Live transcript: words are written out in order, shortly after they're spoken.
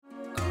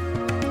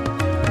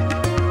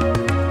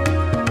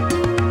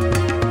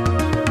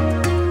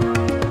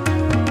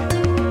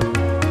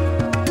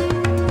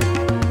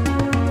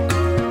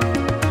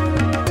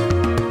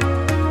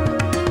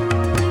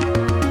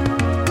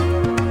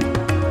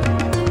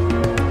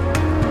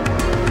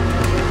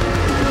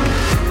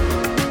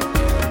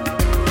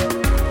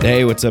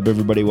Hey, what's up,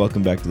 everybody?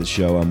 Welcome back to the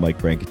show. I'm Mike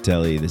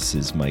Brancatelli. This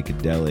is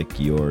Mikeadelic.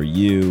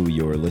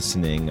 You're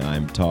listening.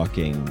 I'm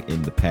talking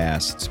in the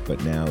past, but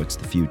now it's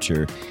the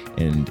future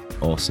and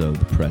also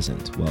the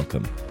present.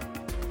 Welcome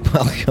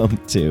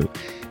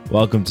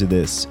to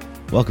this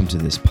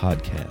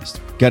podcast.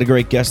 Got a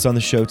great guest on the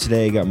show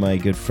today. Got my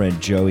good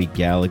friend Joey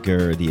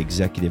Gallagher, the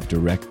executive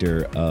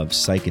director of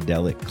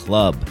Psychedelic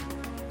Club.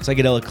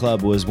 Psychedelic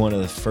Club was one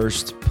of the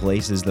first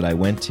places that I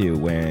went to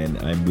when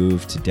I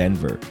moved to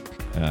Denver.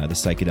 The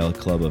Psychedelic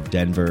Club of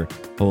Denver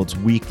holds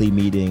weekly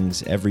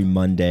meetings every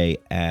Monday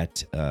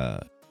at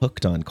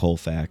Hooked on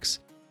Colfax,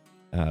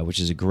 which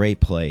is a great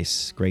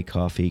place, great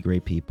coffee,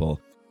 great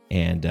people,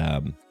 and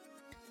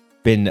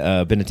been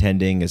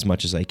attending as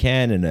much as I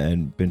can,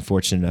 and been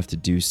fortunate enough to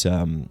do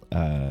some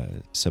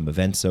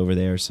events over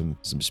there, some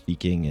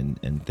speaking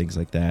and things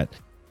like that.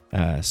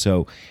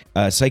 So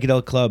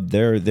Psychedelic Club,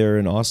 they're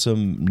an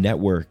awesome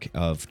network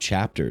of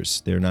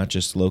chapters. They're not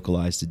just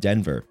localized to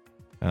Denver.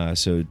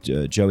 So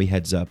Joey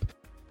heads up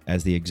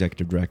as the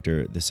executive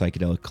director, the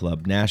Psychedelic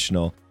Club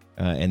National,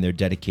 and they're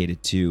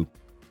dedicated to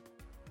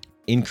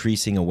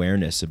increasing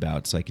awareness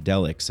about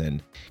psychedelics.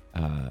 And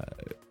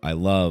I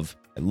love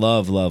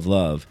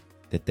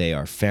that they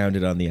are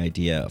founded on the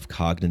idea of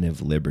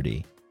cognitive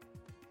liberty.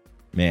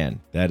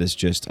 Man, that is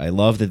just, I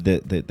love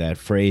that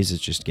phrase is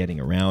just getting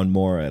around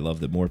more. I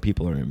love that more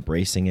people are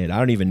embracing it. I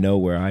don't even know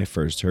where I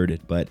first heard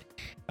it, but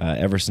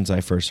ever since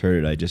I first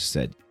heard it, I just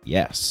said,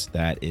 yes,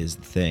 that is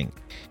the thing.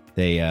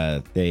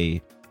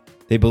 They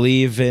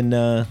believe in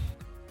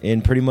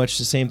pretty much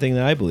the same thing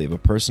that I believe. A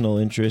personal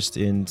interest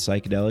in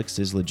psychedelics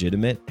is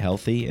legitimate,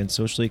 healthy, and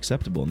socially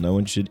acceptable. No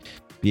one should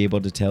be able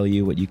to tell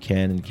you what you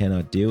can and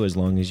cannot do as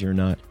long as you're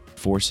not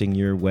forcing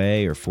your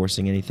way or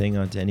forcing anything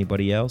onto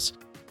anybody else.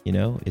 You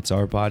know, it's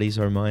our bodies,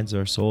 our minds,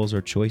 our souls,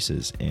 our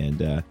choices.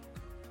 And,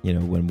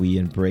 when we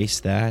embrace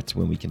that,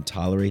 when we can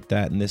tolerate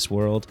that in this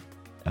world,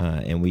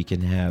 and we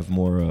can have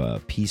more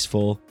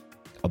peaceful,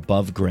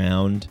 above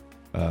ground,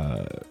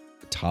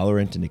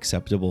 tolerant and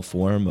acceptable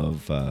form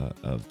of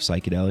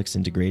psychedelics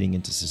integrating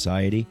into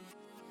society,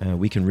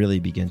 we can really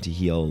begin to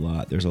heal a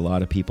lot. There's a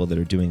lot of people that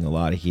are doing a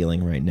lot of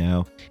healing right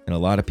now, and a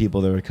lot of people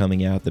that are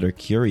coming out that are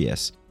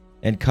curious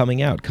and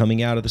coming out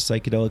of the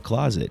psychedelic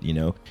closet,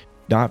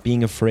 not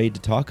being afraid to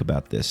talk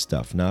about this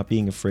stuff, not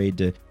being afraid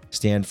to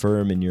stand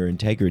firm in your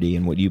integrity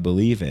and what you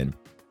believe in.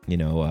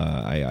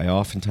 I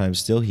oftentimes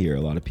still hear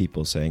a lot of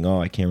people saying, "Oh,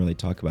 I can't really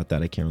talk about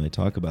that. I can't really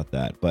talk about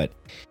that." But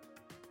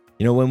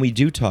when we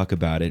do talk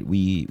about it,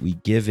 we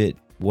give it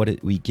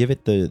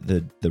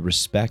the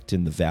respect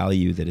and the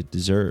value that it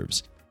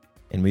deserves,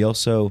 and we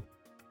also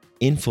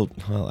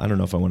I don't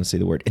know if I want to say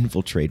the word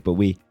infiltrate, but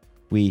we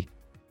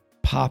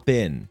pop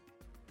in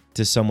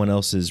to someone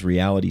else's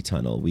reality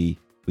tunnel. We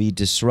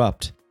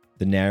disrupt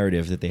the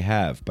narrative that they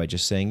have by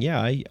just saying,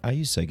 "Yeah, I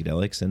use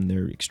psychedelics and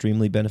they're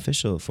extremely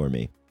beneficial for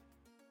me."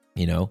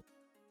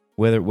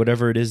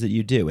 Whatever it is that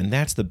you do, and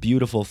that's the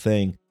beautiful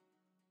thing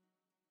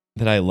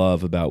that I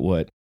love about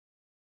what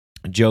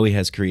Joey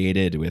has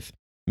created with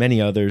many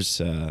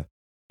others,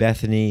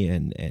 Bethany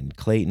and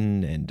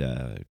Clayton,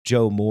 and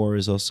Joe Moore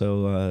is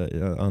also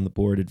on the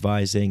board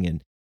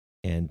advising,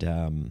 and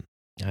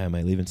am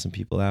I leaving some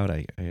people out?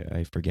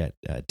 I forget.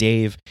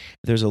 Dave.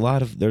 There's a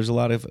lot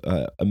of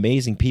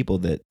amazing people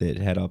that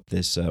head up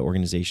this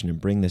organization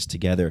and bring this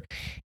together,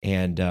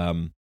 and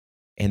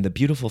the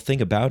beautiful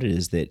thing about it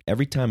is that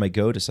every time I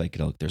go to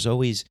Psychedelic, there's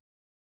always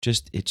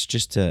it's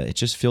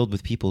just filled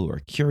with people who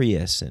are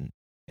curious and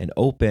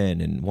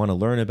open and want to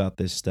learn about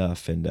this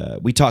stuff. And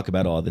we talk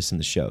about all this in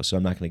the show, so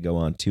I'm not going to go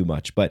on too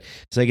much. But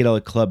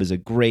Psychedelic Club is a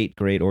great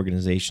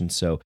organization,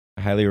 so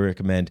I highly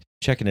recommend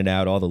checking it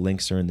out. All the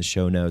links are in the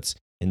show notes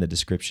in the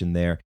description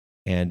there,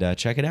 and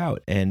check it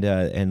out.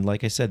 And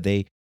like I said,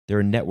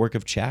 they're a network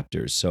of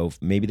chapters. So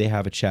maybe they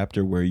have a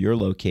chapter where you're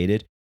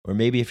located, or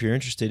maybe if you're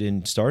interested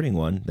in starting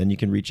one, then you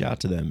can reach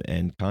out to them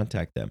and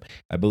contact them.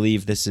 I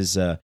believe this is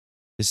a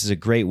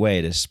great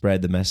way to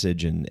spread the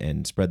message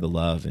and spread the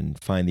love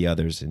and find the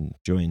others and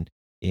join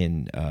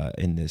in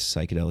this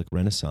psychedelic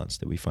renaissance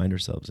that we find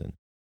ourselves in.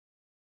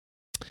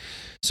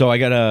 So I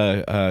got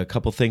a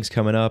couple things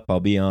coming up. I'll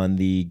be on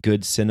the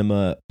Good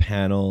Cinema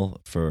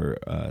panel for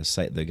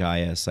the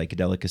Gaia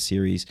Psychedelica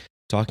series,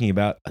 talking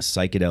about a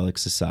psychedelic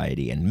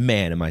society. And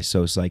man, am I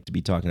so psyched to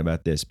be talking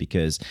about this,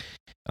 because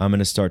I'm going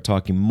to start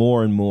talking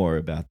more and more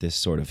about this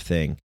sort of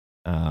thing.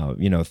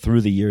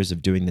 Through the years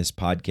of doing this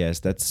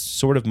podcast, that's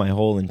sort of my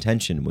whole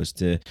intention, was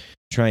to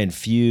try and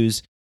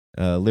fuse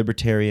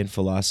libertarian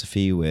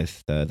philosophy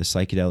with the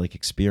psychedelic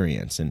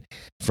experience. And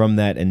from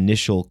that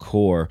initial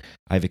core,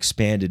 I've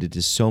expanded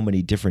into so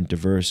many different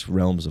diverse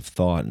realms of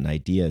thought and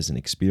ideas and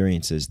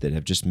experiences that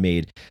have just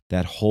made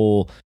that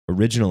whole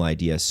original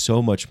idea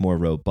so much more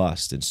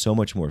robust and so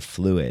much more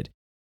fluid.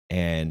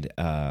 And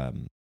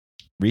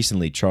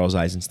recently, Charles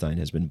Eisenstein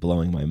has been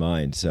blowing my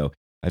mind. So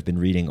I've been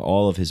reading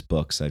all of his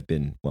books.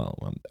 I'm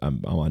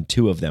on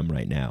 2 of them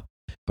right now,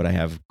 but I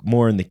have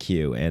more in the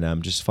queue, and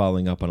I'm just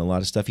following up on a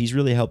lot of stuff. He's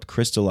really helped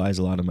crystallize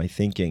a lot of my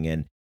thinking,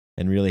 and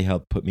and really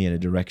help put me in a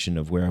direction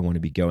of where I want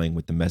to be going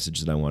with the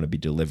message that I want to be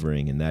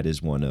delivering, and that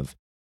is one of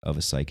a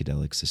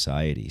psychedelic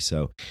society.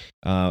 So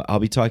I'll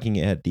be talking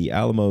at the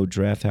Alamo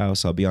Draft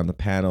House. I'll be on the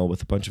panel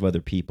with a bunch of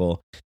other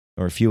people,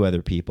 or a few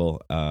other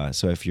people.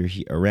 So if you're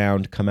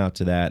around, come out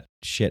to that.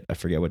 Shit, I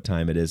forget what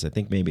time it is. I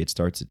think maybe it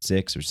starts at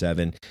 6 or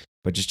 7,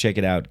 but just check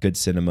it out. Good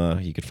Cinema.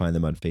 You can find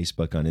them on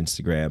Facebook, on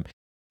Instagram.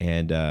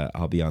 And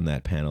I'll be on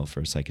that panel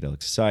for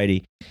Psychedelic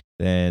Society.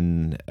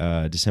 Then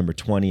December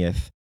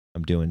 20th,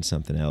 I'm doing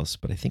something else,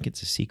 but I think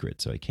it's a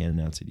secret, so I can't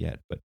announce it yet,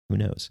 but who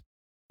knows?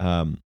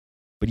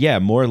 But yeah,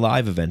 more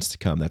live events to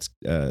come.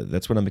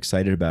 That's what I'm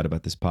excited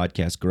about this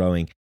podcast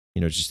growing.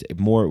 Just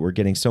more. We're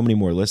getting so many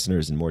more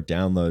listeners and more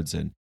downloads,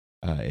 and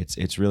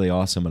it's really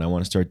awesome. And I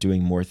want to start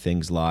doing more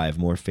things live,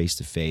 more face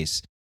to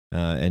face,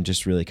 and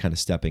just really kind of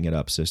stepping it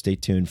up. So stay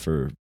tuned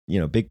for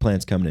big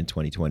plans coming in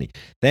 2020.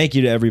 Thank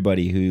you to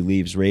everybody who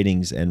leaves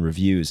ratings and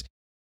reviews.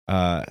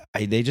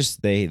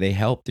 They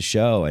help the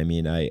show. I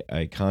mean,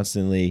 I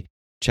constantly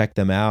check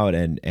them out,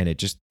 and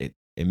it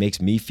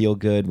makes me feel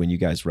good when you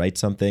guys write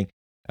something.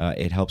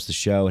 It helps the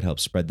show. It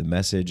helps spread the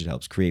message. It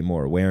helps create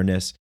more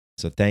awareness.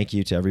 So thank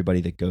you to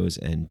everybody that goes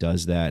and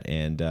does that.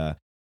 And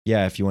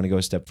if you want to go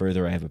a step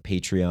further, I have a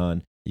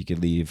Patreon. You could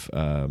leave.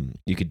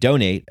 You could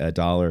donate $1,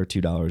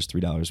 $2,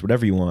 $3,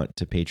 whatever you want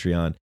to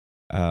Patreon.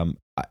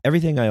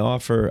 Everything I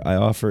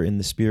offer in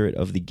the spirit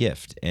of the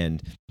gift,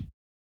 and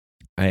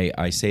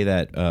I say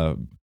that,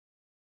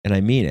 and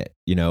I mean it.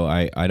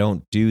 I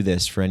don't do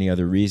this for any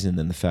other reason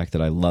than the fact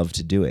that I love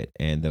to do it,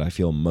 and that I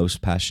feel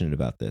most passionate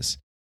about this.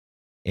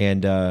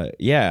 And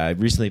I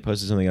recently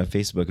posted something on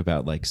Facebook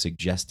about like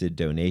suggested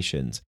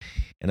donations,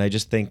 and I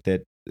just think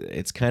that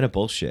it's kind of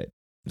bullshit.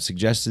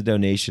 Suggested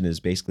donation is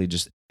basically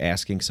just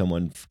asking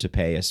someone to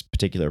pay a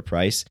particular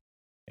price,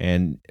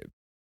 and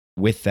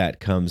with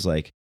that comes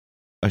like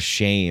a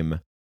shame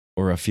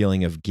or a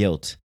feeling of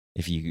guilt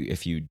if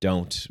you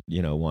don't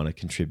want to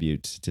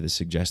contribute to the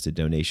suggested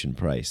donation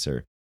price,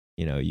 or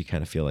you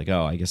kind of feel like,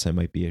 oh, I guess I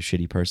might be a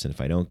shitty person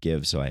if I don't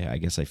give, so I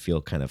guess I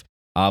feel kind of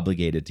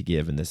obligated to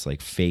give in this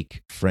like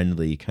fake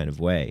friendly kind of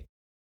way.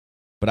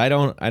 But I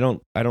don't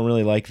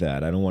really like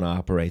that. I don't want to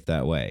operate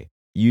that way.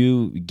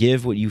 You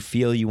give what you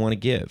feel you want to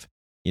give.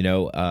 And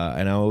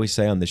I always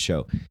say on the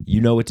show,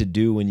 what to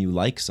do when you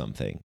like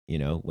something.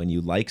 When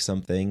you like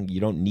something, you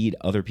don't need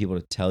other people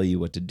to tell you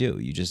what to do.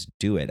 You just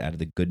do it out of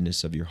the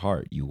goodness of your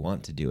heart. You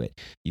want to do it.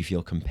 You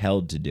feel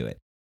compelled to do it.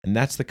 And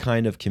that's the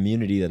kind of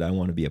community that I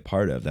want to be a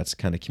part of. That's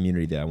the kind of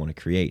community that I want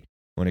to create.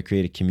 I want to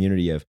create a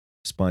community of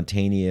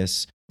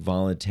spontaneous,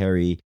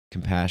 voluntary,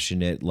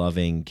 compassionate,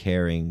 loving,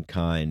 caring,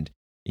 kind,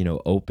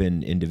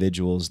 open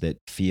individuals that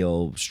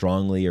feel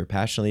strongly or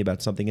passionately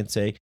about something and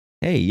say,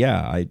 hey,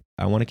 yeah,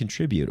 I want to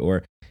contribute,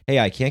 or hey,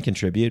 I can't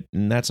contribute,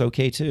 and that's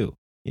okay too.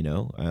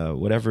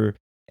 Whatever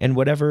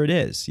it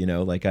is,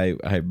 like I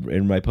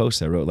in my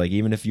post I wrote, like,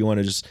 even if you want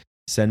to just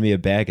send me a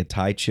bag of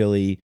Thai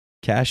chili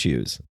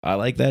cashews, I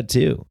like that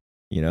too.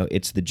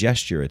 It's the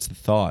gesture, it's the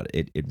thought.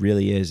 It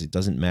really is. It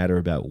doesn't matter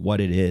about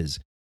what it is.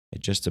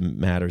 It just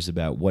matters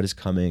about what is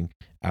coming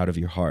out of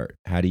your heart.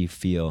 How do you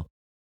feel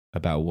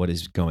about what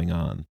is going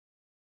on?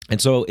 And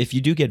so if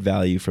you do get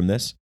value from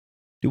this,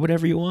 do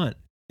whatever you want,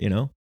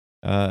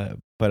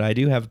 but I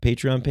do have a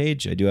Patreon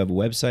page. I do have a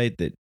website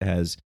that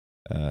has,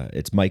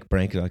 it's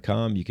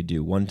mikebrank.com. You could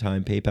do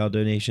one-time PayPal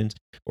donations,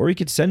 or you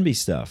could send me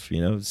stuff,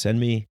 send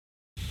me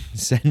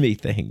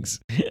things.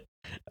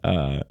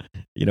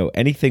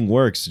 Anything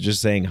works.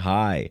 Just saying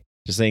hi,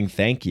 just saying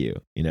thank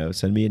you,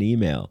 send me an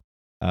email.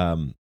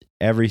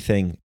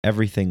 Everything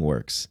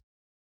works.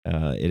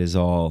 It is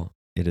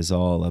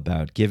all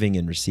about giving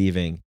and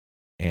receiving,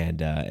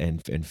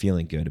 and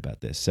feeling good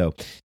about this. So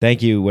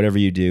thank you, whatever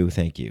you do.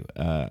 Thank you.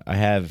 I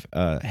have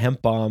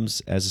Hemp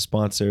Bombs as a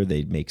sponsor.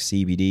 They make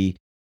CBD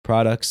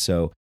products.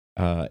 So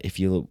if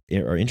you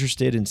are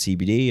interested in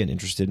CBD and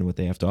interested in what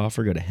they have to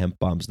offer, go to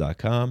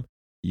hempbombs.com.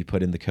 You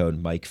put in the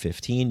code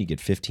Mike15, you get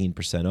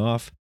 15%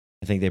 off.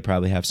 I think they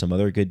probably have some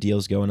other good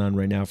deals going on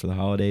right now for the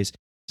holidays.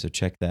 So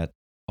check that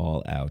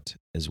all out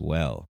as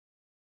well.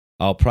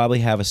 I'll probably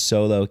have a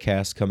solo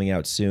cast coming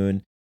out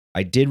soon.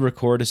 I did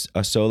record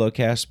a solo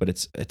cast, but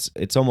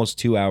it's almost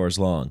 2 hours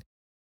long.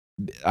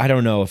 I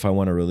don't know if I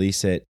want to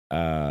release it.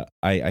 I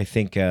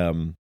think I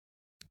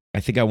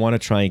want to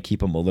try and keep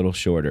them a little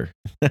shorter.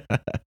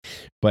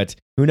 But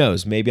who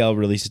knows? Maybe I'll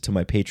release it to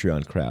my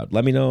Patreon crowd.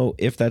 Let me know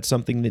if that's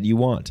something that you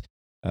want.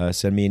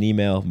 Send me an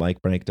email,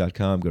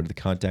 mikebrank.com. Go to the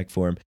contact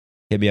form.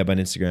 Hit me up on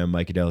Instagram,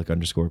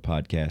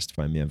 Mikeadelic_podcast.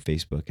 Find me on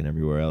Facebook and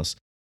everywhere else.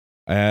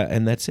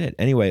 And that's it.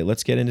 Anyway,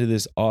 let's get into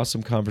this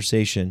awesome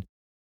conversation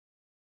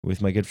with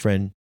my good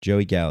friend,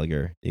 Joey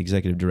Gallagher, the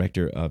executive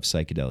director of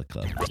Psychedelic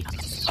Club.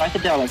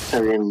 Psychedelics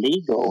are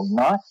illegal,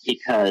 not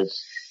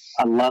because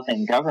a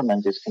loving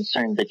government is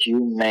concerned that you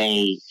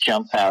may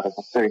jump out of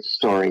a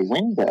third-story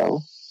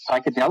window.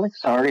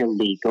 Psychedelics are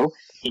illegal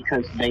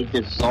because they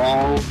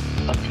dissolve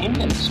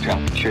opinion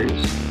structures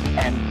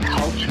and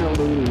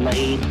culturally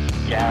laid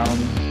down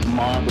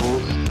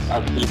models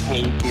of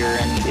behavior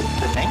and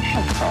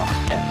information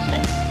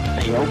processing.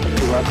 They be open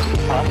to us the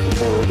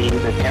possibility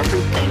that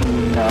everything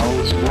we know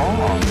is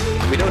wrong.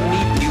 We don't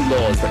need new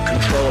laws that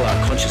control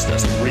our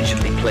consciousness and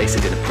rigidly place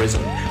it in a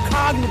prison.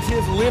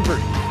 Cognitive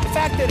liberty. The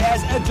fact that as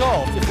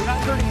adults, if we're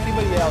not hurting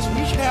anybody else,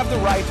 we should have the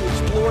right to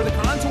explore the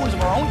contours of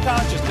our own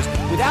consciousness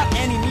without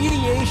any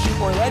mediation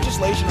or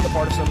legislation on the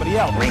part of somebody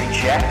else.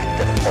 Reject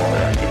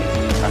authority.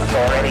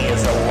 Authority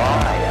is a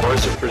lie. Or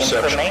is it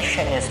perception?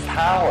 Information is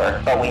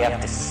power, but we have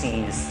to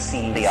seize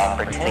the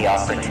opportunity.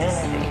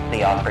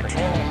 The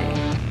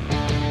opportunity.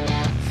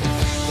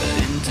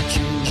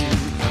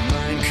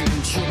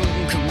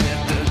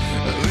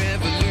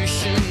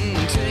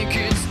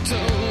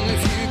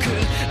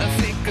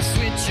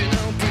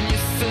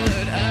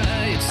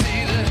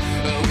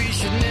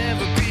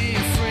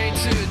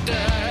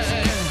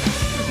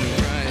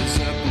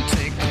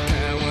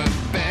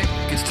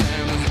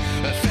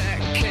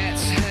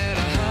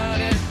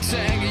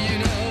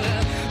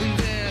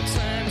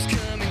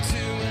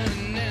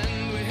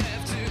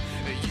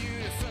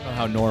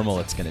 How normal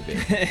it's going to be.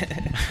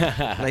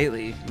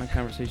 Lately, my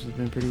conversations have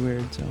been pretty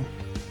weird. So,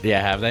 Yeah,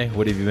 have they?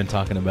 What have you been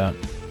talking about?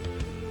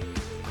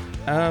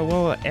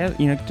 well,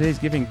 today's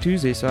Giving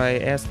Tuesday, so I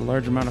asked a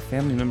large amount of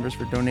family members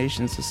for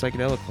donations to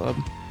Psychedelic Club.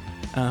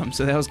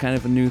 So that was kind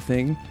of a new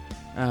thing.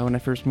 When I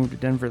first moved to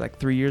Denver like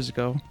 3 years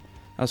ago,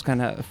 I was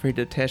kind of afraid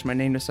to attach my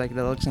name to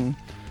psychedelics, and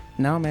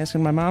now I'm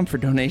asking my mom for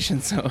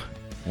donations. So,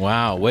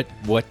 Wow,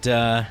 what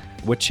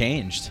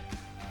changed?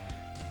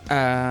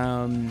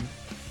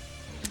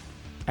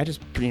 I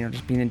just being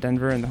in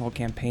Denver and the whole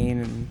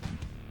campaign and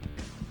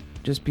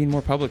just being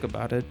more public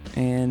about it,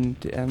 and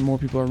more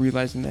people are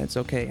realizing that it's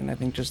okay, and I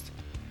think just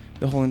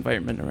the whole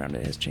environment around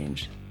it has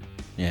changed.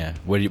 Yeah.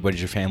 What did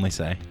your family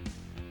say?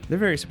 They're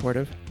very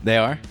supportive. They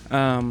are?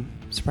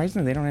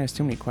 Surprisingly, they don't ask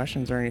too many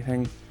questions or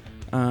anything.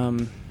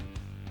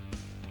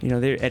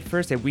 They at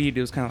first at weed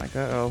it was kind of like,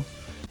 uh-oh.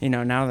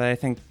 Now that I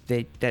think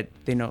they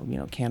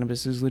know,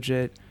 cannabis is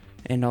legit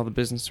and all the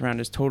business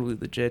around is totally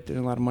legit. There's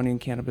a lot of money in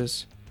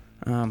cannabis.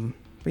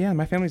 But yeah,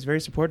 my family's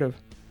very supportive.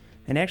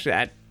 And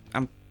actually,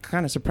 I'm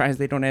kind of surprised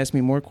they don't ask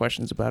me more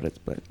questions about it.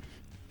 But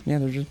yeah,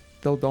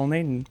 they'll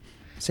donate and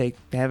say,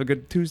 have a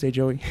good Tuesday,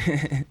 Joey.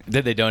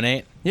 Did they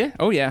donate? Yeah.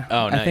 Oh, yeah.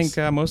 Oh, nice. I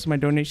think most of my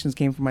donations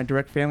came from my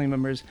direct family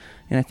members.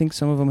 And I think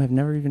some of them have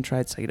never even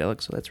tried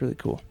psychedelics. So that's really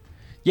cool.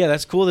 Yeah,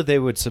 that's cool that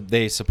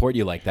they support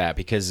you like that,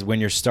 because when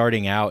you're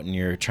starting out and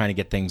you're trying to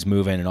get things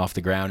moving and off the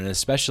ground, and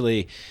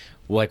especially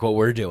like what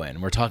we're doing,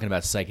 we're talking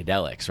about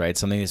psychedelics, right?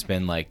 Something that's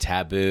been like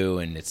taboo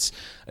and it's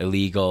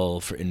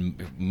illegal in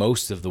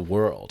most of the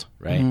world,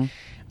 right?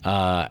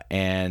 Mm-hmm.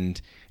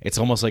 And it's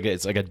almost like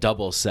it's like a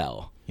double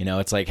sell.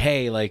 It's like,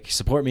 hey, like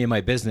support me in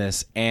my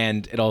business,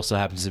 and it also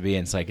happens to be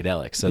in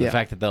psychedelics. So the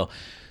fact that they'll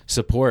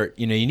support,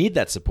 you need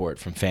that support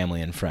from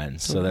family and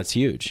friends. So that's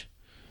huge.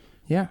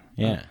 Yeah.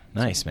 Yeah.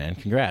 Nice, man.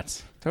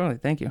 Congrats. Totally.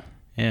 Thank you.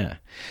 Yeah.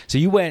 So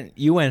you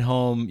went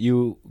home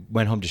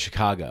to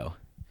Chicago.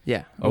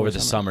 Yeah. Over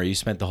the summer. You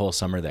spent the whole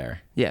summer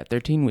there. Yeah,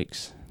 13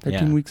 weeks.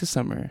 13 weeks of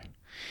summer.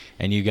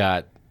 And you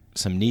got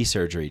some knee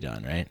surgery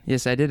done, right?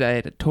 Yes, I did. I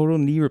had a total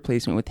knee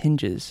replacement with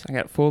hinges. I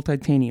got full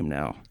titanium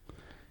now.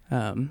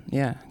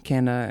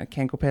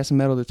 Can't go past a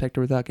metal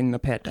detector without getting a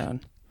pat down.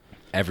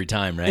 Every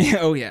time, right?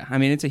 Oh, yeah. I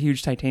mean, it's a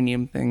huge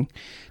titanium thing.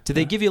 Did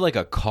they give you like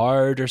a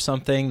card or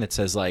something that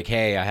says like,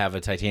 hey, I have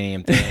a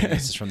titanium thing.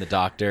 This is from the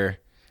doctor?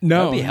 No.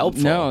 That would be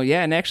helpful. No,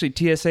 yeah. And actually,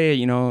 TSA,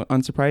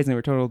 unsurprisingly,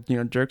 were total,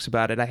 jerks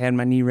about it. I had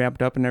my knee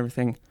wrapped up and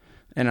everything.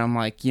 And I'm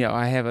like,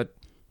 I have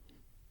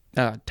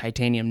a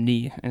titanium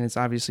knee, and it's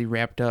obviously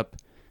wrapped up.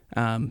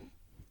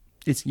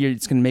 It's going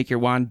to make your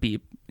wand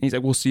beep. And he's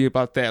like, we'll see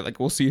about that. Like,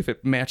 we'll see if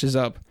it matches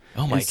up.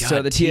 Oh, my God.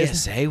 So the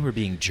TSA were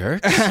being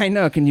jerks? I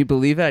know. Can you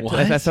believe that? What?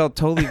 I felt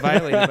totally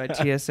violated by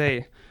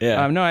TSA.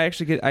 Yeah. No,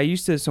 I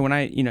used to, so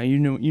when you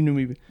knew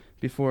me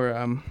before,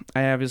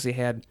 I obviously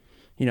had,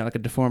 like a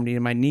deformity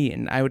in my knee,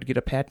 and I would get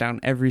a pat down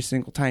every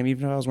single time,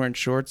 even if I was wearing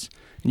shorts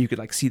and you could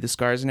like see the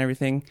scars and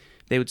everything.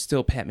 They would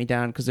still pat me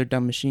down because their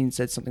dumb machine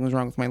said something was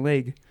wrong with my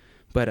leg.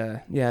 But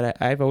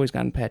I've always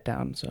gotten pat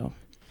down. So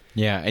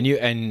yeah,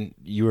 and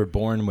you were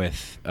born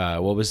with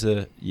what was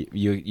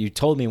you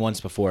told me once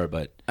before,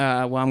 but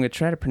well, I'm gonna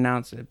try to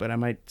pronounce it, but I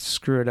might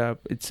screw it up.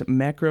 It's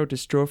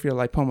macrodystrophy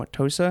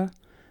lipomatosa.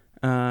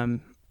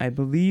 I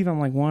believe I'm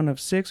like one of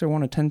 6 or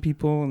one of 10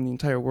 people in the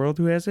entire world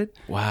who has it.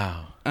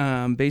 Wow.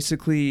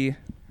 Basically,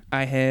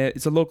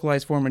 it's a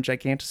localized form of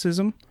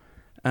giganticism.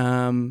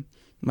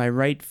 My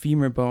right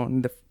femur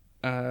bone,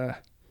 the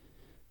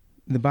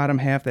bottom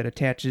half that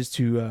attaches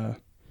to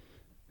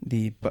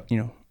the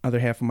other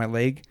half of my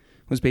leg,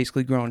 was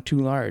basically growing too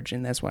large,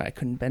 and that's why I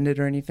couldn't bend it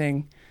or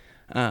anything.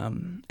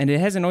 And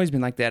it hasn't always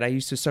been like that. I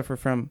used to suffer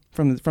from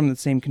the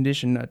same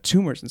condition,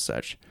 tumors and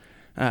such,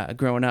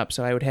 growing up.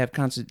 So I would have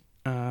constant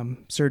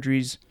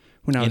surgeries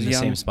when I was young. In the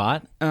same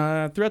spot?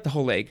 Throughout the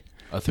whole leg.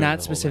 Oh,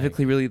 not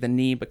specifically really the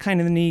knee, but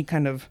kind of the knee,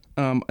 kind of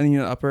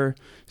upper.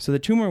 So the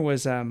tumor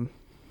was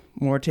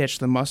more attached to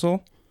the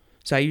muscle.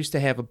 So I used to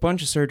have a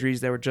bunch of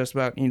surgeries that were just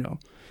about,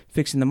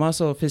 fixing the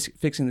muscle,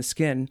 fixing the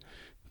skin.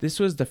 This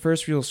was the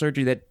first real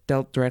surgery that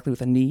dealt directly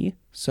with a knee.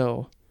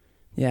 So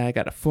Yeah, I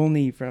got a full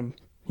knee from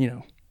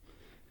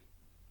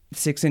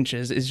 6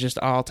 inches is just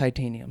all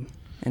titanium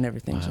and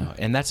everything. Wow. So.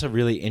 And that's a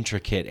really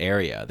intricate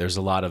area. There's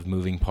a lot of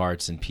moving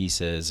parts and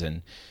pieces,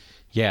 and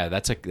yeah,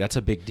 that's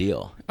a big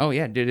deal. Oh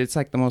yeah, dude, it's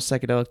like the most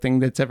psychedelic thing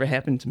that's ever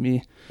happened to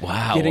me.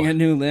 Wow. Getting a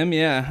new limb,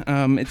 yeah.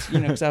 It's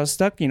because I was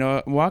stuck,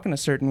 walking a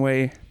certain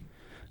way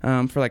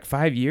for like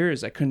 5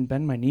 years. I couldn't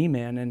bend my knee,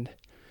 man. And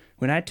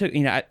when I took,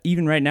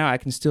 even right now, I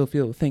can still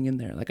feel the thing in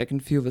there. Like I can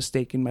feel the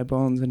stake in my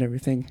bones and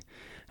everything.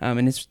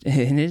 And it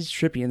is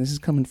trippy. And this is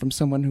coming from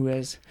someone who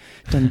has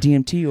done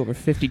DMT over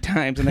 50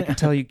 times. And I can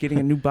tell you, getting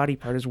a new body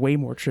part is way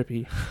more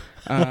trippy.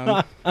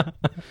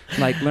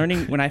 Like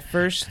learning when I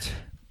first.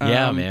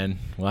 Yeah, man.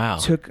 Wow.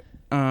 Took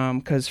I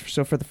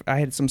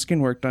had some skin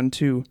work done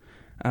too,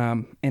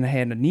 and I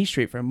had a knee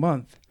straight for a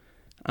month,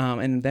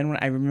 and then when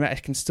I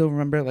can still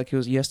remember like it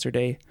was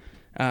yesterday,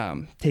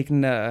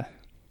 taking a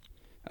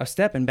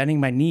step and bending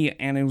my knee,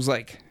 and it was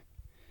like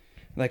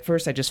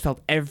first I just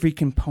felt every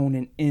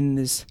component in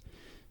this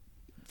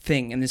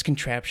thing, in this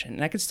contraption,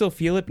 and I could still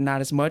feel it, but not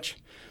as much.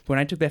 But when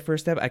I took that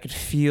first step, I could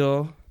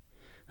feel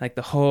like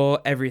the whole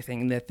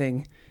everything in that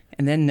thing.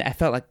 And then I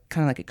felt like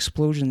kind of like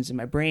explosions in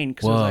my brain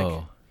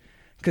because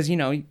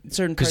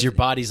certain because your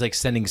body's like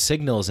sending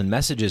signals and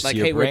messages like, to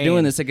your hey, brain. we're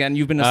doing this again.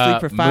 You've been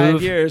asleep for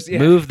 5 years. Yeah.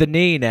 Move the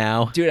knee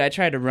now, dude. I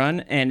tried to run,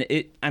 and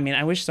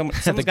I wish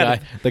someone's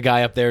the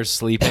guy up there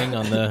sleeping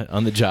on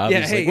the job. Yeah,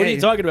 He's hey, like, what are hey,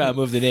 you talking about?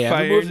 Move the knee. I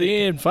haven't moved the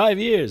knee in 5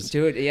 years.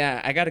 Dude,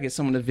 yeah, I got to get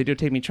someone to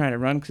videotape me trying to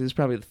run because it's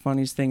probably the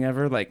funniest thing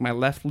ever. Like my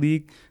left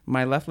leg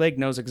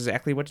knows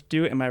exactly what to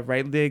do, and my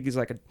right leg is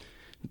like a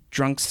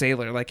drunk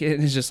sailor. Like it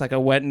is just like a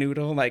wet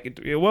noodle. Like,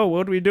 whoa,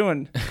 what are we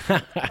doing?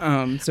 So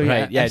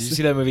right, yeah. Did you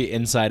see that movie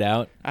Inside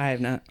Out? I have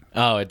not.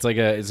 Oh, it's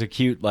a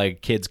cute like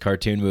kids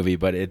cartoon movie,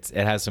 but it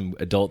has some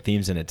adult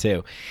themes in it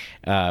too.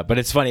 But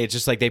it's funny. It's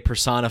just like they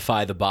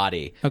personify the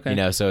body.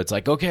 Okay. So it's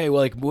like, okay,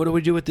 well, like what do we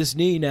do with this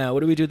knee now?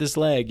 What do we do with this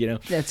leg?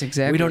 That's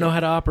exactly. We don't know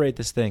how to operate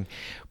this thing.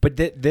 But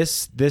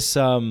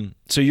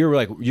so you're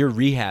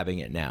rehabbing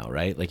it now,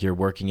 right? Like you're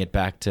working it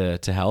back to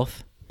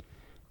health.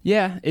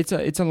 Yeah, it's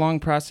a long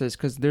process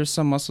because there's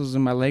some muscles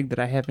in my leg that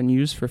I haven't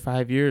used for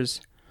 5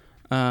 years,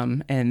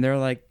 and they're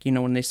like,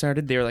 when they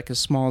started, they were like as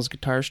small as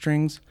guitar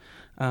strings.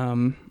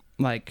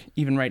 Like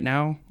even right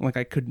now, like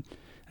I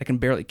can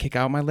barely kick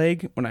out my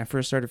leg. When I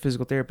first started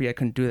physical therapy, I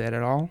couldn't do that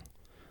at all.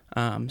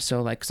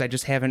 So like, cause I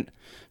just haven't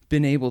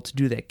been able to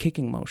do that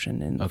kicking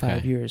motion in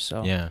 5 years.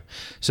 So yeah.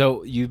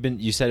 So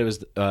you said it was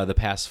the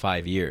past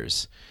 5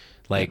 years.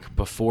 Like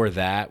before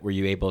that, were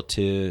you able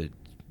to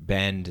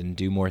bend and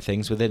do more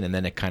things with it, and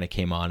then it kind of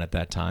came on at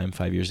that time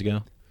 5 years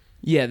ago?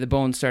 Yeah, the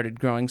bone started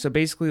growing. So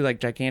basically, like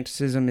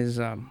giganticism is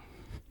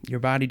your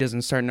body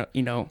doesn't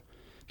know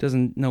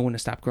when to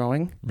stop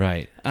growing.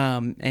 Right.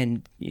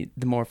 And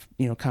the more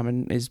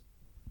common is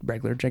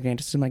regular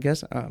giganticism, I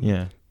guess.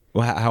 Yeah.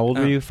 Well, how old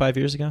were you 5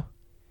 years ago?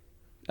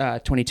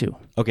 22.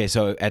 Okay,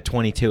 so at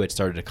 22 it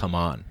started to come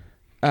on.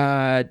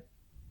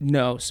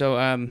 No. So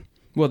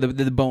well,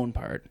 the bone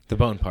part. The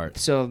bone part.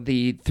 So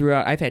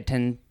throughout I've had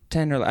 10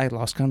 or I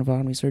lost count of how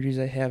many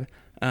surgeries I have.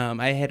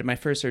 I had my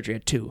first surgery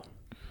at 2.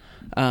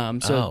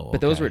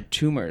 But those were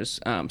tumors.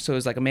 So it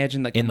was like,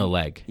 imagine like in the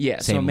leg. Yeah.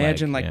 Same so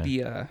imagine leg,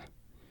 like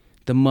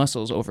the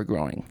muscles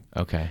overgrowing.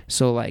 Okay.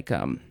 So like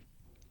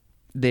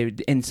they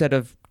instead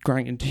of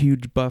growing into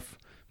huge buff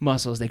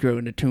muscles, they grow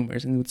into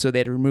tumors, and so they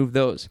had to remove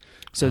those.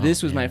 So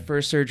this was my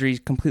first surgery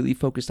completely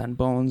focused on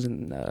bones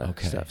and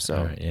stuff.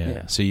 So right,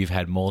 yeah. So you've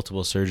had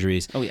multiple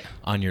surgeries. Oh yeah.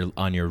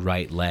 On your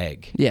right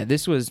leg. Yeah,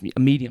 this was a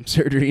medium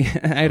surgery.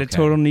 I had a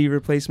total knee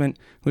replacement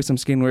with some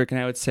skin work,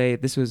 and I would say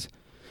this was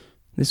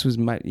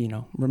my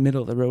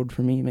middle of the road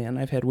for me, man.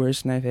 I've had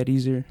worse and I've had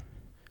easier.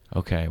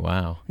 Okay.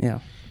 Wow. Yeah.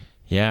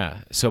 Yeah.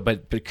 So,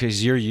 but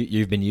because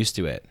you've been used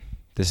to it.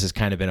 This has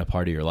kind of been a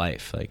part of your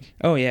life, like.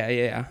 Oh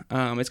yeah.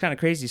 It's kind of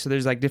crazy. So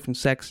there's like different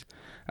sects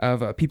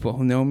of people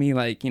who know me,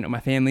 like my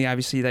family.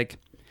 Obviously, like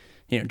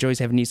Joey's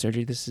having knee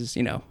surgery. This is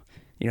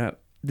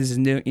this is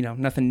new.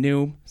 Nothing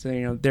new.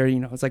 So they're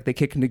it's like they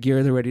kick into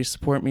gear. They're ready to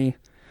support me.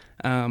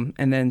 And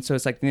then so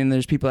it's like then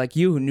there's people like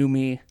you who knew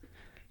me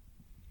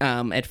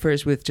at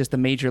first with just a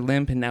major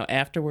limp, and now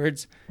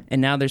afterwards,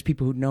 and now there's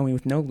people who know me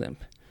with no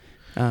limp.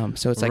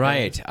 So it's like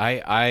right.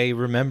 I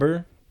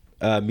remember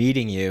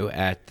meeting you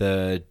at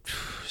the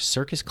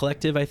Circus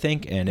Collective, I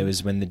think, and it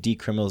was when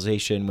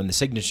the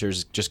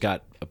signatures just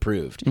got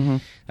approved. Mm-hmm.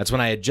 That's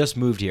when I had just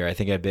moved here. I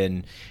think I'd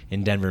been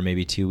in Denver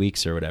maybe 2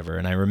 weeks or whatever,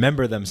 and I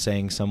remember them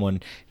saying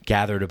someone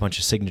gathered a bunch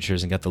of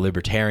signatures and got the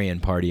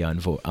Libertarian Party on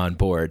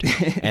board.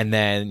 And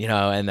then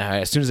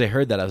as soon as I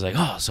heard that, I was like,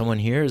 oh, someone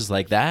here is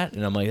like that,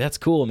 and I'm like, that's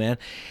cool, man.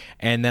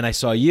 And then I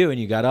saw you,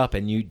 and you got up,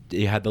 and you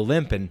had the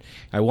limp, and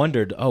I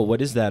wondered, oh,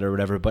 what is that or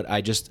whatever. But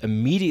I just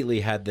immediately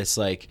had this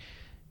like,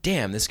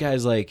 damn, this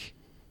guy's like,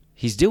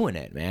 he's doing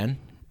it, man.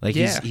 Like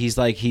he's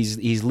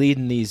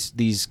leading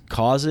these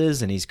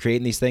causes, and he's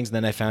creating these things. And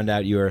then I found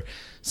out you were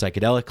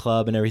Psychedelic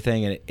Club and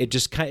everything, and it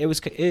just kind of,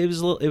 it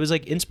was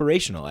like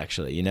inspirational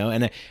actually,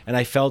 and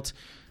I felt,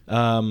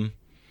 I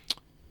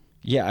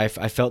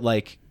felt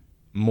like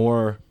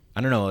more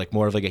I don't know, like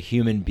more of like a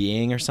human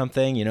being or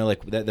something, you know,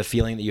 like the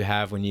feeling that you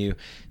have when you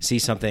see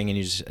something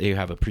and you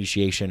have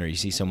appreciation, or you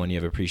see someone, you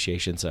have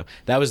appreciation. So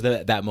that was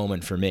that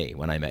moment for me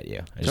when I met you.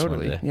 I just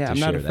Totally. wanted to I'm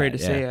not share afraid that.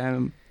 to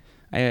say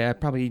I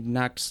probably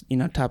knocked,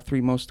 top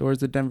 3 most doors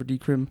the Denver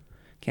Decrim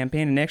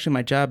campaign. And actually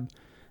my job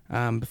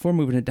before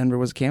moving to Denver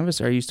was a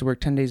canvasser. I used to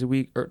work 6 days a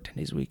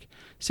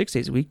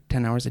week,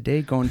 10 hours a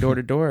day, going door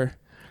to door.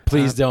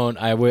 Please don't.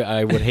 I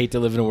would hate to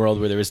live in a world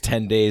where there was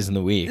 10 days in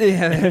the week.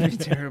 Yeah, that'd be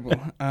terrible.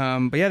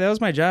 But yeah, that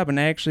was my job. And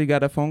I actually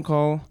got a phone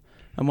call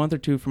a month or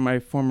two from my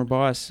former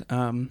boss.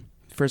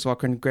 First of all,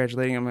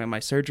 congratulating him on my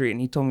surgery. And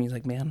he told me, he's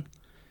like, man,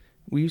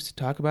 we used to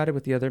talk about it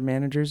with the other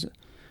managers.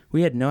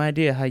 We had no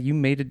idea how you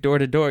made it door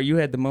to door. You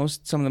had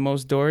some of the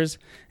most doors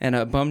and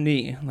a bum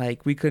knee.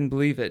 Like, we couldn't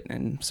believe it.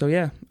 And so,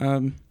 yeah,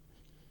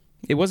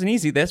 it wasn't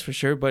easy, that's for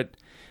sure. But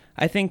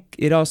I think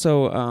it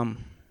also,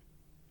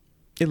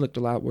 it looked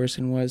a lot worse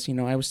than it was.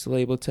 I was still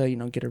able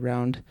to, get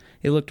around.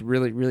 It looked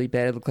really, really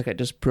bad. It looked like I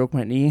just broke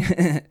my knee.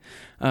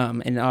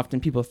 And often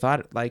people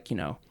thought, like,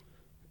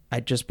 I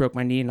just broke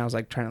my knee and I was,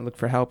 like, trying to look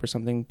for help or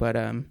something. But,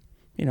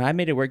 I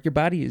made it work. Your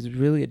body is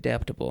really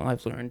adaptable,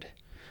 I've learned.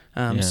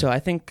 So I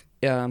think,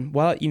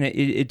 while,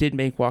 it did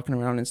make walking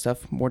around and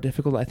stuff more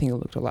difficult, I think it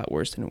looked a lot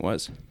worse than it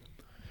was.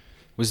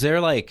 Was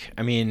there, like,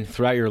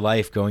 throughout your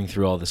life going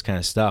through all this kind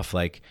of stuff,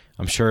 like,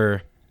 I'm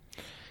sure,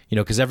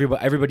 because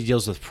everybody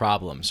deals with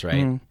problems,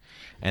 right? Mm.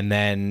 And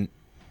then,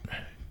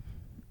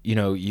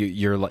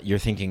 you're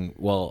thinking,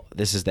 well,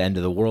 this is the end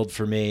of the world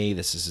for me.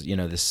 This is,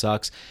 this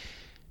sucks.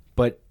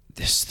 But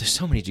there's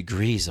so many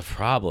degrees of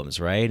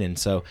problems, right? And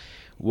so,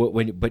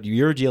 but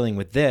you're dealing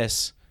with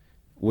this.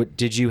 What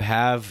did you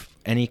have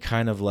any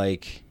kind of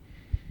like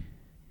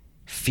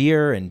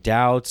fear and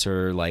doubts,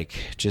 or like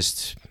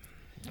just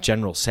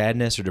general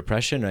sadness or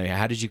depression?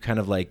 How did you kind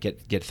of like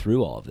get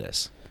through all of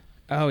this?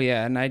 Oh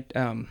yeah, and I got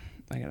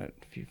a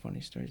few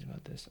funny stories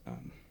about this.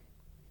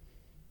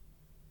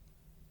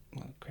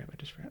 Well, crap, I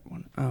just forgot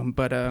one.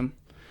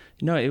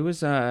 No, it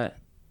was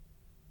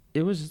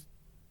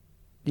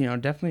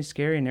definitely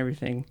scary and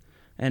everything.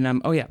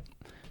 And oh yeah,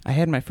 I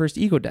had my first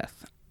ego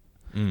death.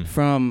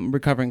 From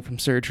recovering from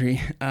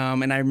surgery.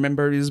 And I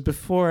remember it was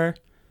before,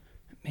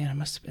 I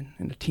must have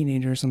been a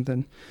teenager or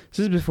something. This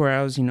is before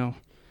I was,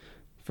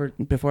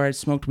 before I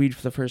smoked weed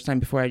for the first time,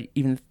 before I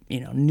even,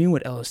 knew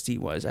what LSD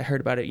was. I heard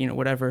about it,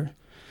 whatever.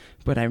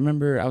 But I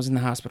remember I was in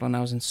the hospital and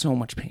I was in so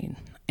much pain.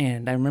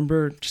 And I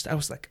remember I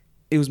was like,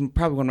 it was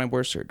probably one of my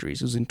worst surgeries.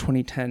 It was in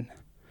 2010.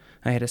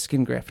 I had a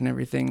skin graft and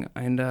everything.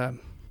 And,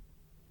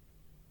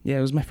 it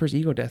was my first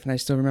ego death. And I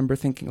still remember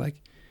thinking like,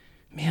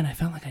 man, I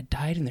felt like I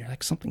died in there.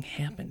 Like something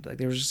happened. Like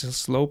there was just a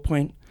slow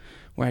point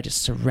where I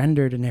just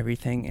surrendered and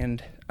everything.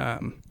 And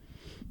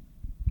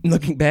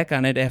looking back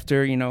on it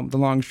after, the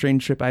long,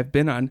 strange trip I've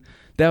been on,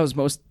 that was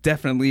most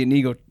definitely an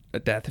ego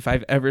death. If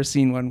I've ever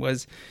seen one,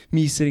 was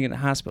me sitting in a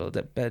hospital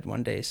bed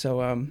one day. So,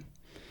 I've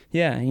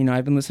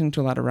been listening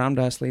to a lot of Ram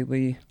Dass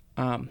lately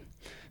on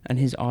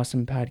his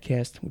awesome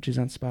podcast, which is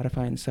on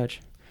Spotify and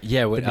such.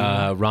 Yeah,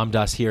 Ram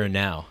Dass Here and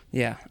Now.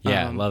 Yeah.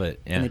 Yeah, love it.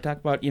 Yeah. And they talk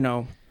about,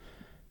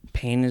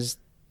 pain is,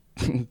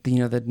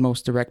 the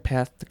most direct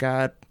path to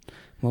God,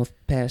 most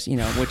path,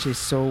 which is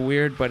so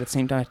weird, but at the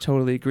same time, I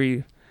totally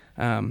agree.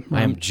 I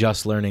am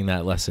just learning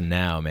that lesson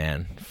now,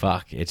 man.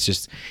 Fuck. It's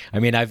just,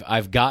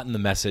 I've gotten the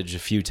message a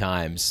few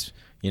times,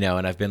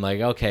 and I've been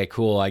like, okay,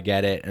 cool, I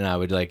get it. And I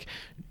would like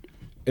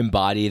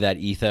embody that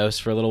ethos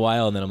for a little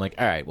while. And then I'm like,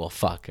 all right, well,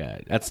 fuck,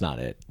 that's not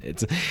it.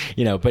 It's,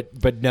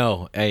 but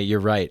no, hey, you're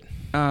right.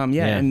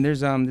 Yeah. And there's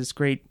this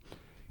great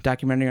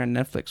documentary on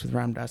Netflix with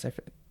Ram Dass. It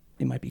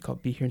might be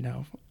called Be Here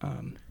Now.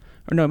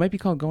 Or no, it might be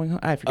called Going Home.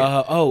 I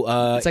forget.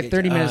 It's like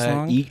 30 minutes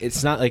long.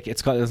 It's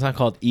not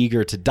called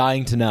Eager to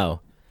Dying to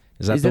Know.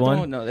 Is that the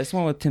one? No, that's the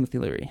one with Timothy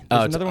Leary.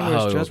 There's another one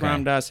where it's just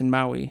Ram Dass in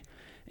Maui,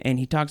 and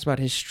he talks about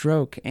his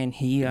stroke, and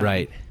he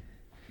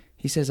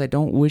says, I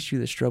don't wish you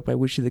the stroke, but I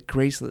wish you the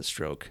grace of the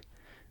stroke.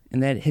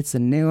 And that hits the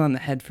nail on the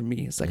head for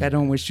me. It's like, I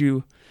don't wish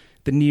you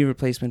the knee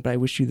replacement, but I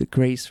wish you the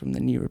grace from the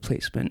knee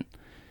replacement.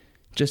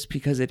 Just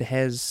because it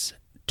has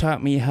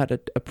taught me how to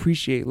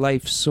appreciate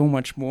life so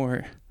much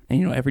more.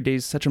 And, every day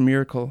is such a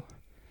miracle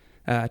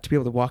to be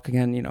able to walk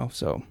again,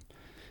 so...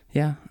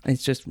 Yeah,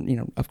 it's just,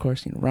 of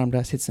course, Ram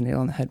Dass hits the nail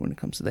on the head when it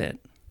comes to that.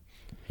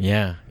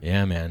 Yeah,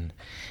 man.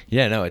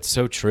 Yeah, no, it's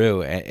so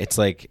true. It's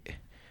like,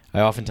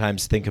 I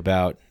oftentimes think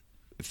about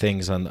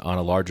things on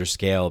a larger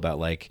scale about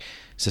like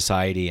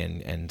society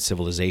and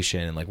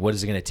civilization and like what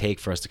is it going to take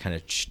for us to kind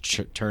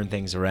of turn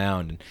things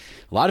around. And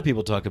a lot of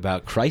people talk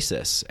about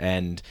crisis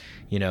and,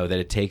 that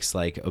it takes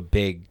like a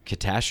big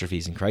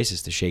catastrophes and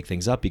crisis to shake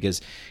things up,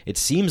 because it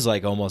seems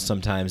like almost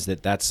sometimes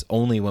that's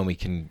only when we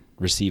can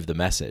receive the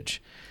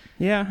message.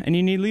 Yeah, and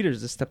you need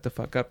leaders to step the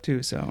fuck up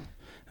too. So,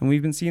 and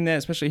we've been seeing that,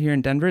 especially here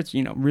in Denver. It's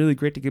really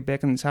great to get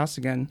back in this house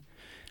again,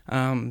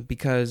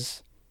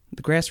 because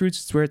the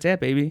grassroots is where it's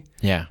at, baby.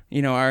 Yeah.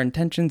 Our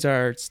intentions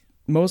are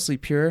mostly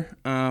pure.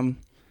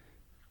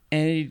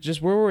 And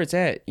just where it's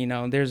at,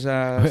 there's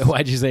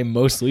Why'd you say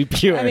mostly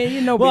pure? I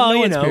mean, but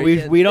well, it's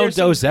pure. we don't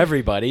dose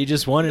everybody,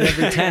 just 1 in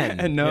every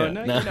 10. No,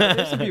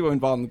 there's some people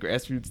involved in the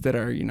grassroots that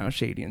are,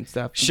 shady and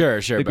stuff. Sure.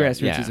 The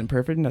grassroots isn't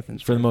perfect.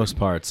 Nothing's for perfect. the most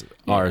parts.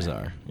 Ours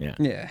are. Yeah.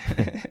 Yeah.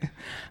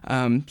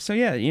 So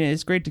yeah,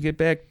 it's great to get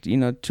back,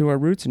 to our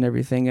roots and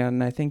everything.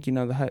 And I think,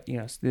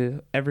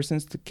 ever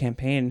since the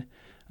campaign,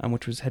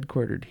 which was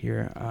headquartered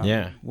here,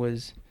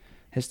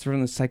 has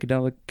thrown the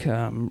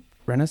psychedelic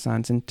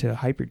renaissance into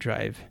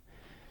hyperdrive.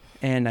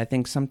 And I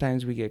think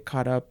sometimes we get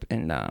caught up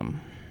in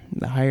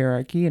the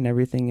hierarchy and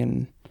everything,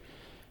 and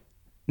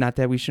not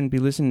that we shouldn't be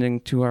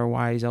listening to our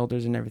wise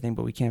elders and everything,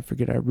 but we can't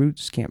forget our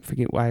roots, can't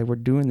forget why we're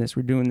doing this.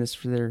 We're doing this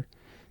for the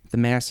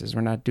masses.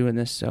 We're not doing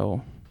this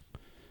so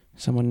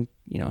someone,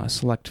 a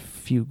select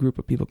few group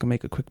of people can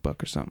make a quick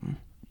buck or something.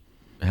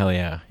 Hell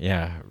yeah.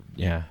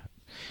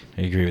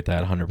 I agree with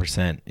that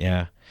 100%.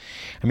 Yeah.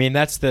 I mean,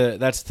 that's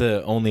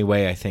the only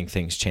way I think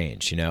things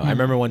change, I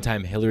remember one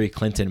time Hillary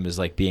Clinton was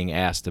like being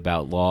asked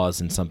about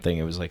laws and something.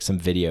 It was like some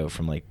video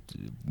from like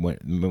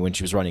when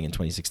she was running in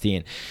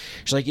 2016.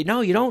 She's like, you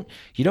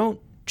don't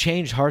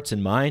change hearts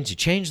and minds. You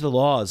change the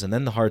laws and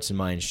then the hearts and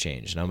minds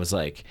change. And I was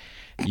like,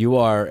 you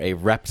are a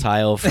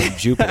reptile from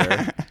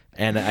Jupiter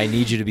and I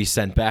need you to be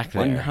sent back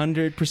there.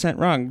 100%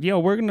 wrong.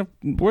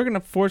 We're going to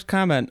force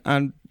comment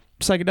on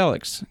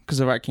psychedelics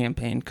because of our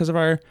campaign, because of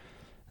our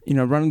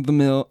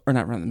run-of-the-mill, or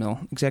not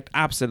run-of-the-mill, exact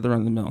opposite of the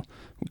run-of-the-mill,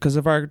 because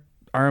of our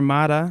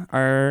armada,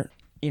 our,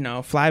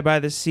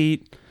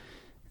 fly-by-the-seat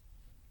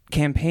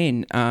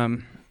campaign.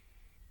 And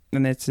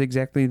that's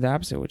exactly the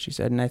opposite of what she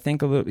said. And I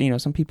think,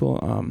 some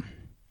people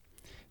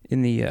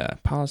in the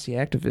policy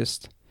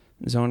activist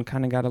zone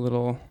kind of got a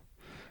little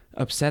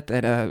upset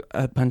that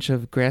a bunch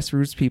of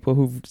grassroots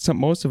people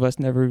most of us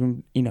never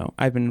even,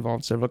 I've been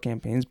involved in several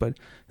campaigns, but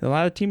a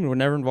lot of teams were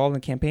never involved in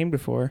a campaign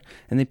before,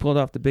 and they pulled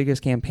off the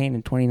biggest campaign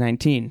in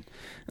 2019.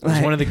 It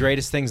was one of the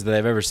greatest things that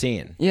I've ever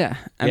seen. Yeah.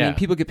 I mean,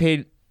 people get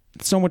paid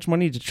so much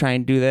money to try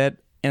and do that,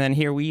 and then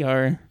here we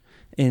are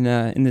in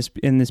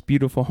this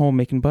beautiful home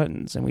making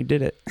buttons, and we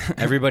did it.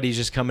 Everybody's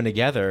just coming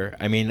together.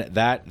 I mean,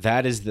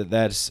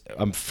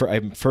 I'm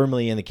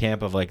firmly in the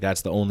camp of like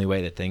that's the only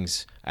way that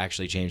things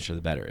actually change for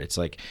the better. It's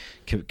like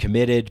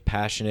committed,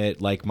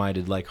 passionate,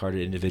 like-minded,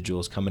 like-hearted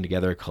individuals coming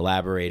together,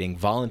 collaborating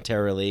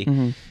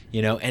voluntarily,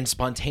 and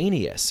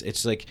spontaneous.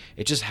 It's like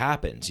it just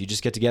happens. You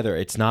just get together.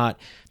 It's not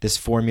this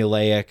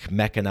formulaic,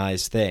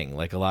 mechanized thing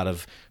like a lot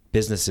of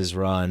businesses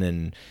run,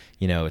 and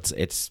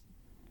it's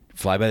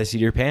fly by the seat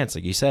of your pants,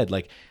 like you said.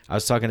 Like I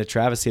was talking to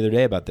Travis the other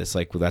day about this.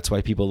 Like that's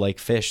why people like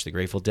Fish, the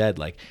Grateful Dead.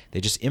 Like they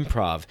just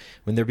improv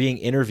when they're being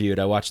interviewed.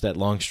 I watched that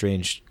Long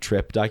Strange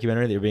Trip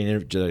documentary.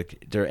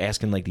 They're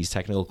asking like these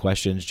technical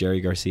questions. Jerry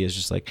Garcia is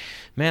just like,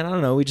 man, I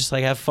don't know. We just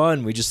like have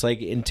fun. We just like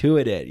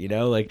intuit it.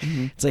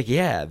 It's like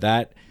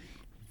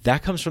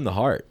that comes from the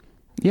heart.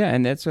 Yeah,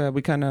 and that's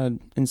we kind of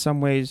in some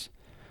ways.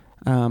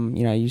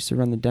 I used to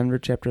run the Denver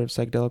chapter of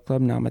Psychedelic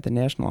Club. Now I'm at the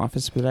national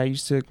office, but I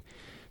used to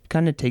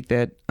kind of take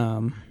that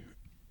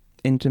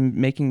into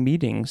making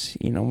meetings,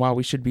 while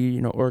we should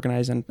be,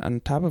 organized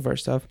on top of our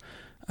stuff.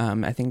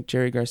 I think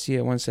Jerry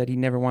Garcia once said he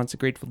never wants a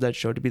Grateful Dead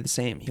show to be the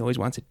same. He always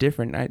wants it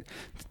different.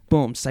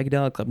 Boom,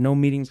 Psychedelic Club. No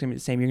meeting's going to be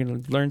the same. You're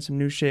going to learn some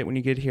new shit when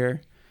you get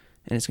here,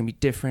 and it's going to be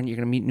different. You're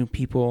going to meet new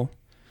people,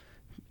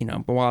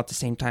 but while at the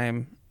same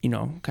time,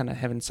 kind of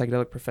having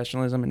psychedelic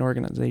professionalism and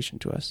organization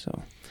to us.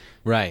 So,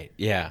 right,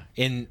 yeah,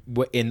 in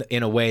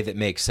a way that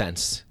makes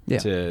sense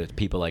to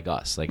people like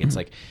us. Like it's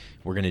like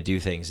we're going to do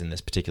things in this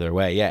particular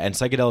way. Yeah, and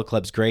Psychedelic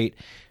Club's great.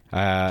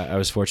 I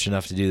was fortunate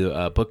enough to do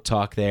a book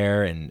talk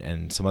there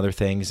and some other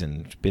things,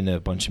 and been to a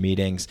bunch of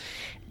meetings.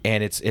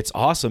 And it's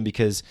awesome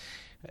because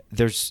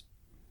there's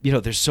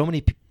so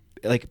many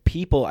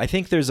people. I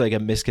think there's like a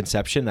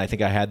misconception. I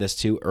think I had this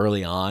too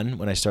early on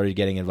when I started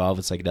getting involved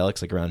with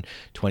psychedelics, like around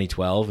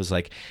 2012. It was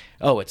like,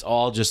 oh, it's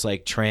all just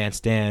like trance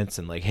dance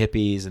and like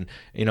hippies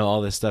and all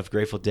this stuff,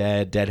 Grateful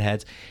Dead,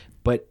 Deadheads.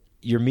 But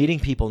you're meeting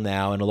people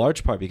now in a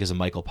large part because of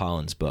Michael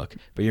Pollan's book,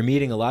 but you're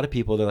meeting a lot of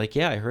people. They're like,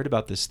 yeah, I heard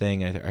about this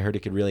thing. I heard it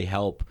could really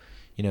help,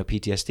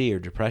 PTSD or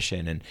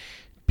depression, and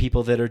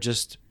people that are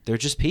they're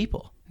just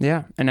people.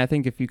 Yeah. And I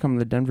think if you come to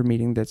the Denver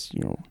meeting, that's,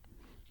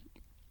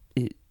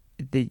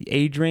 the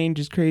age range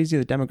is crazy.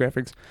 The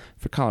demographics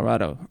for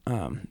Colorado,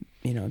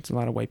 it's a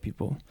lot of white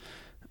people,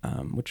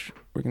 which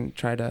we're going to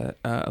try to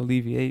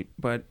alleviate,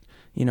 but,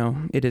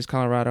 it is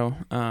Colorado.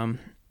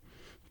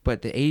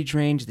 But the age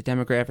range, the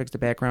demographics, the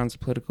backgrounds, the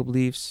political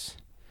beliefs,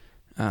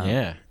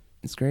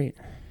 it's great.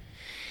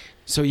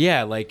 So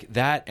yeah, like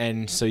that,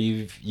 and so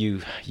you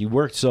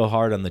worked so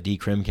hard on the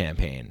Decrim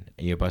campaign,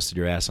 and you busted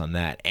your ass on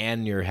that,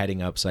 and you're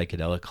heading up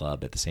Psychedelic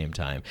Club at the same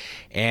time,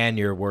 and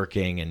you're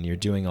working and you're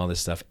doing all this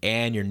stuff,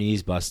 and your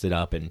knees busted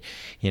up, and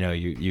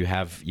you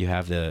have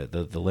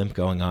the limp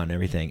going on and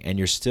everything, and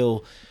you're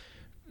still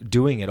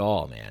doing it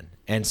all, man.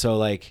 And so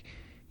like,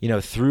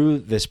 through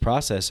this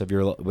process of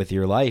with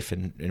your life,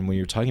 and when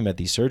you're talking about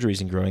these surgeries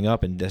and growing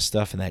up and this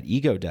stuff and that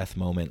ego death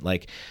moment,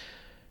 like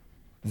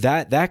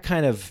that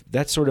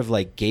sort of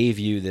like gave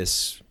you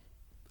this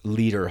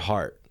leader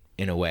heart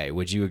in a way.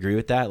 Would you agree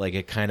with that? Like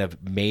it kind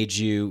of made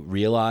you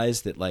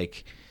realize that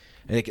like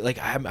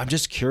I'm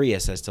just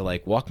curious as to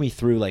like walk me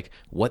through like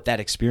what that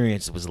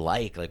experience was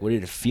like. Like what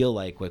did it feel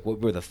like? Like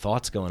what were the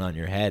thoughts going on in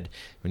your head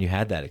when you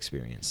had that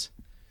experience?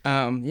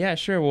 Yeah,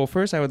 sure. Well,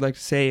 first I would like to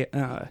say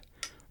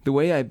the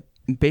way I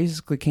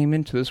basically came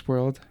into this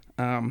world.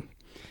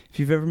 If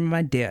you've ever met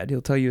my dad,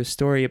 he'll tell you a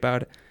story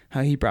about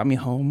how he brought me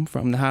home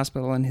from the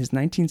hospital in his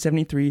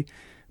 1973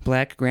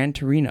 black Gran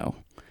Torino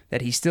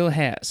that he still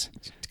has.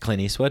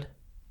 Clint Eastwood?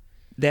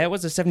 That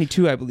was a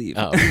 72, I believe.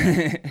 Oh.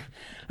 Okay.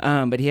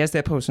 But he has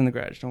that poster in the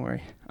garage, don't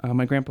worry.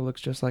 My grandpa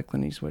looks just like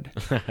Clint Eastwood.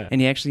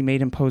 And he actually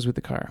made him pose with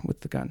the car,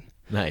 with the gun.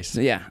 Nice.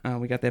 So yeah,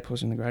 we got that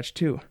poster in the garage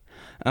too.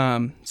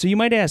 So you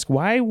might ask,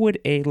 why would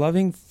a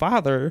loving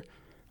father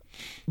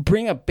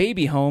bring a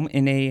baby home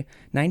in a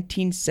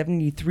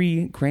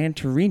 1973 Gran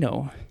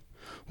Torino?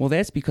 Well,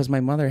 that's because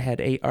my mother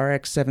had a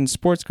RX-7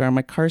 sports car and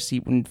my car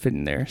seat wouldn't fit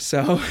in there.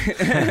 So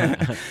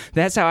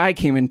that's how I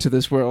came into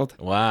this world.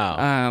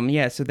 Wow.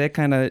 Yeah, so that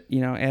kind of,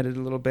 added a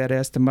little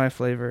badass to my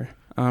flavor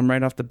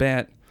right off the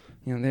bat.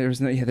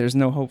 There's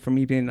no hope for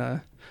me being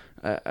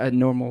a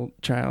normal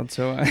child.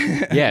 So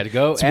yeah, to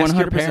go ask 100%.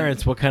 Your 100%.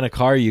 parents what kind of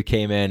car you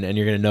came in, and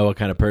you're going to know what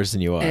kind of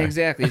person you are.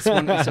 Exactly. So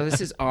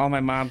this is all my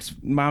mom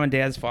and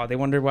dad's fault. They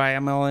wonder why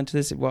I'm all into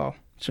this. Well,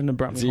 shouldn't have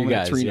brought me home in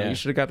a Torino. You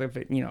should have got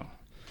the,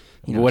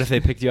 what if they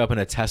picked you up in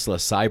a Tesla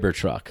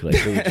Cybertruck? Like,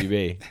 who would you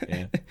be?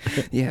 Yeah.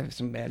 Yeah,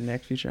 some Mad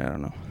Max future. I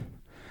don't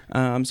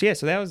know.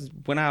 So that was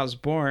when I was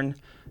born.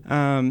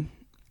 And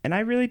I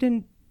really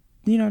didn't,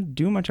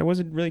 do much. I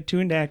wasn't really too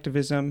into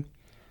activism,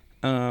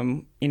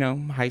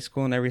 high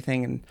school and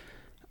everything. And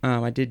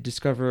I did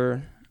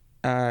discover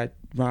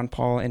Ron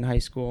Paul in high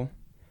school,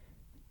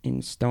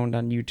 stoned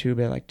on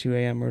YouTube at like 2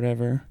 a.m. or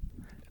whatever.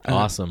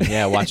 Awesome.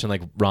 Yeah, watching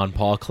like Ron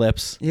Paul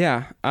clips.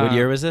 Yeah. What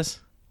year was this?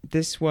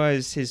 This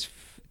was his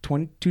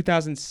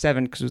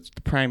 2007 because it's the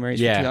primaries.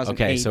 Yeah.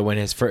 2008. Okay. So when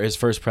his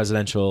first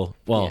presidential,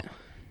 I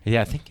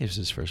think it was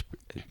his first.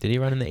 Did he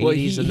run in the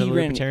 80s of the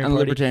Libertarian Party?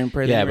 Libertarian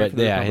Party. Yeah, but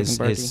yeah,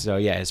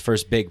 his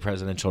first big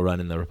presidential run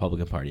in the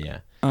Republican Party. Yeah.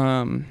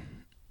 So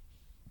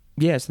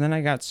then I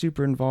got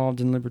super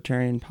involved in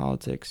libertarian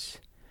politics.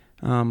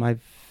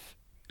 I've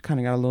kind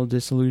of got a little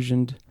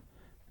disillusioned,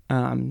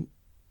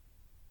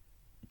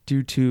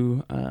 due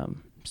to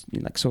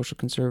like social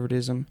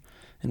conservatism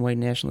and white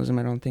nationalism.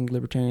 I don't think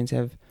libertarians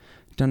have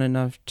done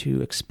enough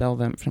to expel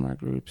them from our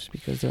groups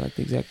because they're like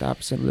the exact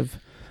opposite of.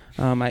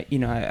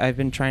 I've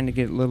been trying to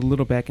get a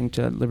little back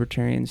into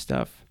libertarian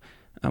stuff,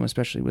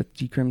 especially with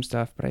decrim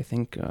stuff. But I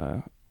think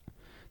the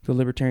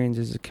libertarians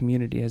as a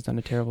community has done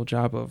a terrible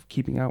job of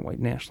keeping out white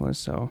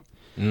nationalists. So,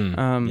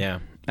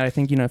 I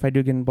think if I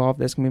do get involved,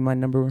 that's gonna be my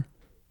number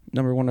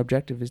one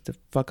objective is to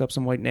fuck up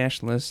some white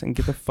nationalists and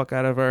get the fuck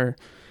out of our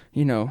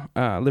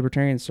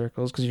libertarian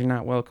circles because you're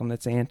not welcome.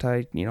 That's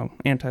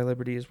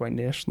anti-liberty is white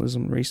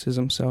nationalism,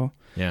 racism. So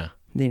yeah,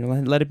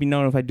 let it be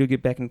known if I do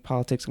get back into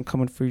politics, I'm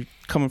coming for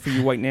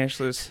you white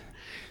nationalists,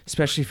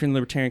 especially if you're in the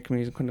libertarian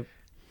community. I'm going to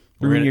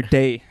ruin your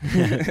day.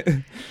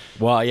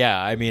 Well,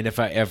 yeah. I mean, if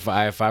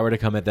I were to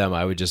come at them,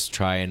 I would just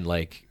try and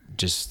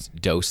just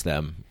dose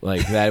them.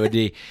 Like that would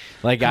be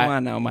like come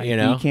on now, Mike.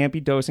 You can't be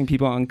dosing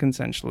people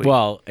unconsensually.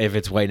 Well, if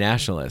it's white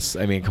nationalists,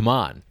 I mean, come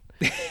on.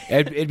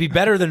 It'd be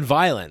better than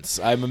violence.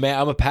 I'm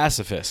a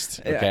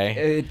pacifist. Okay,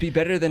 it'd be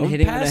better than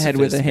hitting in the head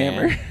with a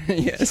hammer.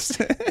 Yes.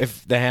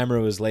 If the hammer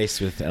was laced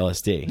with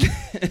LSD.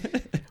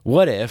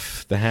 What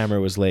if the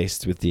hammer was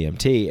laced with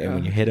DMT and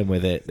when you hit them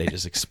with it, they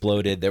just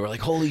exploded? They were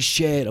like, "Holy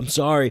shit! I'm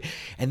sorry."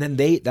 And then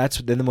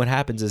then what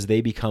happens is they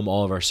become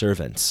all of our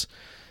servants.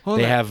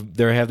 They have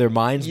their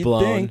minds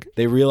blown.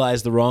 They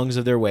realize the wrongs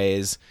of their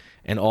ways,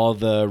 and all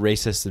the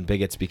racists and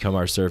bigots become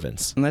our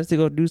servants. Unless they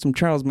go do some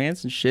Charles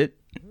Manson shit.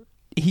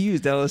 He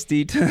used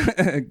LSD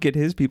to get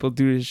his people to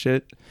do his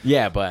shit.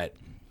 Yeah, but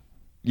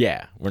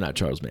we're not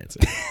Charles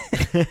Manson.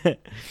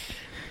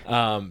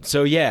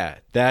 So yeah,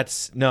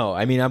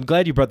 I mean, I'm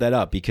glad you brought that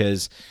up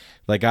because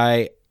like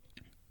I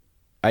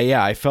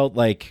felt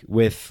like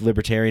with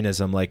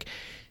libertarianism, like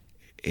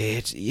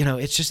it's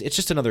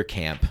just another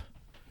camp.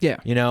 Yeah.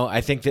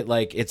 I think that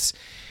like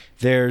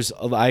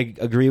I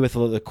agree with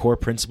the core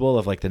principle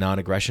of like the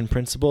non-aggression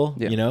principle.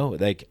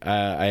 Yeah.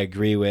 I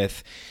agree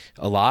with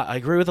a lot. I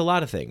agree with a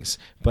lot of things,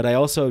 but I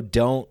also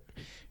don't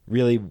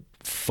really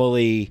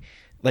fully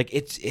like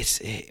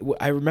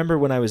I remember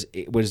when I was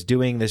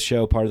doing this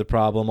show, Part of the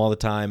Problem, all the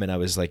time, and I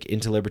was like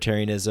into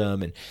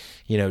libertarianism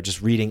and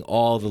just reading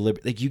all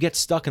the you get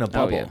stuck in a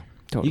bubble. Oh, yeah.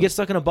 Totally. You get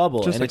stuck in a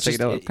bubble, just and like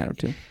psychedelic kind of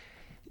too.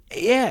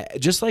 Yeah,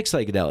 just like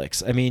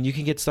psychedelics. I mean, you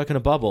can get stuck in a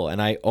bubble,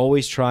 and I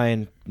always try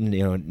and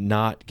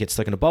not get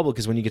stuck in a bubble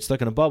because when you get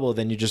stuck in a bubble,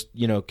 then you're just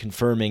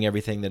confirming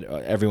everything that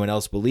everyone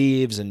else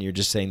believes, and you're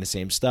just saying the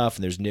same stuff,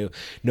 and there's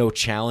no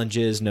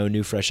challenges, no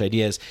new fresh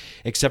ideas,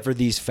 except for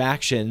these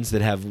factions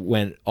that have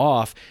went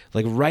off.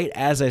 Like right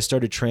as I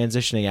started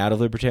transitioning out of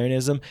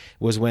libertarianism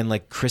was when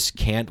like Chris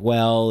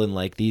Cantwell and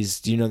like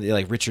these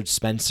like Richard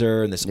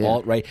Spencer and this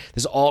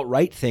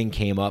alt-right thing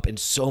came up, and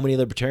so many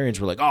libertarians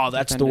were like, "Oh,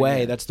 that's the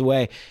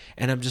way."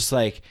 And I'm just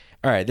like,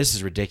 all right, this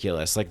is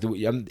ridiculous. Like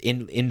I'm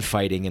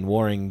infighting and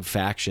warring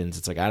factions.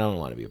 It's like, I don't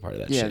want to be a part of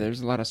that shit. Yeah,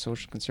 there's a lot of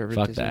social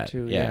conservatism Fuck that.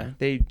 too. Yeah.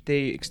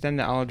 They extend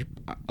the knowledge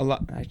a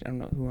lot. I don't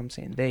know who I'm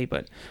saying they,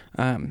 but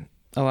a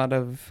lot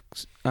of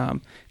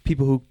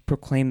people who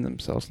proclaim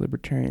themselves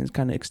libertarians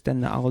kind of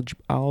extend the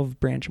olive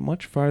branch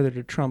much farther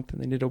to Trump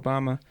than they did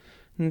Obama,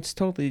 and it's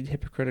totally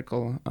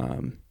hypocritical.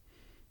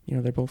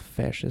 They're both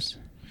fascists.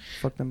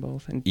 Fuck them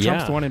both. And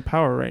Trump's the one in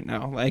power right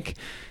now. Like,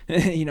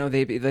 they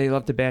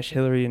love to bash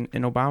Hillary and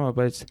Obama,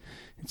 but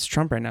it's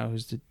Trump right now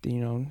who's the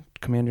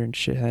commander and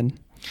shithead.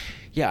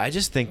 Yeah, I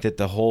just think that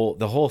the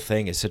whole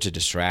thing is such a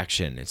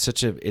distraction. It's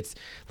such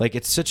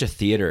a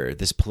theater,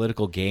 this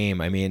political game.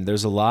 I mean,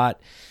 there's a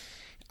lot,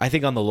 I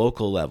think, on the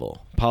local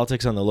level,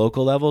 politics on the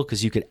local level,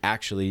 because you could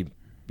actually,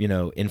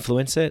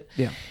 influence it.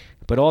 Yeah.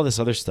 But all this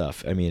other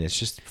stuff, I mean, it's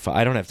just,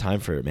 I don't have time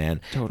for it, man.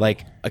 Totally.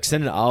 Like,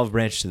 extend an olive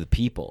branch to the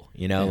people,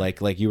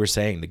 like you were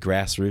saying, the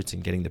grassroots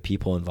and getting the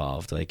people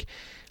involved. Like,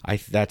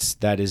 that's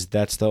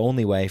the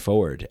only way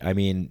forward. I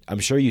mean, I'm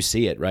sure you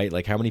see it, right?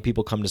 Like, how many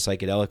people come to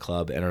Psychedelic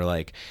Club and are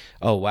like,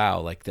 oh, wow,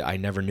 like, I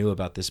never knew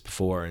about this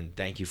before, and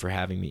thank you for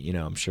having me.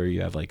 I'm sure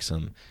you have, like,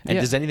 some... And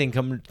does anything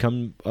come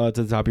to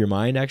the top of your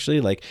mind,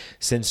 actually? Like,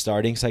 since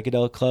starting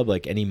Psychedelic Club,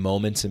 like, any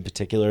moments in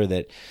particular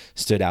that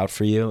stood out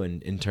for you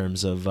in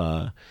terms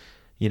of...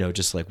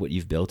 just like what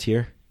you've built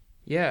here?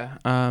 Yeah.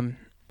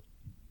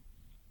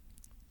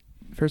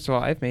 First of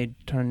all, I've made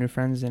a ton of new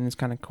friends, and it's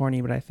kind of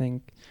corny, but I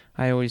think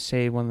I always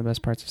say one of the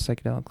best parts of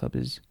Psychedelic Club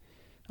is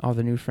all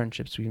the new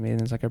friendships we made,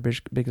 and it's like our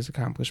biggest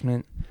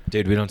accomplishment.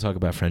 Dude, we don't talk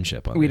about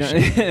friendship on we this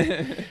don't.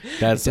 shit.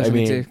 That's, I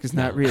mean... It's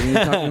not real. We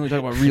talk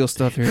about real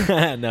stuff here.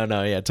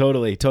 No, yeah,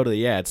 totally,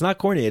 yeah. It's not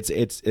corny. It's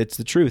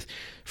the truth.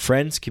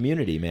 Friends,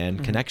 community, man,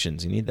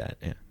 connections. You need that,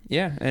 yeah.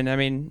 Yeah, and I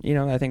mean,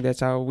 I think that's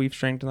how we've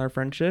strengthened our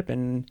friendship,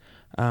 and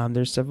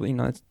there's several,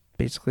 it's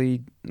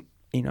basically,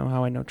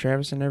 how I know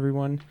Travis and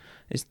everyone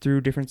is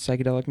through different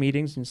psychedelic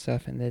meetings and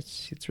stuff, and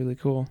it's really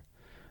cool.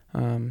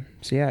 So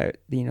yeah,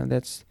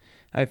 that's,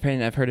 I've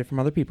heard it from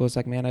other people. It's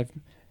like, man,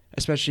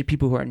 especially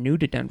people who are new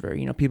to Denver,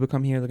 people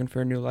come here looking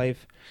for a new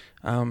life,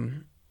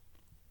 and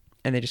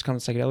they just come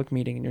to a psychedelic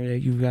meeting,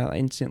 and you've got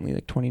instantly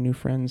like 20 new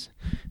friends.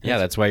 Yeah,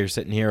 that's why you're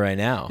sitting here right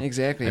now.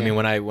 Exactly. I mean,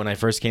 when I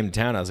first came to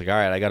town, I was like, all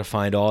right, I got to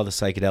find all the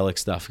psychedelic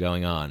stuff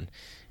going on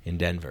in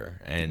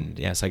Denver. And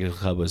yeah, Psychedelic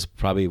Club was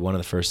probably one of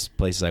the first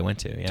places I went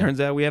to. Yeah. Turns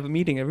out we have a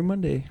meeting every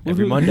Monday.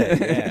 Every Monday,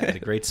 yeah, at a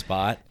great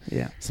spot.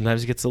 Yeah.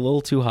 Sometimes it gets a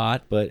little too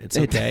hot, but it's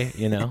okay.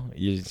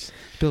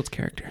 Builds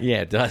character.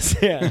 Yeah, it does.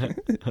 Yeah.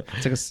 It's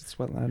like a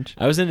sweat lounge.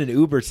 I was in an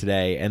Uber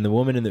today, and the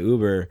woman in the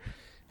Uber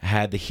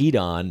had the heat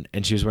on,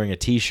 and she was wearing a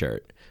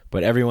T-shirt.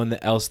 But everyone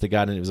else that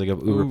got in, it was like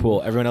an Uber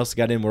pool. Everyone else that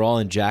got in were all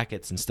in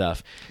jackets and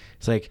stuff.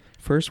 It's like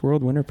first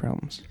world winter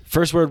problems.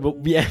 These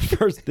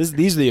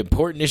are the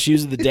important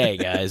issues of the day,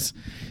 guys.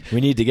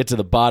 We need to get to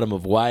the bottom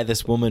of why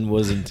this woman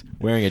wasn't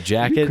wearing a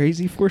jacket.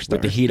 Crazy 4 stars.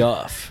 With the heat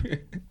off.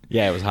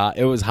 Yeah, it was hot.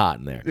 It was hot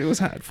in there. It was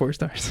hot. 4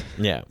 stars.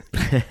 Yeah.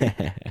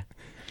 I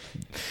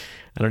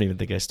don't even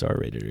think I star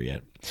rated her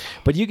yet.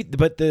 But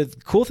the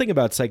cool thing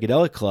about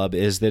Psychedelic Club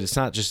is that it's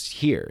not just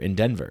here in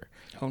Denver.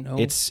 Oh no.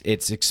 It's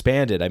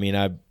expanded. I mean,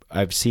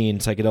 I've seen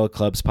psychedelic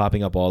clubs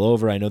popping up all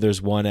over. I know there's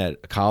one at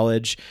a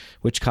college.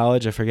 Which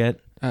college? I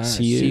forget.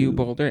 CU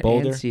Boulder and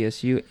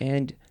CSU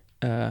and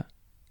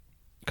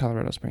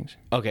Colorado Springs.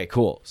 Okay,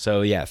 cool.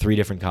 So yeah, 3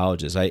 different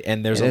colleges.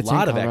 And there's a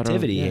lot of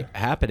activity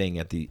happening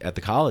at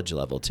the college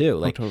level too.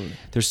 Like totally.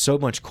 There's so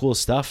much cool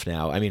stuff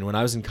now. I mean, when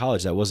I was in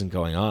college, that wasn't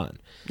going on.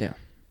 Yeah.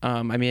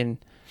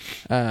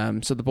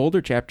 So the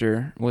Boulder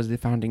chapter was the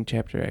founding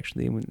chapter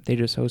actually. They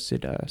just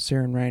hosted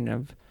Sarah and Ryan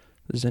of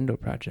the Zendo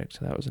Project,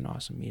 so that was an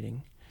awesome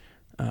meeting.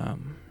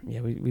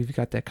 We've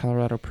got that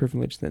Colorado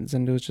privilege that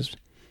Zendo is just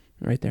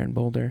right there in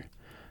Boulder.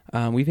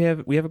 We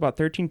have about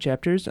 13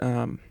 chapters.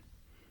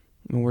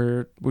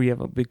 We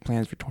have big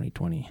plans for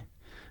 2020.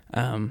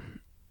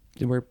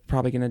 We're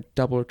probably gonna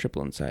double or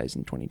triple in size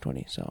in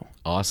 2020. So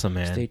awesome,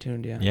 man! Stay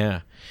tuned.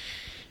 Yeah.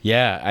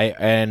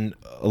 And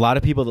a lot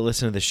of people that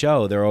listen to the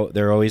show,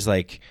 they're always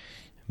like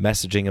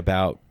messaging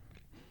about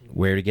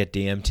where to get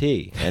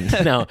DMT,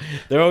 and no,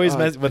 they're always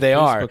but they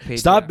are. Page,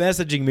 stop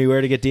messaging me where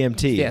to get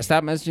DMT. Yeah,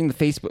 stop messaging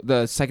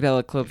the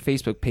Psychedelic Club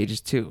Facebook pages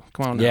too.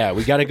 Come on now. Yeah,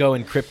 we got to go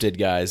encrypted,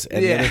 guys.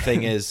 And the other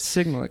thing is,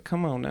 signal it.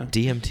 Come on now.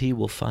 DMT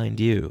will find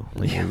you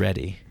when you're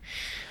ready.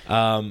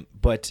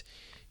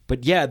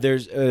 But yeah,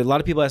 there's a lot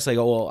of people ask like,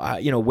 oh,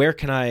 well, where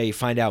can I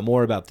find out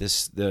more about the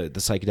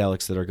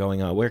psychedelics that are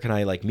going on? Where can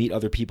I like meet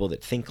other people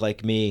that think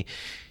like me?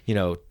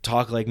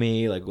 Talk like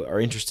me, like are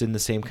interested in the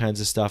same kinds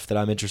of stuff that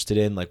I'm interested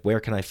in. Like, where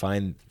can I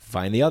find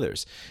the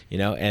others?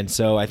 And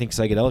so I think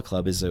Psychedelic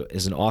Club is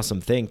an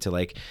awesome thing to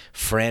like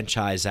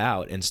franchise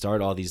out and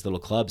start all these little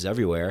clubs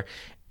everywhere.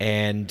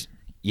 And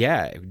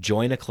yeah,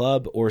 join a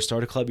club or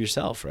start a club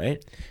yourself,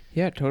 right?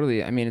 Yeah,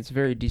 totally. I mean, it's a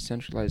very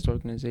decentralized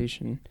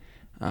organization.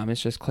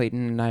 It's just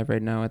Clayton and I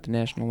right now at the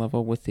national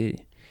level with the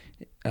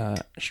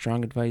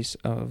strong advice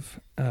of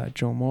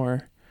Joe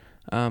Moore.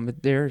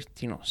 But they're,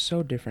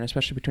 so different,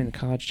 especially between the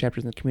college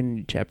chapters and the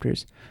community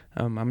chapters.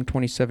 I'm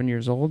 27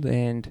 years old,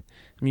 and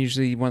I'm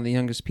usually one of the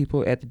youngest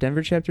people at the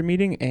Denver chapter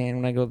meeting, and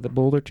when I go to the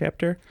Boulder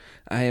chapter,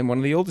 I am one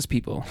of the oldest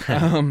people.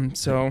 And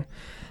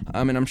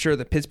I'm sure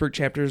the Pittsburgh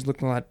chapters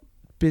look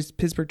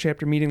Pittsburgh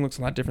chapter meeting looks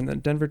a lot different than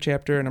Denver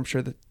chapter, and I'm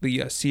sure that the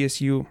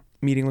CSU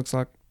meeting looks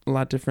a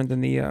lot different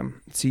than the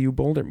CU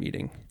Boulder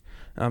meeting.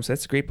 So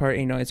that's the great part.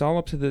 It's all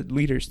up to the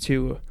leaders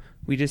too.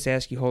 We just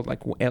ask you hold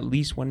at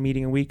least one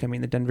meeting a week. I mean,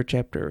 the Denver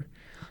chapter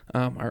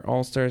are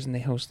all-stars, and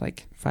they host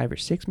 5 or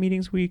 6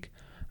 meetings a week.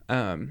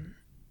 And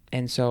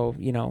so,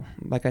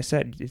 like I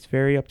said, it's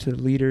very up to the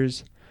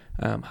leaders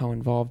how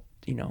involved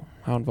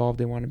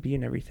they want to be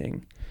in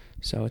everything.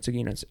 So I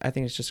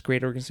think it's just a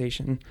great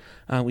organization.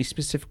 We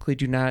specifically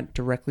do not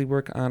directly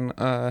work on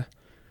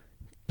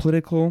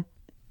political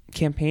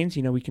campaigns.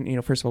 We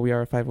can, first of all, we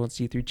are a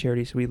 501c3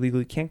 charity, so we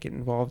legally can't get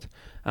involved.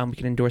 We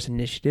can endorse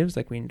initiatives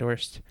like we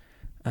endorsed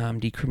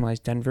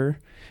Decriminalize Denver,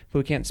 but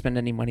we can't spend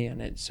any money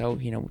on it. So,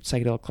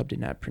 Psychedelic Club did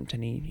not print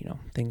any,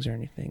 things or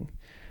anything.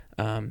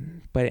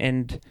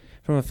 And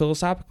from a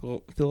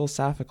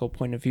philosophical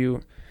point of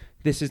view,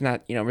 this is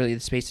not, really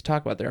the space to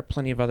talk about. There are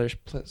plenty of other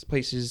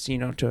places,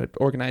 to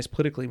organize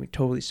politically. We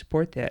totally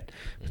support that.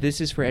 But this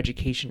is for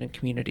education and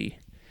community.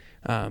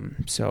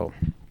 So,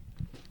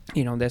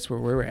 that's where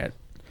we're at.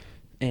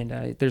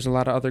 And there's a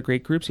lot of other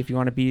great groups. If you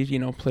want to be,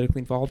 politically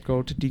involved,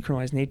 go to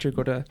Decriminalize Nature,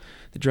 go to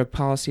the Drug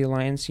Policy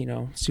Alliance,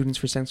 Students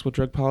for Sensible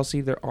Drug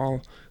Policy. They're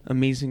all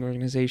amazing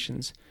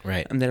organizations.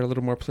 Right. And they're a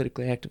little more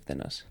politically active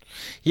than us.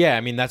 Yeah,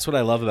 I mean, that's what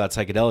I love about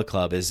Psychedelic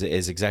Club is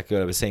exactly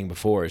what I was saying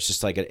before. It's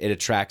just it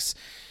attracts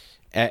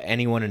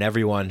anyone and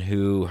everyone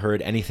who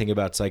heard anything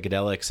about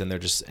psychedelics, and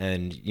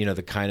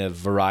the kind of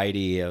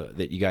variety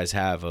that you guys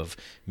have of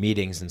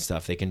meetings and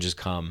stuff. They can just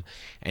come.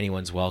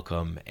 Anyone's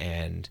welcome,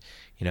 and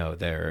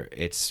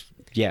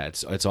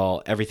it's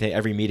all everything.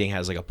 Every meeting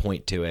has a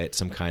point to it,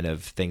 some kind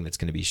of thing that's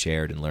going to be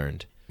shared and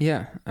learned.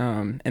 Yeah,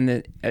 and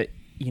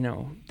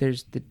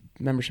there's the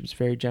membership's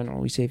very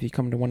general. We say if you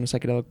come to one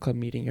Psychedelic Club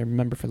meeting, you're a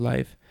member for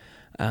life,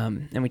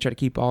 and we try to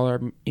keep all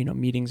our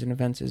meetings and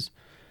events as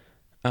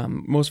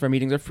most of our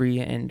meetings are free,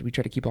 and we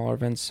try to keep all our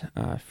events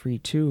free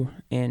too.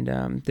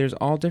 And there's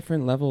all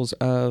different levels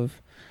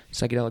of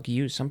psychedelic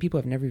use. Some people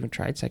have never even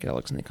tried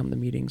psychedelics, and they come to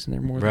meetings, and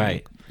they're more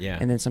right. Yeah,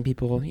 and then some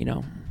people,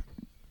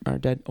 are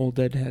old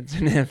deadheads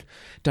and have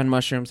done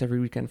mushrooms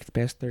every weekend for the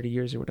past 30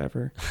 years or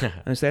whatever.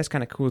 And so that's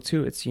kind of cool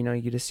too. It's, you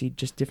get to see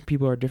just different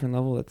people are at different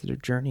level of their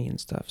journey and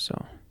stuff.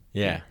 So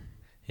yeah.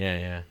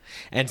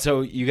 And so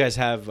you guys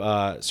have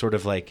sort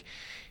of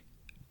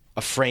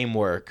a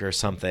framework or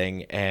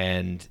something,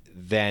 and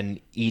then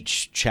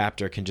each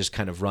chapter can just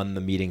kind of run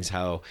the meetings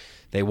how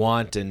they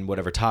want and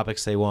whatever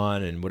topics they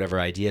want and whatever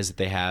ideas that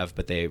they have,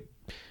 but they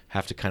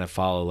have to kind of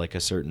follow a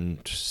certain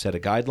set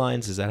of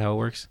guidelines. Is that how it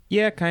works?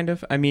 Yeah, kind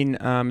of. I mean,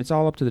 it's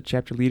all up to the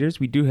chapter leaders.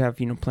 We do have,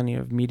 plenty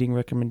of meeting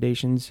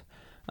recommendations,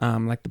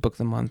 like the book of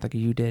the month, like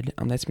you did.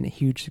 That's been a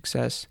huge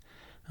success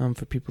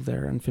for people that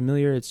are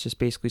unfamiliar. It's just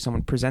basically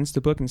someone presents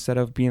the book instead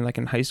of being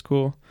in high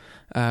school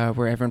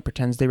where everyone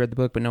pretends they read the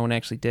book, but no one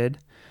actually did.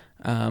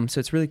 So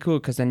it's really cool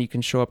because then you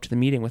can show up to the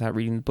meeting without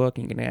reading the book,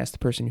 and you can ask the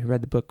person who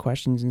read the book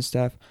questions and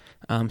stuff.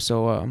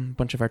 So a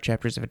bunch of our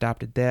chapters have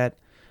adopted that.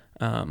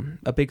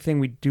 A big thing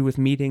we do with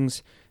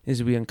meetings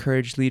is we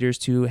encourage leaders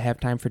to have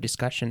time for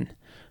discussion.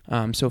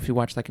 So if you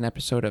watch an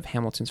episode of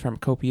Hamilton's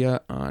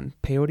Pharmacopoeia on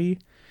peyote,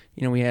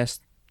 we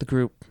ask the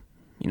group,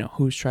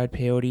 who's tried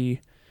peyote,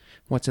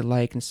 what's it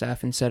like and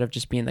stuff, instead of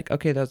just being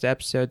okay, that was the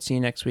episode, see you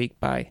next week,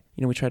 bye.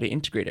 We try to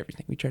integrate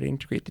everything. We try to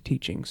integrate the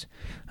teachings.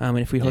 And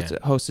if we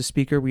host a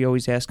speaker, we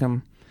always ask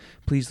them,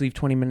 please leave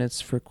 20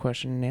 minutes for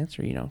question and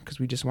answer, because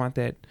we just want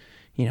that,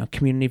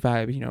 community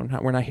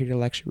vibe. We're not here to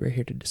lecture, we're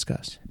here to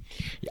discuss.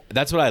 Yeah,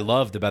 that's what I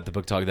loved about the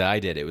book talk that I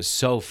did. It was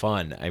so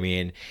fun. I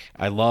mean,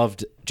 I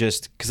loved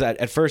just because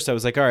at first I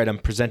was all right, I'm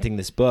presenting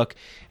this book,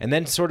 and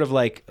then sort of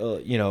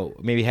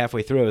maybe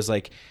halfway through I was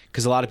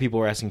because a lot of people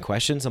were asking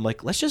questions, I'm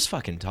let's just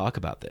fucking talk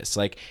about this.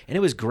 And it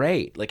was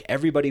great.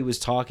 Everybody was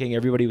talking,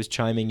 everybody was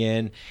chiming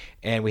in,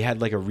 and we had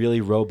a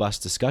really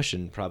robust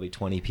discussion, probably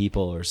 20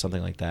 people or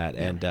something like that.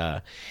 Yeah.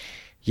 And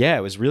yeah,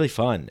 it was really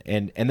fun.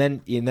 And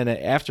then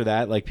after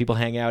that, people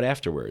hang out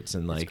afterwards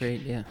and that's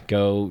great, yeah.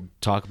 Go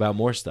talk about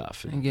more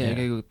stuff.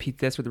 Yeah.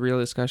 That's what the real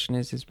discussion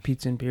is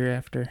pizza and beer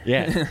after.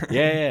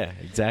 Yeah,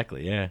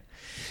 exactly. Yeah.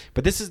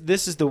 But this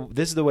is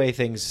the way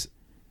things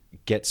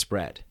get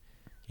spread,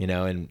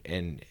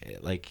 and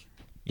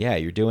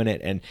you're doing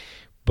it,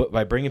 but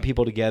by bringing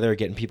people together,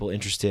 getting people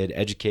interested,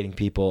 educating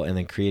people, and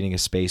then creating a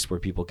space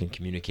where people can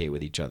communicate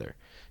with each other.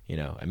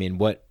 I mean,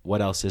 what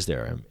else is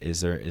there?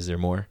 Is there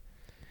more?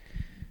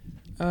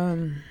 I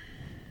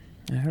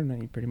don't know.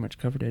 You pretty much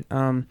covered it.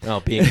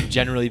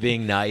 Generally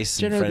being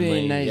nice and friendly.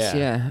 Being nice,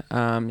 yeah.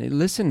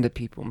 Listen to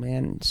people,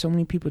 man. So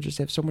many people just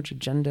have so much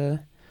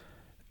agenda,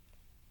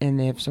 and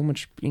they have so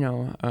much,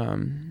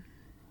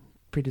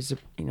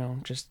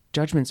 just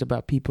judgments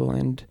about people,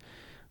 and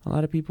a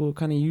lot of people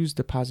kind of use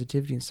the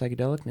positivity and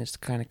psychedelicness to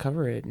kind of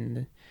cover it,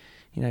 and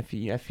you know,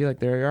 I feel like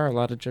there are a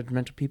lot of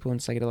judgmental people in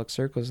psychedelic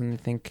circles, and they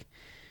think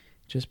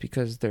just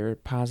because they're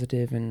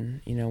positive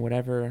and, you know,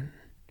 whatever,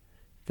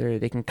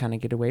 they can kind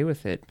of get away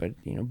with it. But,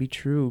 you know, be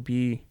true,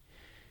 you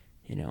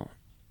know,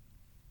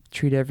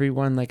 treat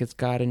everyone like it's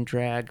God and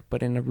drag,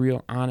 but in a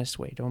real honest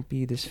way. Don't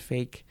be this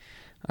fake.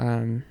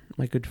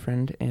 My good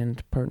friend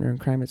and partner in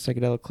crime at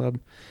Psychedelic Club,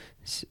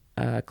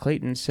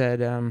 Clayton,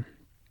 said, I'm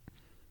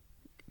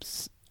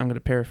going to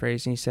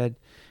paraphrase, and he said,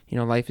 you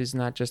know, life is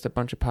not just a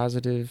bunch of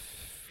positive,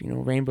 you know,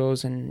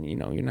 rainbows, and, you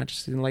know, you're not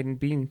just an enlightened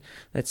being.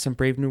 That's some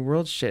Brave New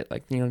World shit.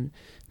 Like, you know,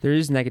 there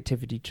is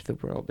negativity to the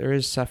world. There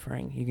is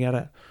suffering. You got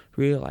to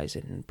realize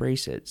it and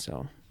embrace it.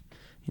 So,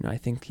 you know, I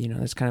think, you know,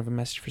 that's kind of a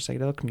message for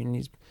psychedelic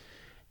communities.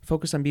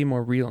 Focus on being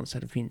more real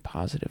instead of being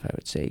positive, I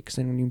would say, because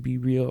then when you be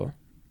real,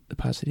 the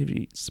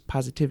positivity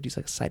is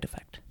like a side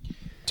effect.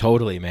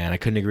 Totally, man. I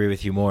couldn't agree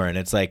with you more. And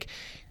it's like,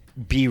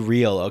 be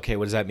real. Okay,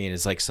 what does that mean?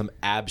 It's like some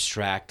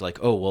abstract, like,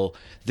 oh, well,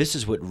 this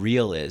is what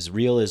real is.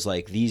 Real is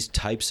like these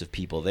types of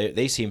people.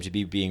 They seem to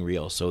be being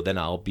real, so then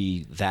I'll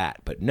be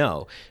that. But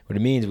no, what it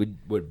means,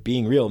 what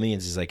being real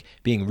means is like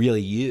being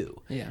really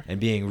you. Yeah. And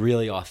being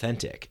really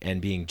authentic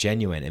and being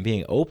genuine and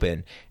being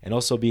open and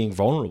also being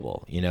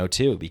vulnerable, you know,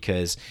 too,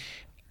 because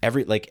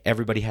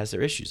everybody has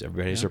their issues,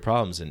 everybody has their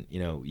problems, and,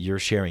 you know, you're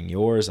sharing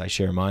yours, I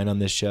share mine on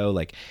this show.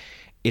 Like,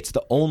 it's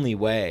the only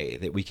way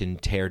that we can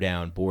tear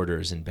down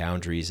borders and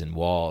boundaries and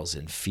walls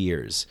and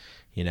fears,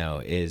 you know,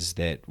 is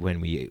that when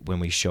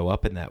we show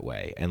up in that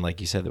way. And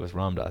like you said, that with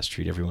Ram Dass,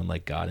 treat everyone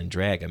like God and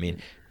drag. I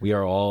mean, we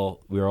are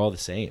all the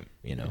same,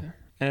 you know. Yeah.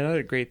 And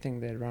another great thing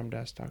that Ram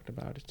Dass talked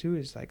about too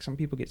is like some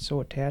people get so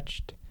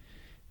attached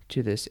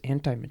to this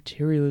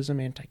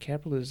anti-materialism,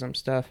 anti-capitalism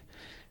stuff.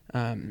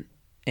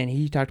 And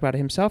he talked about it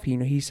himself. You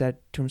know, he said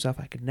to himself,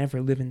 I could never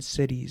live in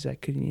cities. I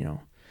could, you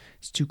know,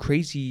 it's too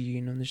crazy, you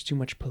know, there's too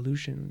much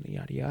pollution,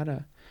 yada,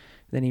 yada.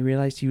 Then he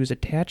realized he was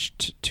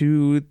attached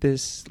to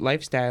this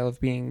lifestyle of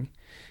being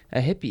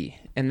a hippie.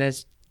 And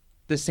that's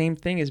the same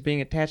thing as being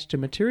attached to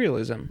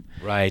materialism.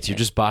 Right. You're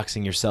just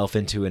boxing yourself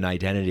into an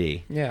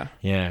identity. Yeah.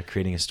 Yeah.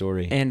 Creating a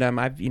story. And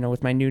I've, you know,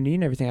 with my new knee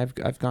and everything,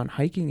 I've gone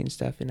hiking and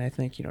stuff, and I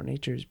think, you know,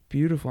 nature is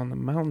beautiful and the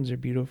mountains are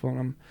beautiful, and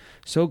I'm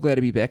so glad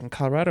to be back in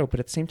Colorado. But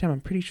at the same time, I'm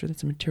pretty sure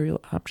that's a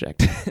material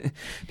object.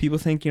 People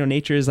think, you know,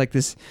 nature is like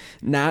this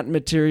not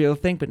material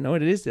thing, but no,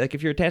 it is. Like,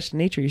 if you're attached to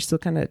nature, you're still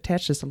kind of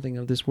attached to something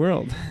of this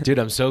world. Dude,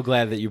 I'm so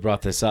glad that you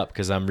brought this up,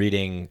 because I'm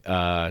reading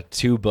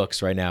 2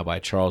 books right now by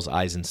Charles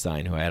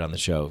Eisenstein, who I had on the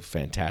show.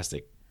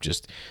 Fantastic,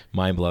 just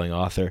mind-blowing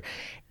author.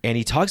 And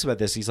he talks about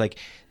this. He's like,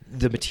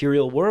 the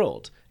material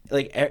world,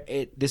 like,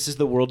 this is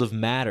the world of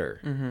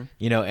matter,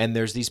 you know, and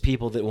there's these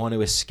people that want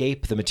to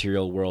escape the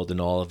material world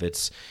and all of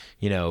its,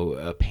 you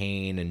know,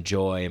 pain and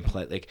joy and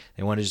like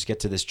they want to just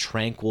get to this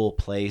tranquil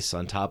place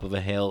on top of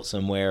a hill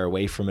somewhere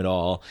away from it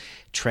all,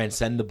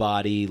 transcend the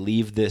body,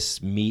 leave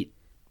this meat,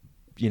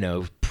 you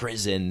know,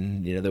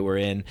 prison, you know, that we're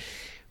in.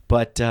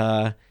 But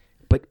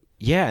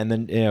yeah, and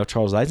then, you know,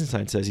 Charles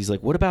Eisenstein says, he's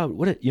like, what,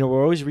 you know,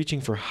 we're always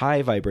reaching for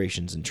high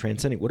vibrations and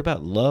transcending. What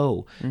about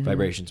low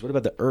vibrations? What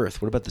about the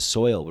earth? What about the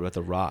soil? What about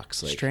the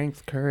rocks? Like,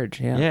 strength,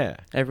 courage, yeah. Yeah.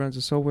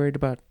 Everyone's so worried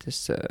about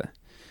this, the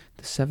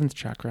 7th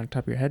chakra on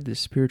top of your head, this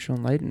spiritual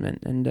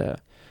enlightenment. And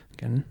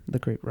again, the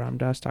great Ram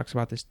Dass talks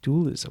about this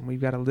dualism. We've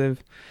got to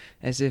live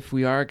as if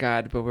we are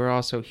God, but we're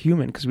also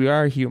human, because we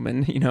are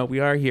human. You know,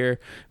 we are here.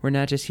 We're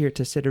not just here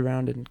to sit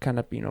around and kind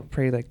of, you know,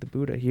 pray like the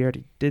Buddha. He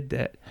already did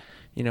that.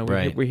 You know,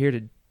 we're here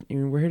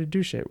to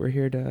do shit. We're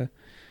here to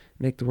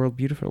make the world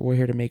beautiful. We're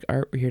here to make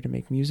art. We're here to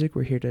make music.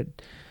 We're here to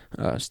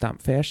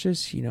stomp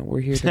fascists. You know,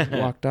 we're here to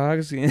walk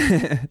dogs.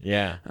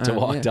 Yeah, to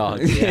walk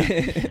dogs.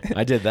 Yeah,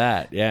 I did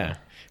that. Yeah,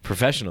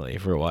 professionally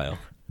for a while.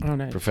 Oh,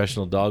 nice.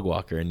 Professional dog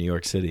walker in New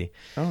York City.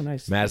 Oh,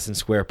 nice. Madison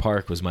Square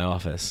Park was my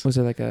office. Was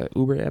it like a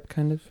Uber app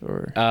kind of,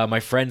 or?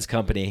 My friend's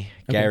company,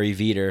 Gary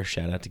Veter.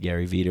 Shout out to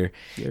Gary Veter.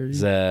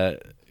 He's a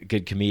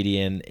good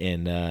comedian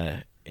in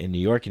New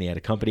York, and he had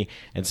a company.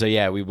 And so,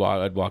 yeah,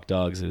 I'd walk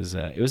dogs. It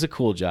was a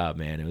cool job,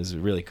 man. It was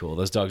really cool.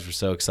 Those dogs were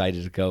so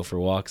excited to go for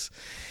walks.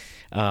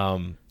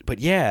 But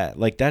yeah,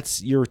 like,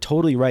 you're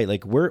totally right.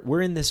 Like,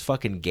 we're in this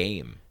fucking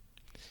game.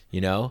 You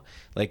know,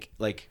 like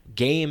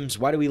games.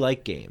 Why do we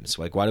like games?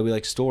 Like, why do we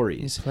like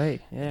stories? You play.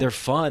 Yeah. They're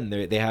fun.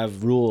 They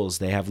have rules.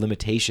 They have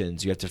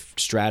limitations. You have to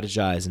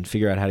strategize and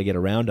figure out how to get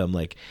around them.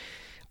 Like,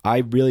 I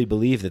really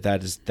believe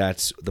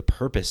that's the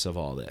purpose of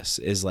all this,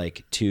 is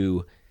like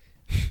to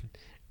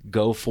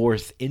go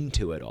forth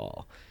into it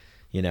all,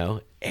 you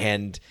know.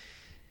 And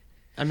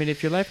I mean,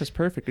 if your life was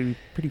perfect, it'd be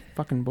pretty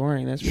fucking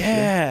boring. That's for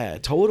sure.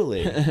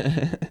 Totally,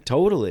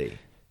 totally.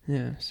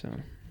 Yeah. So.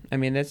 I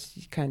mean,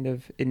 that's kind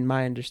of, in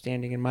my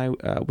understanding, in my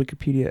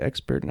Wikipedia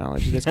expert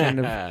knowledge, that's kind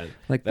of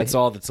like... That's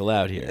all that's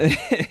allowed here.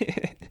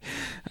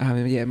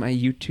 Yeah, my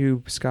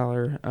YouTube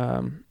scholar,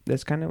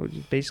 that's kind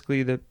of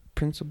basically the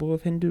principle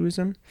of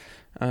Hinduism.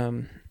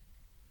 And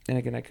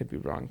again, I could be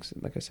wrong, 'cause,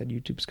 like I said,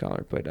 YouTube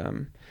scholar. But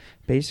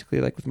basically,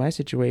 like with my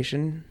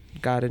situation,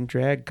 God and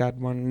drag,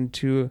 God wanted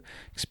to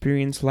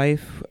experience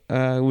life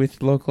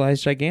with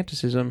localized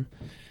giganticism.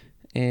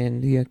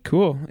 And yeah,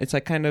 cool. It's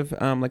like kind of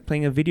like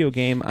playing a video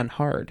game on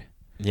hard.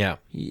 Yeah.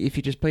 If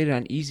you just played it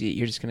on easy,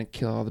 you're just gonna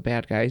kill all the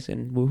bad guys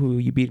and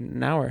woohoo, you beat it in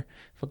an hour.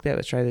 Fuck that.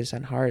 Let's try this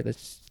on hard.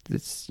 Let's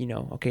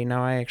okay,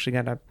 now I actually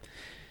gotta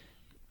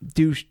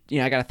do.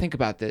 I gotta think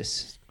about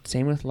this.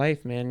 Same with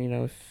life, man.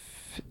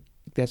 If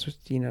that's what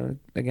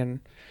Again,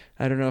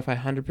 I don't know if I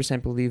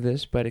 100% believe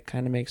this, but it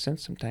kind of makes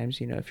sense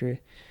sometimes. If your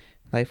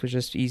life was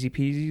just easy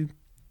peasy,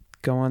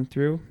 go on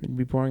through, it'd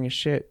be boring as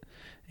shit.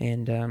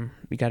 And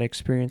we gotta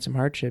experience some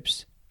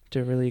hardships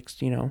to really,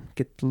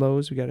 get the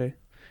lows. We gotta.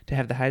 To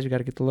have the highs, we got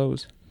to get the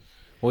lows.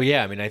 Well,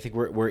 yeah. I mean, I think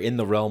we're in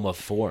the realm of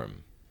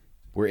form.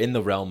 We're in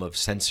the realm of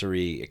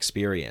sensory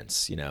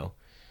experience,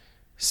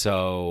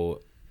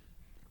 So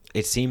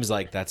it seems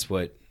like that's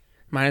what...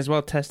 Might as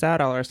well test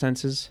out all our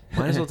senses.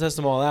 Might as well test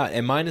them all out.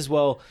 And might as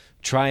well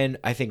try and,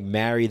 I think,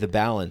 marry the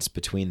balance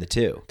between the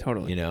two.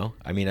 Totally.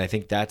 I mean, I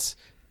think that's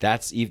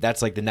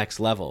like the next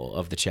level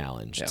of the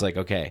challenge. Yeah. It's like,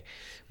 okay,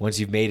 once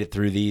you've made it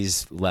through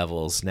these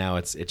levels, now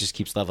it just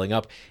keeps leveling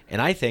up.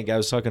 And I think I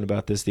was talking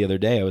about this the other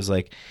day. I was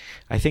like,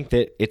 I think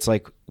that it's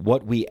like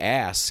what we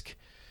ask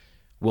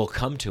will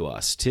come to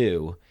us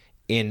too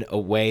in a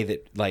way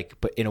that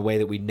but in a way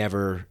that we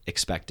never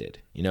expected.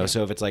 Yeah.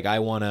 So if it's like, I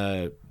want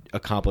to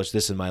accomplish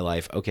this in my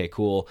life, okay,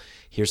 cool.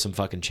 Here's some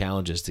fucking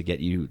challenges to get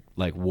you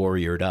like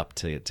warriored up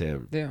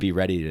to be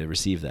ready to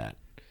receive that.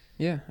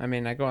 Yeah, I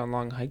mean, I go on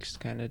long hikes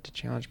kind of to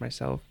challenge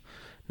myself,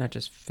 not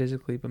just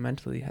physically, but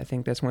mentally. I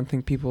think that's one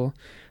thing people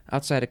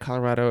outside of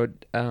Colorado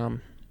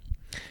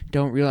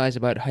don't realize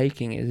about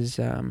hiking is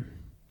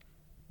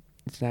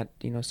it's not,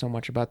 so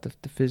much about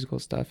the physical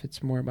stuff.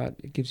 It's more about,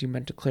 it gives you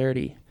mental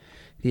clarity.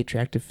 The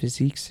attractive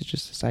physique's is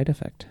just a side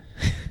effect.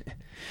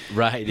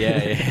 Right, yeah.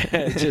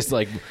 It's just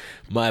like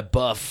my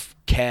buff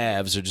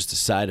calves are just a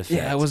side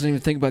effect. Yeah, I wasn't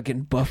even thinking about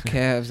getting buff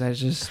calves. I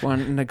just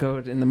wanted to go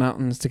in the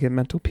mountains to get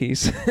mental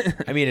peace.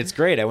 I mean, it's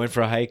great. I went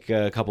for a hike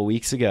a couple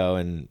weeks ago,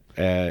 and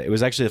it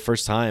was actually the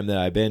first time that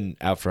I've been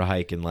out for a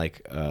hike in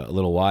like a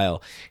little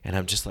while. And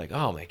I'm just like,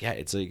 oh my God,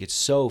 it's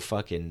so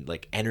fucking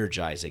like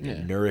energizing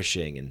and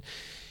nourishing and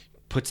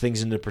puts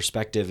things into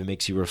perspective and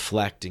makes you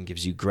reflect and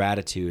gives you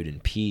gratitude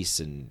and peace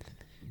and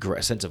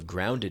a sense of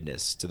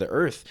groundedness to the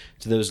earth,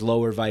 to those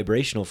lower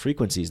vibrational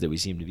frequencies that we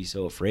seem to be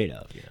so afraid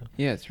of.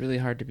 Yeah, it's really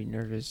hard to be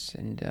nervous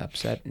and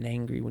upset and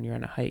angry when you're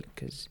on a hike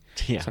because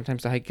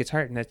sometimes the hike gets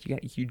hard and that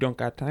you don't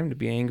got time to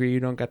be angry.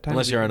 You don't got time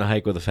unless you're on a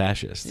hike with a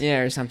fascist. Yeah,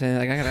 or something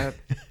like I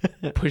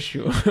gotta push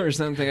you or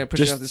something. I push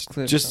you off this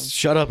cliff. Just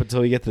shut up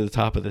until you get to the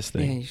top of this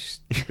thing. Yeah, you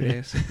stupid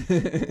ass.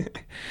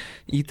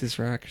 Eat this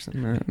rock or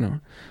something. I don't know.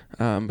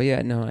 But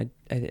yeah, no,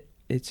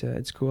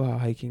 it's cool how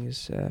hiking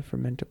is for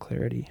mental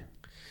clarity.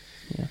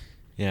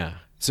 Yeah.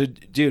 So,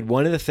 dude,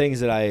 one of the things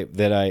that I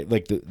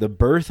like the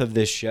birth of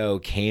this show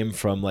came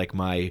from like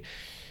my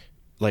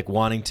like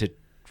wanting to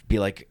be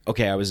like,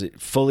 okay, I was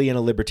fully in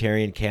a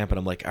libertarian camp, and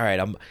I'm like, all right,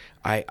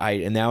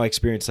 and now I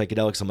experience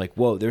psychedelics. I'm like,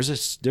 whoa,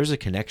 there's a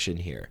connection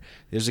here.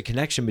 There's a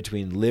connection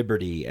between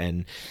liberty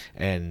and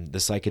the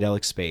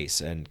psychedelic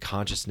space and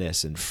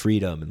consciousness and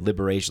freedom and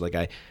liberation.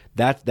 Like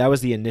that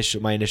was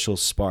my initial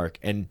spark.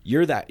 And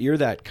you're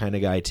that kind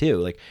of guy too.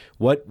 Like,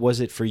 what was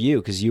it for you?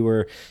 Because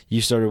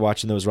you started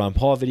watching those Ron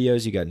Paul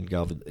videos. You got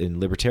involved in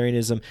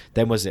libertarianism.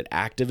 Then was it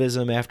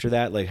activism after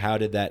that? Like, how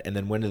did that? And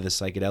then when did the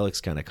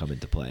psychedelics kind of come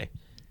into play?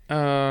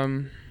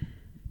 The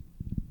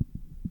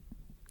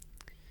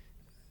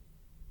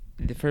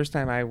first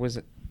time I was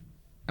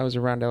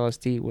around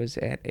LSD was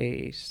at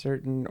a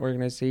certain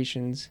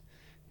organization's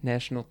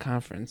national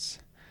conference.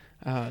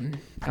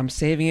 I'm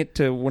saving it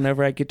to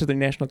whenever I get to the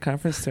national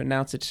conference to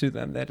announce it to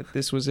them that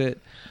this was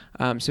it.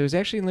 So it was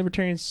actually in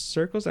libertarian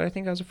circles that I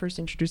think I was first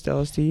introduced to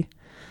LSD.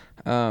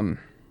 And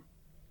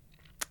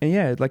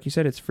yeah, like you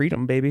said, it's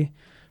freedom, baby.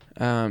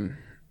 From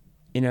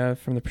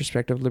the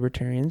perspective of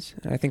libertarians,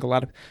 I think a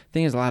lot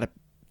of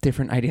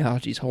different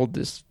ideologies hold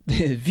this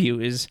view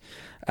is,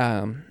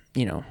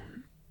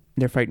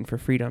 they're fighting for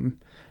freedom.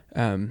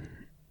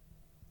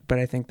 But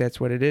I think that's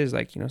what it is.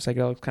 Like,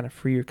 psychedelics kind of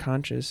free your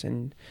conscious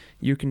and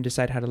you can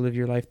decide how to live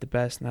your life the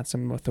best, not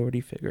some authority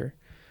figure.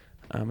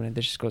 And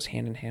this just goes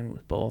hand in hand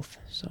with both.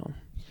 So.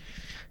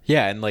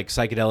 Yeah, and like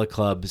Psychedelic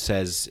Club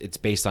says it's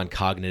based on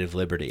cognitive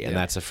liberty, and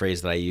that's a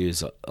phrase that I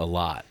use a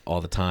lot, all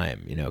the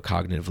time,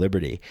 cognitive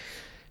liberty.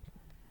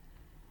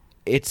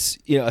 It's,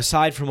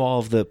 aside from all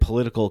of the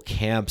political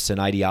camps and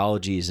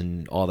ideologies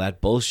and all that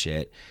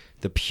bullshit,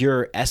 the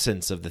pure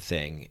essence of the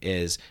thing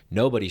is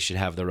nobody should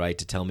have the right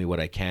to tell me what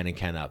I can and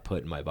cannot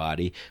put in my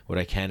body, what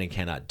I can and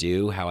cannot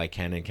do, how I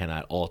can and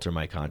cannot alter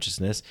my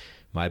consciousness,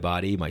 my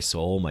body, my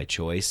soul, my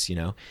choice.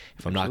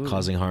 If I'm not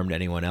causing harm to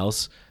anyone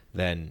else,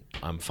 then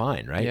I'm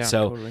fine, right? Yeah,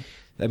 so, totally.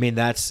 I mean,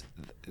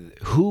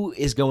 who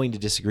is going to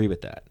disagree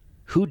with that?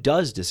 Who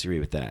does disagree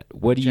with that?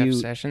 What do Jeff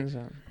Sessions?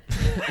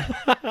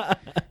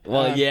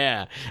 Well,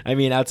 yeah. I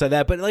mean, outside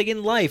that, but like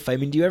in life, I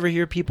mean, do you ever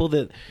hear people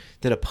that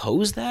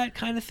oppose that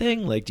kind of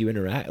thing? Like, do you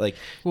interact? Like,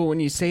 well,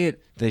 when you say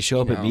it, they show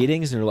up at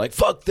meetings and they're like,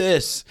 "Fuck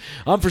this!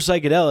 I'm for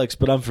psychedelics,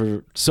 but I'm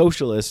for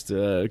socialist,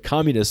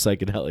 communist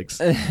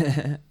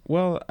psychedelics."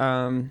 Well,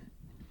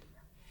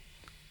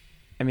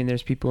 I mean,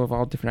 there's people of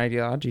all different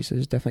ideologies. So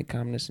there's definitely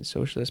communists and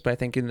socialists, but I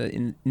think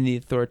in the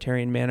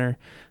authoritarian manner,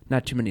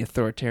 not too many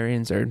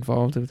authoritarians are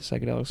involved with the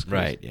psychedelics.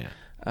 Right. Yeah.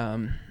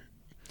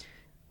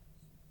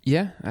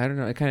 Yeah, I don't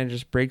know. It kind of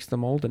just breaks the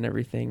mold and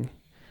everything.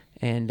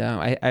 And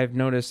I've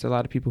noticed a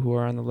lot of people who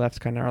are on the left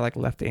kind of are like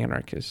left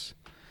anarchists,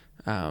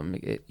 and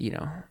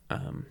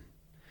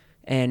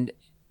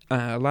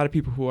a lot of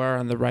people who are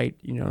on the right,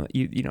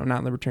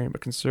 not libertarian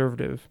but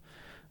conservative.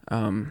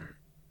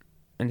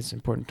 And it's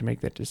important to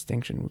make that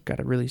distinction. We've got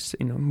to really,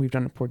 we've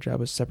done a poor job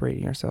of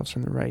separating ourselves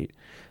from the right.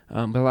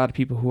 But a lot of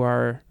people who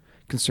are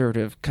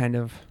conservative kind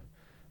of,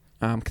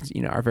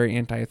 are very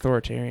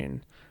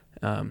anti-authoritarian.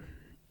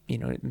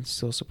 It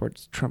still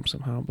supports Trump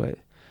somehow, but,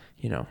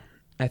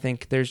 I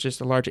think there's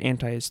just a large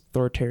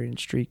anti-authoritarian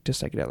streak to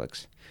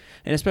psychedelics.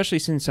 And especially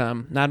since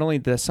not only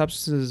the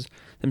substances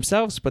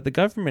themselves, but the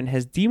government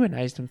has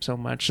demonized them so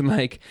much.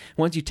 Like,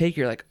 once you take it,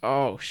 you're like,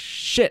 oh,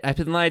 shit, I've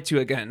been lied to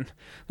again.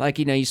 Like,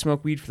 you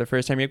smoke weed for the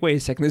first time, you're like, wait a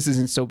second, this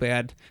isn't so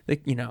bad.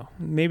 Like,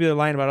 maybe they're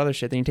lying about other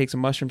shit. Then you take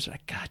some mushrooms, you're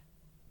like, God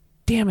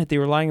damn it, they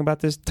were lying about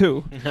this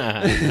too.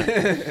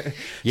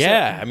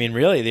 Yeah, I mean,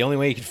 really, the only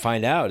way you can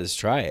find out is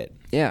try it.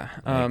 Yeah,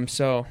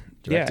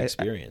 Direct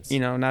experience.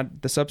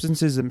 Not the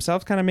substances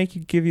themselves kind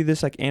of give you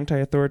this like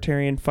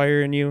anti-authoritarian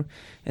fire in you,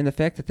 and the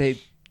fact that the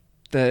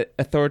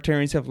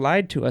authoritarians have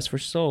lied to us for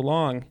so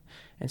long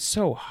and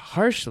so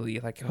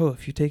harshly. Like, oh,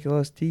 if you take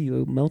LSD,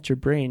 you'll melt your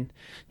brain.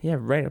 Yeah,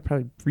 right. It'll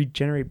probably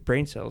regenerate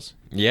brain cells.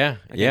 Yeah,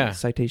 Again,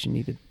 citation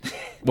needed.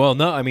 Well,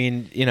 no, I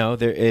mean,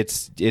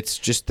 it's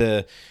just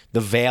the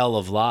veil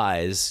of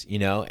lies,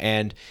 and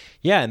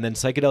and then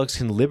psychedelics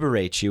can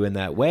liberate you in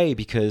that way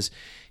because.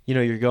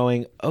 You're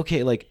going,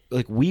 okay, like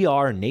we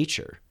are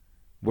nature.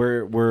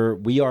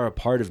 We are a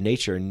part of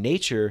nature. And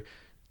nature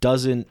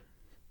doesn't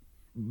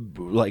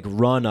like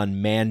run on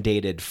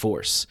mandated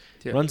force.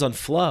 Yeah. It runs on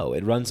flow.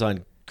 It runs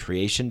on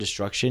creation,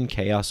 destruction,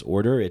 chaos,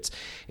 order. It's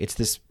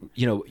this,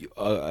 a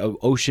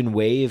ocean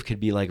wave could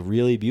be like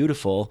really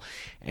beautiful,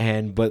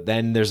 but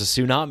then there's a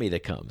tsunami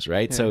that comes,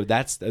 right? Yeah. So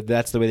that's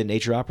the way that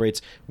nature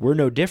operates. We're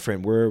no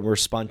different. We're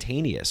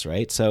spontaneous,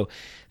 right? So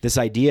this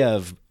idea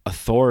of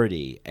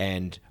authority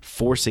and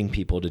forcing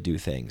people to do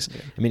things.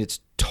 Yeah. I mean, it's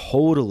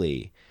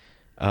totally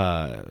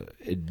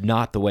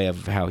not the way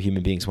of how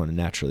human beings want to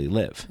naturally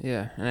live.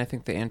 Yeah, and I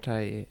think the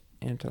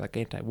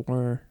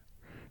anti-war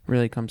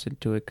really comes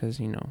into it because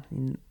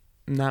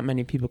not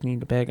many people can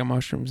eat a bag of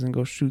mushrooms and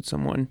go shoot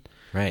someone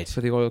right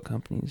for the oil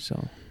companies.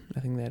 So I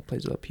think that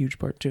plays a huge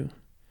part too.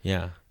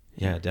 Yeah,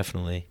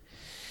 definitely.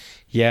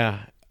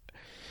 Yeah.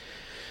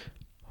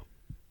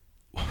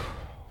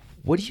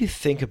 What do you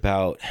think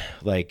about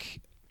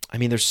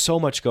there's so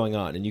much going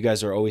on, and you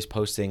guys are always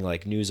posting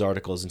like news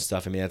articles and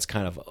stuff. I mean, that's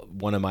kind of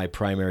one of my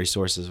primary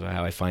sources of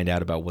how I find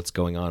out about what's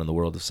going on in the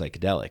world of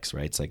psychedelics,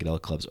 right?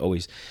 Psychedelic Club's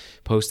always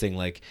posting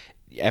like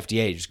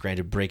FDA just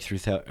granted breakthrough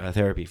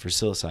therapy for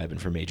psilocybin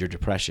for major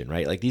depression,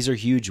 right? Like these are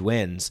huge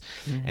wins,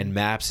 and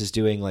MAPS is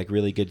doing like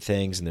really good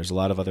things, and there's a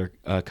lot of other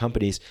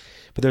companies.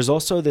 But there's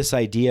also this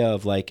idea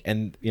of like,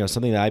 and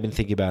something that I've been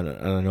thinking about,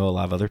 and I know a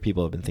lot of other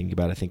people have been thinking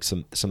about. I think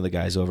some of the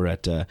guys over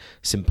at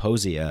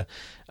Symposia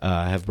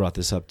have brought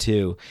this up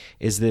too.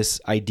 Is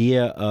this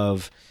idea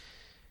of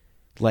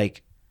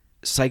like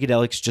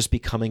psychedelics just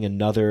becoming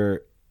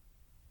another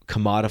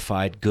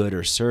commodified good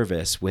or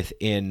service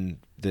within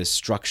the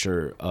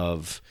structure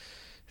of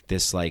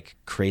this like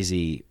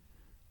crazy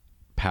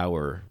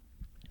powerful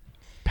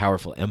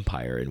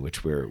empire in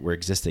which we're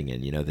existing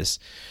in, this,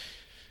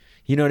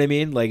 you know what I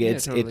mean? Like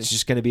it's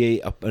just going to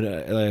be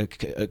a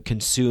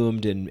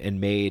consumed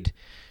and made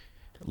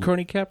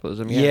crony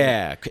capitalism.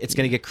 Yeah, it's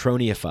going to get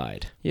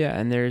cronyfied. Yeah,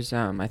 and there's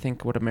I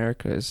think what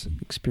America is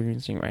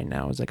experiencing right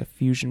now is like a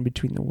fusion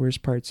between the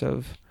worst parts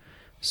of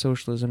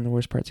socialism and the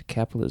worst parts of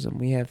capitalism.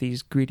 We have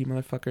these greedy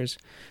motherfuckers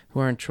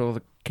who are in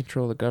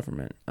control of the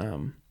government.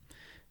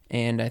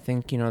 And I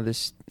think,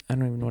 this, I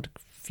don't even know what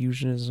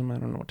fusionism, I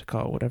don't know what to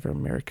call it, whatever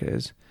America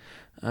is.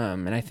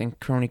 And I think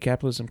crony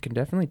capitalism can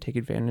definitely take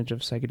advantage of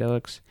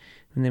psychedelics.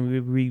 And then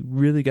we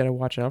really got to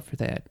watch out for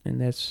that.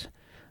 And that's,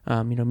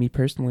 me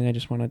personally, I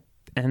just want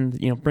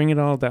to bring it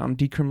all down,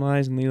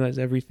 decriminalize and legalize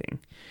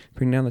everything.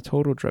 Bring down the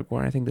total drug war.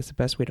 And I think that's the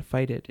best way to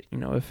fight it.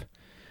 If,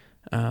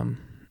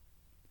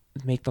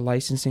 make the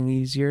licensing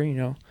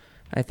easier,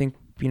 I think,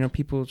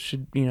 people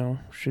should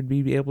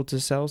be able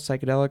to sell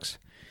psychedelics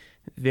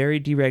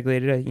very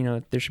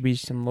deregulated. There should be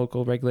some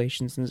local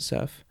regulations and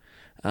stuff,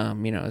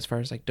 as far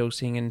as like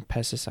dosing and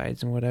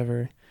pesticides and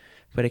whatever.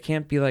 But it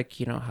can't be like,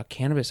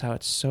 how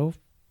it's so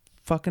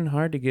fucking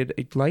hard to get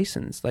a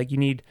license. Like you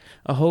need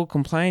a whole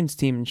compliance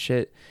team and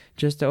shit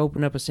just to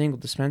open up a single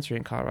dispensary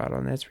in Colorado.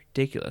 And that's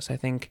ridiculous. I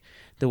think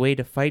the way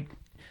to fight,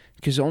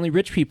 because only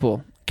rich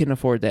people can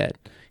afford that.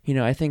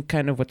 I think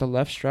kind of what the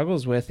left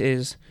struggles with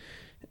is,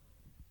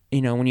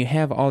 when you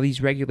have all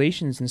these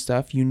regulations and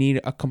stuff, you need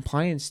a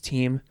compliance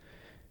team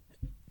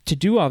to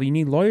do all. You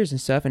need lawyers and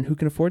stuff, and who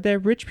can afford that?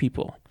 Rich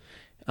people.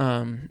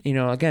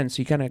 Again,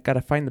 so you kind of got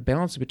to find the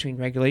balance between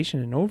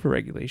regulation and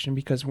over-regulation,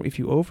 because if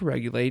you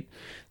over-regulate,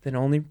 then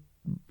only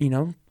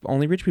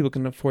only rich people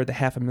can afford the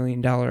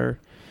 $500,000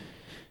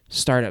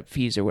 startup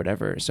fees or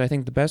whatever. So I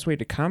think the best way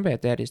to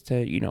combat that is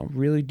to,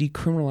 really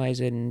decriminalize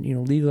it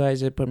and,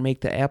 legalize it, but make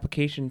the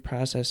application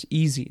process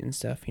easy and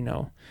stuff,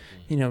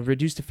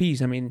 reduce the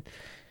fees. I mean,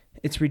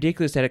 it's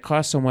ridiculous that it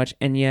costs so much,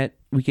 and yet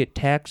we get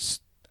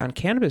taxed on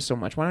cannabis so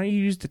much. Why don't you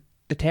use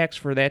the tax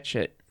for that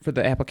shit, for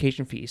the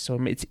application fees? So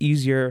it's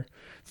easier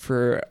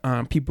for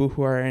people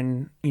who are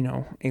in,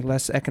 a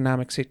less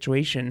economic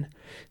situation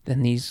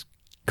than these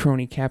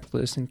crony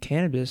capitalists in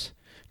cannabis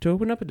to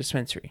open up a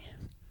dispensary.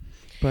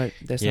 But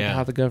that's not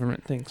how the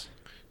government thinks.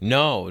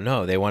 No,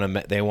 they want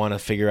to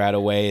figure out a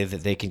way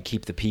that they can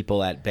keep the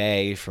people at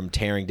bay from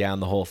tearing down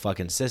the whole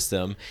fucking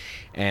system,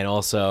 and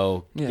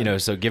also,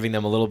 so giving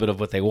them a little bit of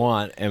what they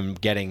want and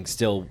getting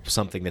still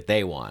something that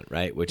they want,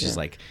 right? Which is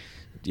like,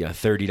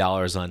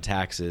 $30 on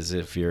taxes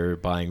if you're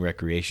buying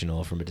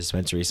recreational from a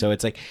dispensary. So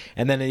it's like,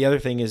 and then the other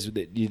thing is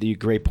the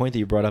great point that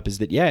you brought up is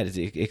that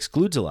it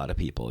excludes a lot of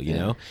people, you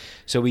know.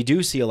 So we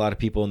do see a lot of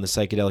people in the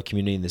psychedelic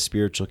community, in the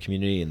spiritual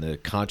community, in the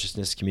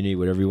consciousness community,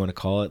 whatever you want to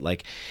call it,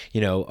 like,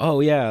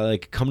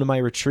 like come to my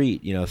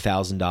retreat,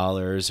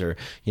 $1,000,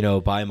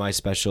 or buy my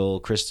special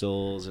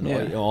crystals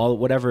and all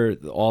whatever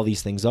all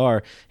these things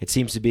are. It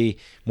seems to be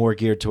more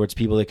geared towards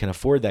people that can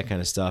afford that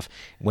kind of stuff,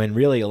 when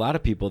really a lot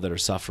of people that are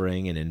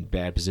suffering and in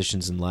bad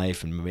positions in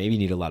life and maybe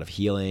need a lot of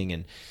healing,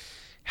 and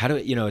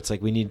it's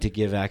like we need to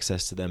give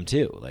access to them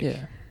too,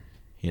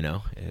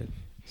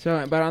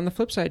 So, but on the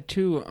flip side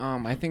too,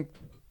 I think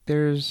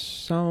there's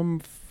some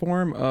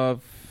form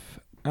of,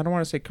 I don't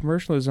want to say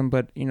commercialism,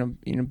 but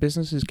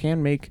businesses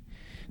can make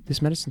this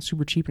medicine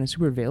super cheap and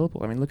super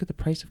available. I mean, look at the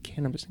price of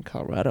cannabis in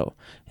Colorado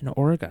and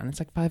Oregon. It's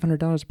like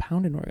 $500 a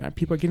pound in Oregon.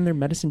 People are getting their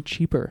medicine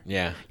cheaper.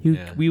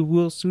 We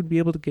will soon be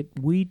able to get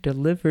weed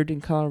delivered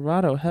in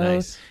Colorado.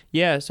 Nice.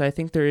 Yeah, so I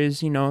think there is,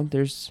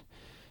 there's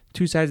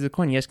two sides of the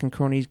coin. Yes, can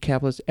crony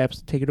capitalist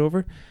apps take it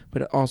over?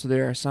 But also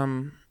there are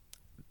some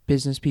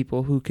business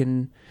people who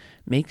can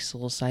make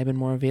psilocybin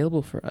more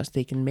available for us.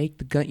 They can make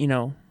the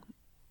gun,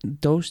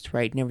 dosed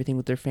right and everything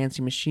with their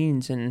fancy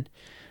machines, and,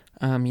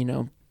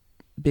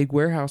 big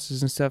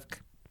warehouses and stuff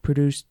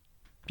produce,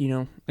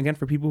 again,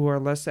 for people who are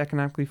less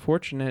economically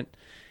fortunate,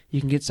 you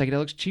can get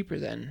psychedelics cheaper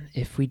then,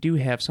 if we do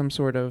have some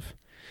sort of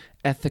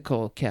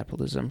ethical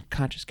capitalism,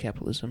 conscious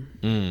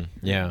capitalism.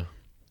 Yeah,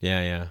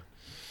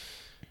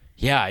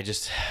 I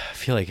just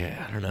feel like,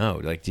 I don't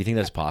know, like, do you think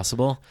that's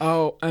possible?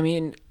 Oh, I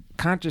mean,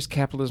 conscious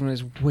capitalism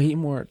is way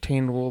more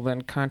attainable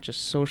than conscious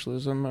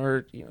socialism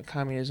or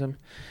communism.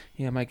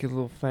 I might get a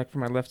little flack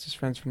from my leftist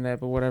friends from that,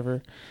 but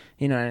whatever.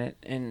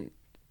 And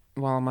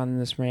while I'm on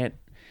this rant,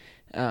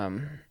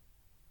 some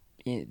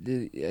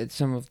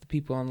of the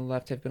people on the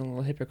left have been a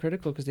little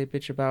hypocritical because they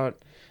bitch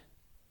about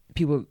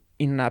people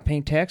not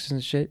paying taxes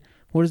and shit.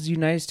 What does the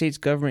United States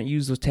government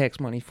use those tax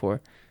money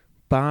for?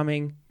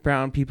 Bombing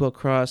brown people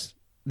across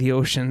the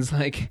oceans.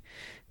 Like,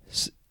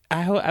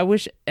 I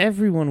wish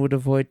everyone would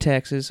avoid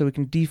taxes so we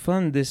can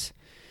defund this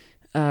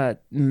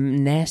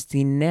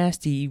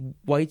nasty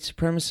white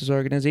supremacist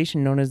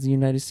organization known as the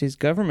United States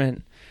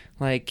government.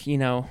 Like,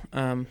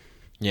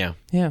 Yeah.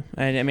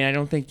 I mean, I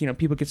don't think,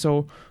 people get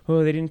so,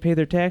 they didn't pay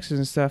their taxes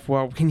and stuff.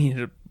 Well, we need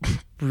to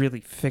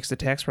really fix the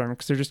tax problem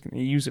because they're just going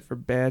to use it for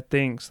bad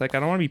things. Like, I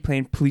don't want to be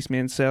paying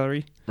policeman's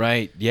salary.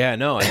 Right. Yeah,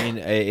 no, I mean,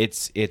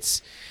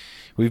 it's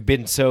we've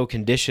been so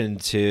conditioned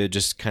to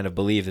just kind of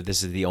believe that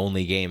this is the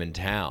only game in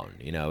town.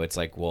 It's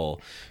like, well,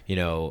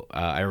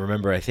 I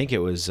remember, I think it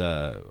was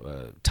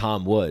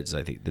Tom Woods,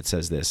 I think, that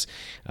says this.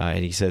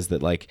 And he says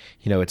that, like,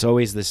 it's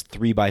always this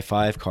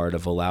 3x5 card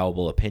of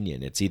allowable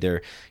opinion. It's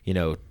either,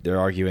 they're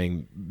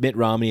arguing, Mitt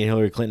Romney and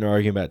Hillary Clinton are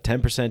arguing about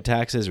 10%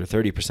 taxes or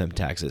 30%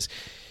 taxes.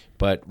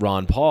 But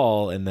Ron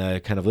Paul, in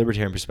the kind of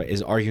libertarian perspective,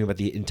 is arguing about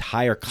the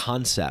entire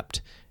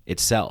concept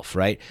itself,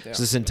 right? Yeah.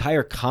 So this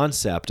entire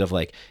concept of,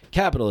 like,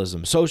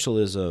 capitalism,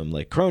 socialism,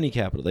 like crony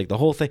capital, like the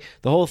whole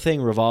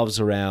thing revolves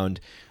around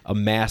a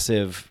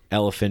massive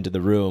elephant in the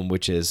room,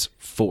 which is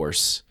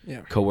force,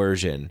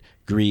 coercion,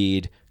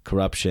 greed,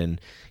 corruption,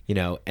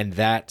 and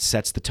that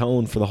sets the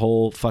tone for the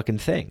whole fucking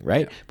thing,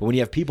 right? Yeah. But when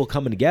you have people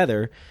coming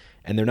together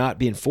and they're not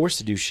being forced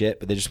to do shit,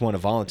 but they just want to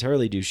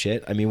voluntarily do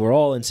shit. I mean, we're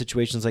all in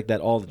situations like that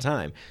all the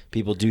time.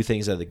 People do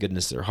things out of the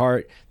goodness of their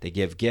heart. They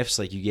give gifts,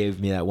 like you gave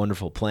me that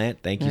wonderful plant.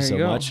 Thank you so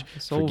much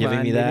for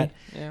giving me that.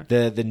 Yeah.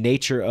 The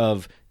nature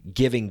of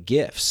giving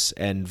gifts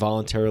and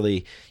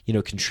voluntarily,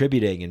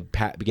 contributing and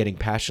getting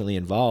passionately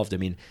involved. I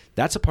mean,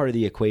 that's a part of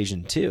the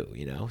equation too,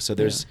 So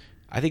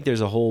I think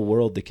there's a whole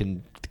world that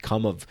can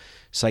come of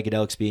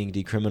psychedelics being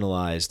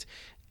decriminalized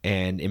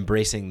and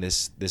embracing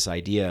this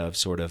idea of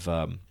sort of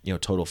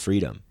total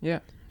freedom. Yeah.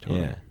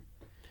 Totally.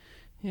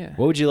 Yeah.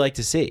 What would you like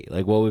to see?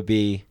 Like, what would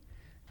be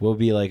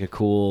like a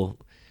cool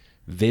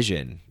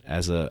vision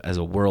as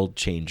a world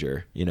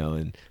changer?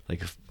 And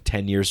like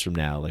 10 years from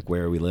now, like,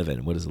 where are we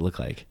living? What does it look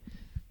like?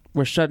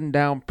 We're shutting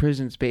down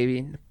prisons,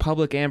 baby,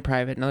 public and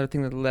private. Another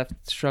thing that the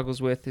left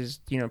struggles with is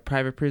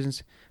private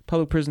prisons.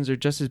 Public prisons are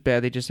just as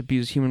bad. They just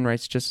abuse human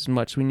rights just as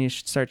much. So we need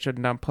to start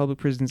shutting down public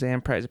prisons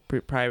and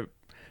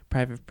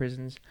private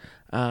prisons.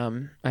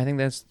 I think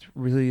that's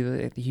really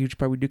the huge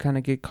part. We do kind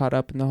of get caught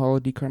up in the whole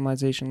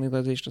decriminalization,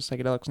 legalization of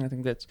psychedelics, and I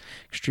think that's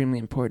extremely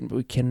important. But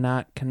we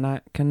cannot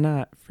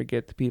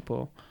forget the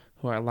people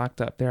who are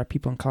locked up. There are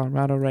people in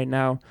Colorado right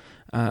now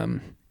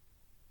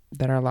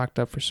that are locked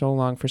up for so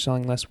long for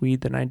selling less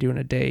weed than I do in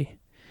a day,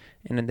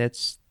 and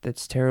that's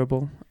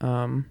terrible.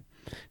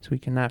 So we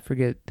cannot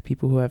forget the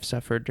people who have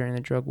suffered during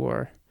the drug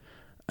war.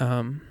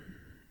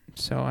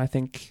 So I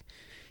think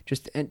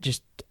just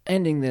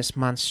ending this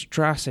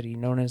monstrosity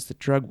known as the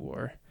drug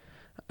war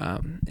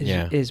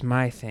is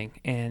my thing.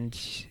 And,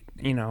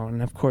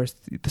 and of course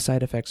the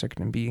side effects are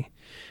going to be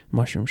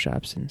mushroom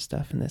shops and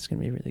stuff, and that's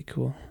going to be really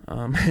cool.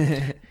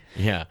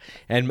 Yeah.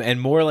 And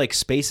more like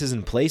spaces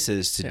and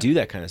places to do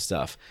that kind of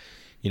stuff.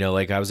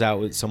 Like I was out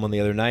with someone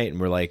the other night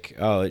and we're like,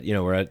 oh,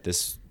 we're at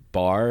this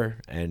bar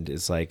and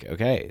it's like,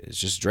 okay, it's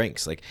just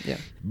drinks. Like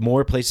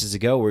more places to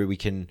go where we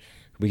can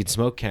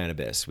smoke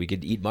cannabis, we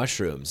could eat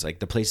mushrooms. Like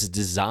the place is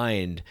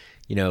designed,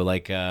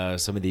 like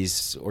some of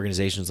these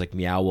organizations like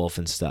Meow Wolf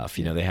and stuff,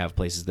 they have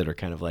places that are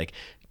kind of like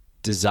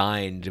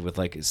designed with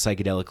like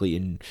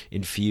psychedelically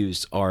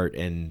infused art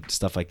and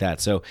stuff like that.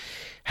 So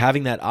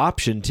having that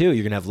option too,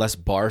 you're gonna have less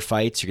bar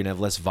fights, you're gonna have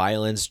less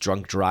violence,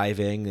 drunk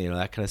driving,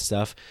 that kind of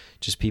stuff.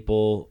 Just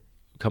people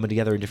coming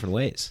together in different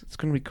ways. It's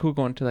gonna be cool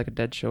going to like a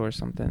Dead show or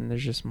something.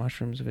 There's just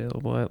mushrooms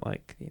available at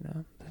like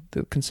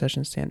the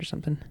concession stand or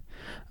something.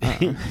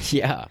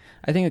 Yeah,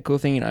 I think a cool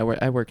thing.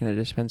 I work in a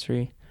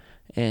dispensary,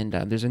 and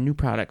there's a new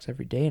products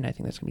every day, and I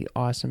think that's gonna be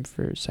awesome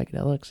for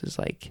psychedelics. Is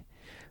like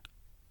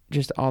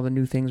just all the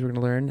new things we're gonna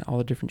learn, all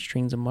the different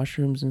strains of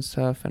mushrooms and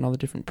stuff, and all the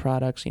different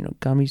products,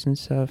 gummies and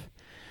stuff.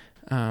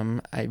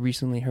 I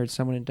recently heard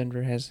someone in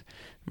Denver has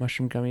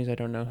mushroom gummies. I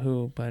don't know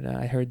who, but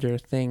I heard their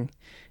thing,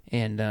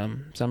 and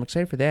so I'm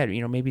excited for that.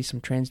 Maybe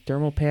some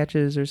transdermal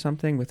patches or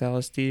something with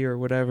LSD or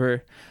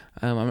whatever.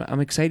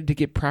 I'm excited to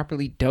get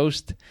properly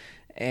dosed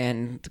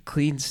and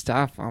clean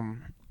stuff.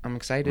 I'm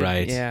excited.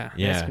 Right. Yeah.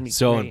 Yeah. That's gonna be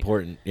so great.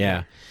 important.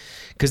 Yeah.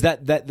 Because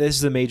this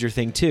is a major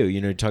thing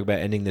too. Talk about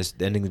ending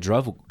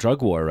the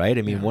drug war, right?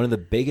 I mean, one of the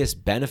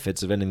biggest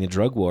benefits of ending the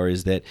drug war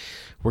is that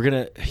we're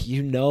gonna,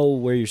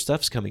 where your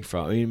stuff's coming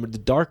from. I mean, the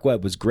dark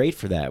web was great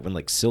for that when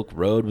like Silk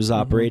Road was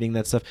operating,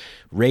 that stuff,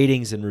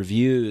 ratings and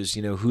reviews.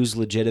 Who's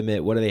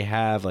legitimate, what do they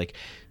have? Like,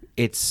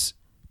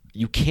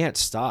 you can't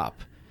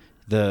stop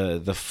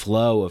the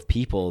flow of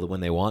people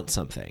when they want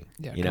something,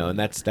 and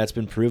that's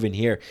been proven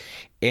here.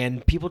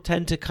 And people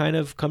tend to kind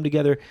of come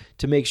together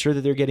to make sure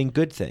that they're getting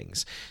good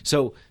things.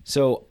 So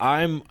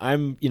I'm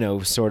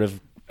sort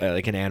of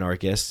like an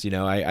anarchist.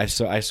 I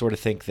sort of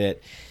think that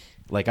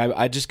like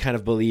I just kind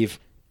of believe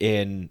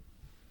in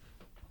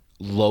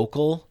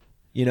local.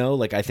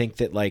 Like I think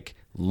that like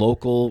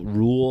local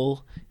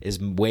rule is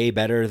way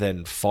better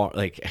than far.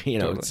 Like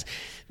totally.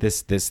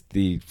 It's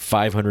the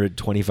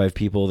 525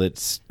 people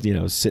that's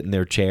sit in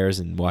their chairs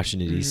in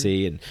Washington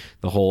D.C. and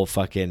the whole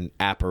fucking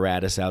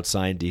apparatus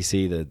outside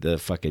D.C. the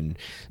fucking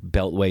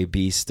beltway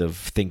beast of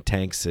think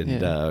tanks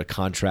and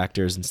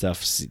contractors and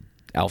stuff,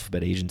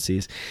 alphabet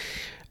agencies.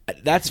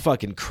 That's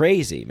fucking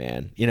crazy,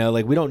 man.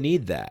 Like we don't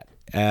need that.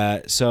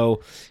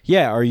 So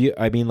yeah, are you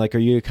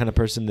the kind of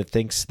person that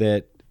thinks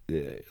that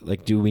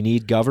like, do we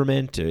need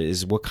government? Or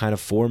what kind of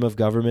form of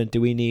government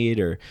do we need?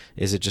 Or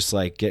is it just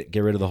like get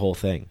rid of the whole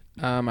thing?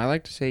 I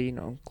like to say,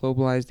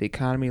 globalize the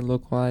economy,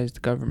 localize the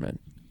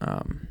government.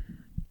 I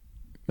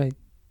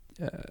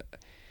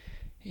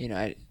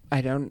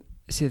don't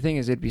see, the thing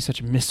is, it'd be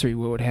such a mystery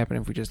what would happen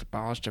if we just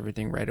abolished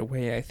everything right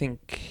away. I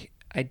think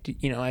I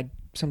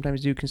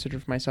sometimes do consider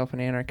for myself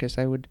an anarchist.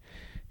 I would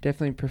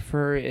definitely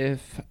prefer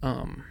if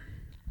a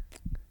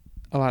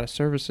lot of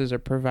services are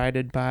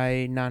provided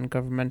by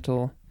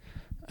non-governmental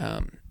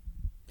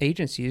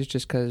agencies,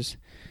 just because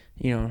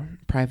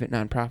private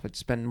nonprofits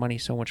spend money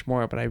so much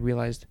more. But I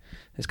realized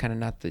that's kind of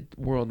not the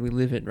world we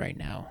live in right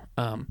now.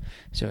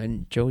 So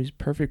in Joey's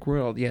perfect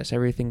world, yes,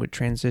 everything would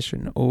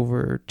transition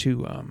over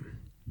to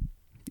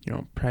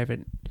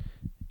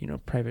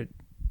private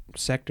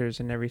sectors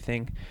and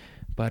everything.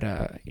 But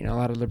a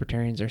lot of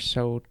libertarians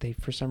they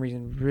for some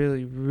reason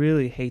really,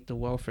 really hate the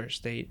welfare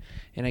state.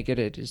 And I get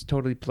it; it's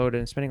totally bloated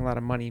and spending a lot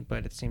of money. But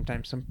at the same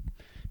time, some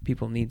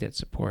people need that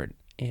support.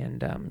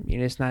 And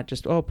it's not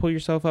just pull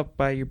yourself up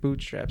by your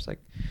bootstraps. Like,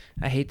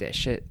 I hate that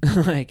shit.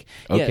 Like,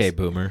 okay, yes,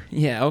 boomer.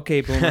 Yeah,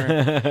 okay,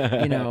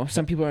 boomer.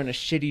 Some people are in a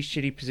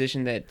shitty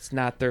position that's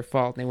not their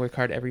fault, and they work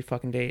hard every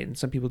fucking day. And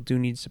some people do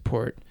need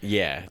support.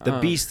 Yeah, the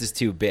beast is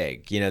too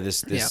big.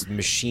 This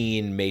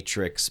machine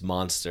matrix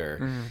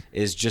monster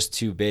is just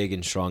too big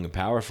and strong and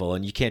powerful,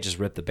 and you can't just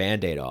rip the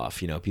Band-Aid off.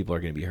 People are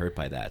going to be hurt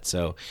by that.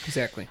 So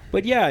exactly.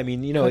 But yeah, I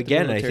mean,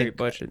 again,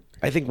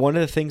 I think one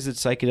of the things that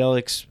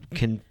psychedelics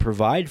can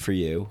provide for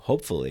you,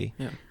 hopefully,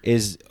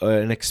 is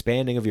an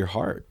expanding of your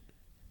heart.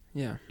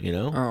 Yeah.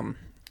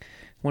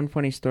 One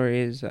funny story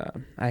is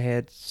I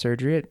had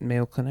surgery at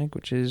Mayo Clinic,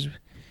 which is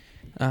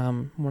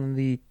one of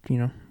the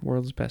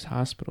world's best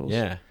hospitals.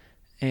 Yeah.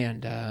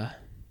 And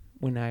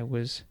when I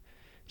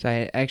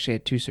actually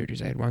had two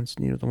surgeries. I had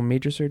one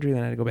major surgery,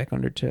 then I had to go back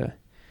under to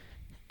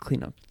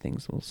clean up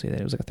things. We'll say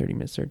that it was like a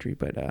 30-minute surgery.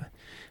 But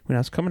when I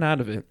was coming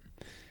out of it,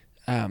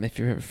 if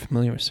you're ever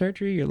familiar with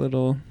surgery, you're a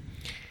little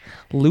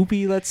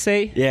loopy, let's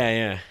say.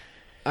 Yeah.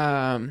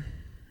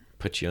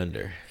 Put you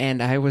under.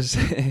 And I was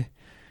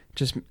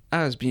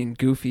I was being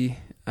goofy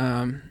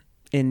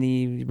in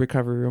the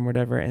recovery room, or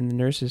whatever, and the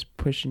nurse is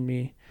pushing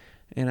me,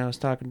 and I was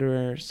talking to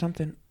her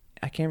something.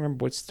 I can't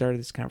remember what started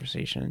this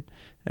conversation.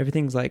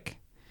 Everything's like,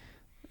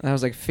 I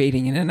was like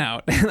fading in and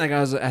out. Like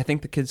I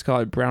think the kids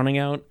call it browning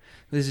out.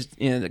 This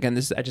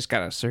is, I just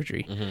got out of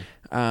surgery.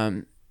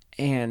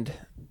 And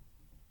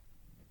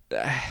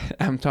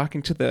I'm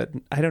talking to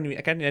I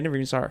never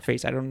even saw her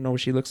face. I don't know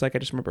what she looks like. I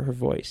just remember her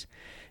voice.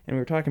 And we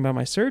were talking about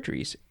my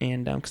surgeries,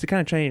 and because they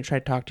kind of try to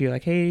talk to you,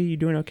 like, "Hey, you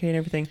doing okay?" and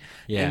everything.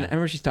 Yeah. And I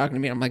remember she's talking to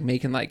me. I'm like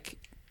making like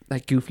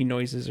goofy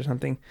noises or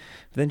something.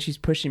 But then she's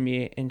pushing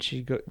me, and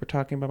we're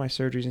talking about my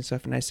surgeries and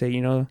stuff. And I say,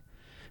 the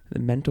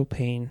mental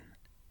pain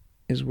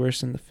is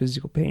worse than the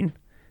physical pain,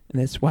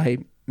 and that's why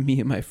me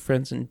and my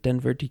friends in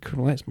Denver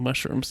decriminalized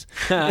mushrooms.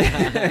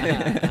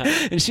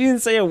 And she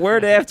didn't say a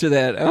word after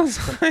that. I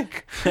was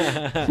like,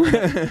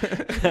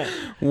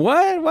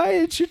 what?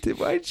 Why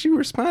did you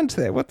respond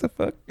to that? What the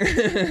fuck?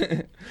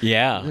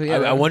 Yeah. Yeah,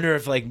 I wonder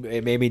if like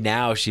maybe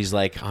now she's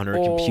like on her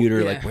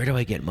computer, like, where do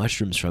I get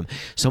mushrooms from?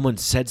 Someone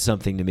said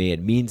something to me.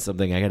 It means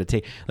something. I got to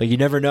take, like, you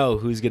never know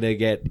who's going to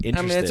get interested.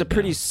 I mean, it's a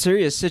pretty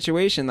serious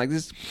situation. Like,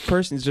 this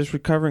person's just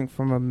recovering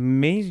from a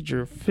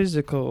major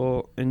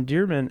physical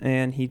endearment,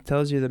 and he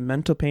tells you the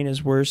mental pain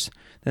is worse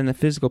than the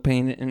physical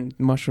pain, and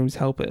mushrooms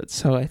help it.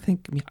 So I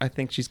think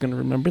she's going to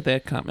remember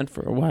that comment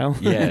for a while.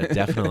 Yeah,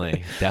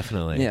 definitely.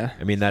 Yeah.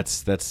 I mean,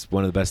 that's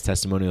one of the best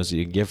testimonials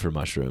you can give for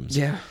mushrooms.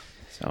 Yeah.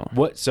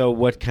 So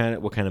what kind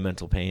of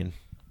mental pain?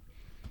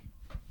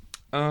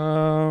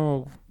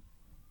 Oh,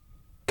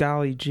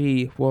 golly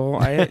gee. Well,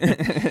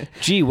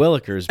 Gee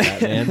Willikers,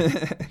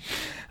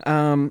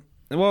 Batman.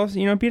 Well,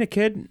 being a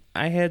kid,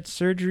 I had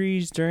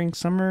surgeries during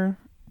summer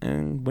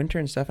and winter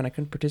and stuff, and I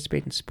couldn't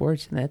participate in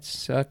sports, and that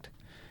sucked.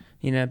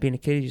 Being a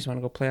kid, you just want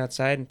to go play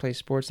outside and play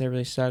sports. That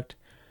really sucked.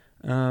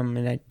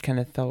 And I kind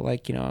of felt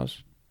like, I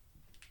was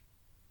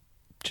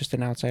just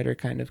an outsider,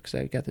 kind of, because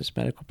I got this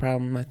medical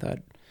problem. I thought,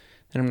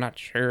 and I'm not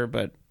sure,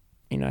 but,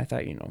 I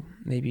thought,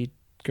 maybe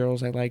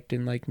girls I liked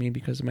didn't like me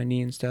because of my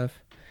knee and stuff.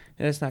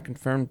 And that's not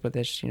confirmed, but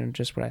that's,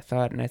 just what I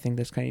thought. And I think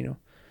that's kind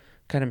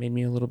of made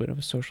me a little bit of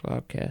a social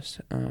outcast.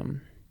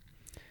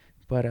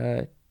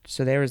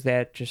 So there was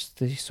that, just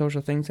the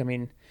social things. I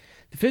mean,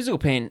 the physical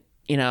pain,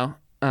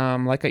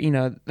 like,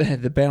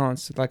 the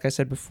balance, like I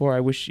said before, I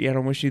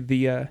don't wish you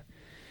the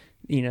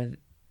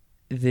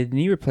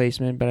knee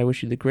replacement, but I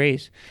wish you the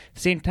grace. At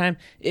the same time,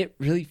 it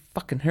really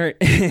fucking hurt.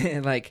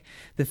 Like,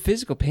 the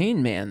physical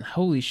pain, man,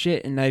 holy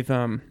shit. And I've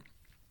been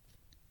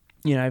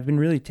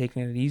really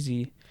taking it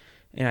easy,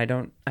 and I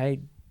don't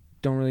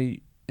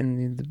really,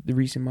 in the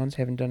recent months,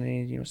 haven't done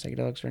any,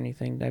 psychedelics or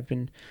anything. I've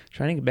been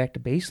trying to get back to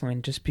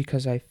baseline, just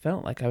because I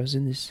felt like I was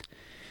in this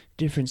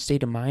different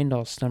state of mind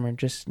all summer,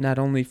 just not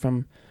only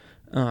from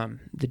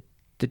the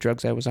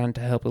drugs I was on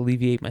to help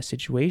alleviate my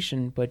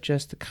situation, but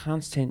just the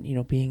constant,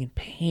 being in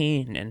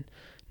pain and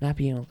not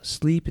being able to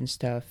sleep and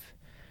stuff,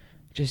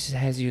 just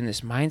has you in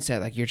this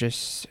mindset like you're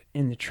just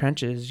in the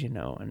trenches,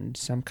 and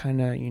some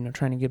kind of,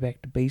 trying to get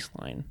back to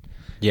baseline.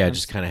 Yeah,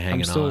 just kind of hanging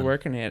on. I'm still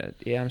working at it.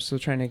 Yeah, I'm still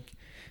trying to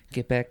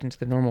get back into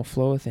the normal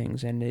flow of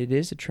things, and it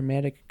is a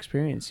traumatic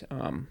experience.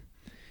 I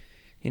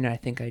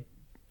think I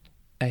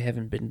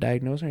haven't been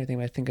diagnosed or anything,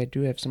 but I think I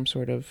do have some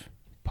sort of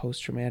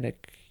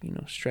post-traumatic,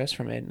 stress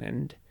from it,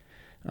 and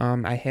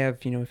I have,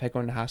 if I go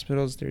into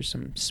hospitals, there's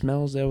some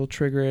smells that will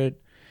trigger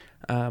it.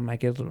 I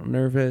get a little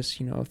nervous,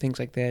 things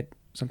like that.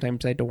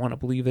 Sometimes I don't want to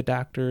believe the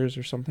doctors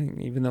or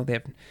something, even though they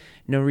have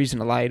no reason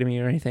to lie to me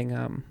or anything.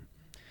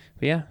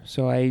 But yeah,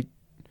 so I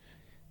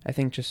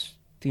think just,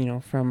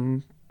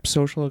 from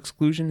social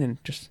exclusion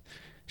and just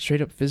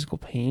straight up physical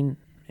pain,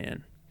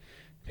 man,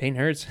 pain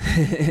hurts.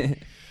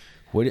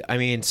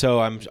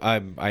 So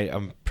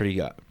I'm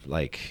pretty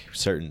like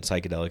certain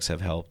psychedelics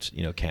have helped.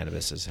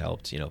 Cannabis has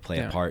helped. Play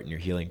a part in your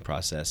healing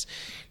process,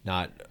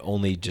 not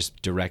only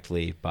just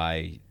directly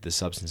by the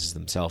substances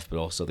themselves, but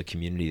also the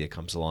community that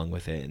comes along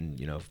with it, and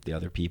the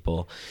other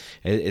people.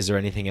 Is there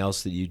anything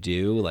else that you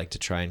do, like, to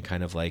try and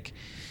kind of like,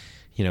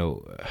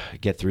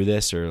 get through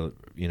this, or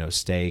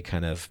stay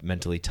kind of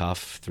mentally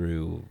tough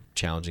through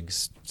challenging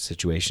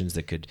situations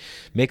that could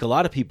make a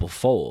lot of people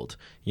fold?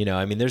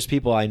 There's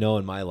people I know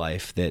in my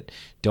life that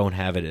don't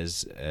have it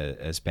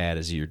as bad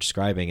as you're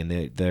describing, and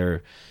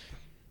they're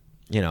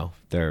down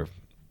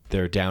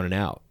and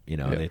out.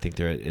 They think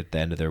they're at the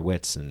end of their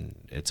wits and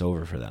it's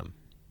over for them.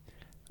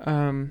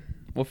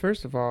 Well,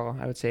 first of all,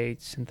 I would say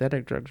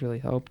synthetic drugs really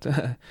helped.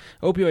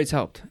 Opioids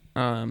helped.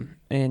 And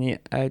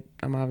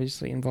I'm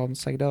obviously involved in the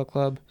Psychedelic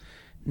Club.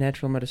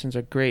 Natural medicines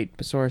are great,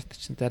 but so are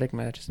synthetic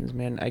medicines,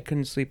 man. I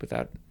couldn't sleep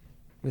without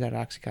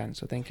Oxycontin,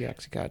 so thank you,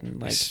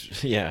 Oxycontin.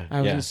 Like, yeah,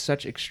 I was in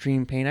such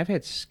extreme pain. I've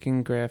had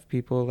skin graft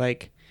people,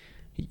 like,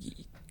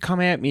 come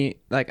at me,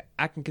 like,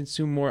 I can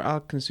consume more. I'll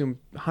consume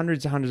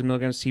hundreds and hundreds of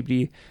milligrams of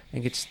CBD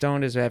and get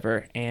stoned as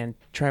ever and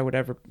try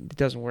whatever. It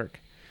doesn't work.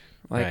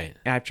 Like, Right.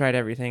 I've tried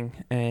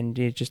everything, and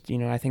it just,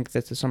 I think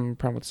that's some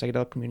problem with the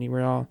psychedelic community.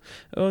 We're all,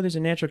 there's a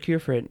natural cure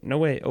for it. No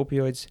way,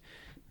 opioids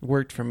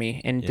worked for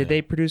me. And did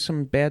they produce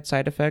some bad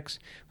side effects,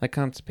 like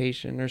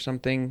constipation or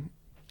something?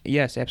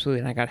 Yes,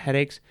 absolutely. And I got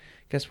headaches.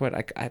 Guess what?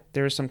 I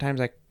there were some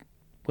times I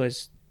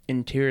was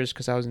in tears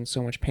because I was in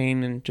so much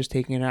pain, and just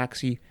taking an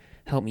Oxy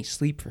helped me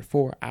sleep for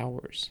 4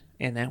 hours,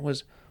 and that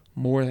was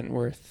more than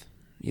worth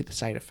the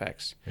side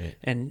effects. Right.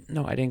 And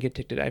no, I didn't get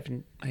addicted.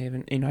 I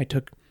haven't. I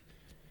took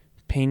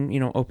pain,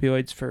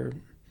 opioids for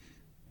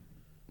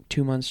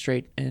 2 months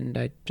straight, and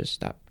I just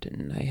stopped,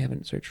 and I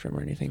haven't searched for them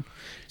or anything.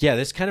 Yeah,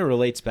 this kind of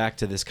relates back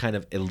to this kind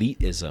of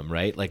elitism,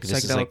 right? Like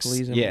this is like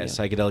Psychedelic elitism,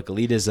 psychedelic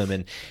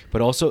elitism,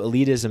 but also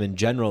elitism in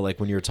general.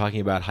 Like when you were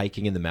talking about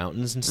hiking in the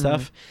mountains and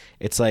stuff,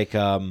 it's like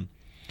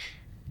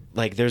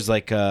there's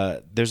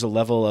a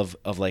level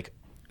of like,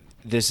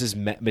 this is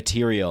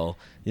material,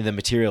 the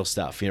material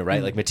stuff,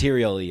 right? Like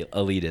material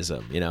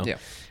elitism,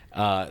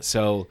 Yeah.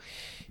 So.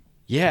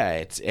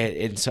 Yeah,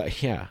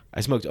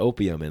 I smoked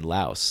opium in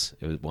Laos.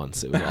 It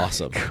was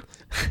awesome.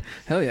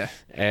 Hell yeah.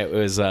 It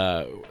was.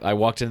 I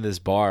walked into this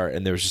bar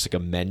and there was just like a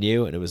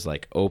menu, and it was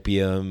like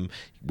opium,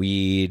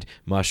 weed,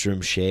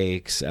 mushroom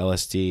shakes,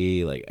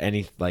 LSD,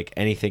 like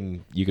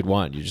anything you could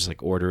want. You just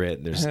like order it.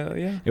 And there's. Hell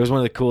yeah. It was one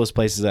of the coolest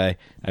places I've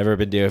ever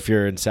been to. If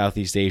you're in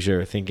Southeast Asia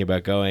or thinking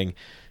about going,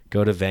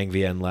 go to Vang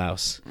Vieng,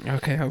 Laos.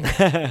 Okay,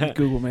 I'll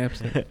Google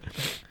Maps it.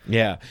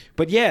 Yeah,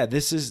 but yeah,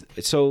 this is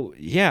so.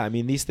 Yeah, I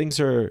mean, these things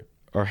are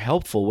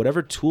helpful.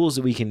 Whatever tools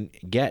that we can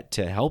get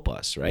to help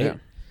us, right?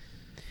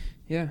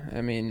 Yeah. I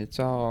mean, it's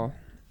all,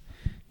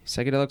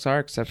 psychedelics are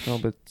exceptional,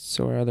 but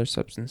so are other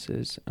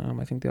substances.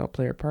 I think they all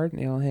play a part,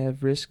 and they all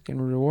have risk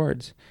and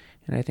rewards.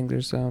 And I think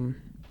there's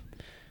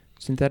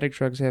synthetic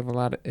drugs have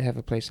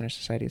a place in our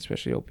society,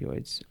 especially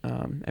opioids.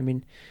 I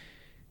mean,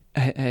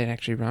 and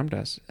actually Ram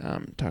Dass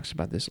talks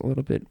about this a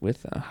little bit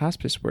with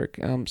hospice work.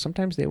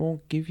 Sometimes they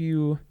won't give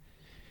you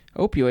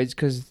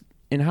opioids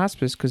in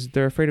hospice because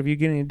they're afraid of you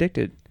getting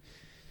addicted.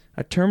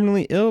 A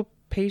terminally ill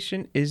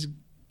patient is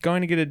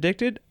going to get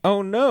addicted?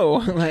 Oh no!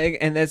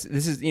 And this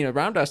is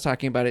Ram Dass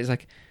talking about it. He's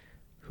like,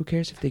 who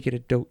cares if they get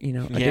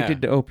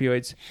addicted to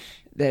opioids?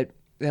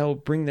 That'll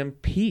bring them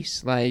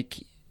peace.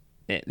 Like,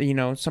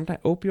 sometimes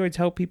opioids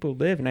help people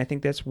live, and I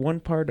think that's one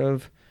part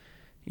of,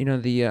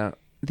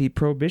 the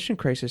prohibition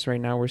crisis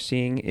right now we're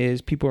seeing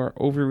is people are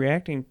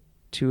overreacting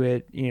to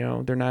it.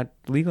 They're not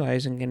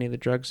legalizing any of the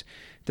drugs,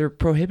 they're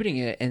prohibiting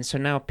it, and so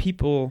now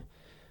people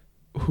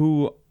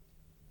who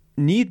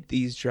need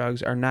these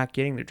drugs are not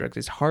getting the drugs.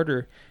 It's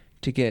harder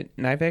to get,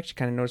 and I've actually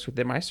kind of noticed with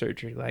my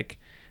surgery, like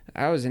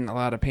I was in a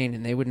lot of pain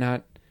and they would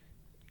not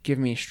give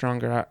me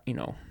stronger,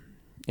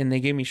 and they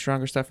gave me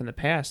stronger stuff in the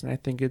past, and I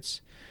think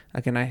it's,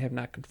 again, I have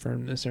not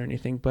confirmed this or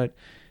anything, but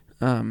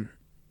the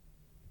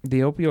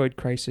opioid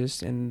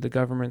crisis and the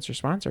government's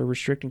response are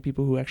restricting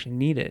people who actually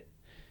need it,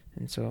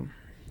 and so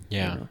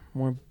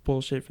more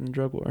bullshit from the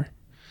drug war.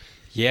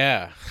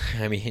 Yeah,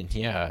 I mean,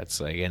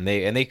 it's like, and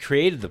they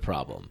created the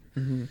problem.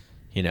 Mm-hmm.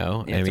 I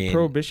it's mean, a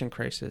prohibition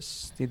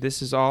crisis.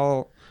 This is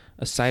all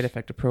a side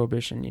effect of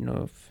prohibition.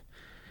 If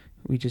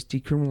we just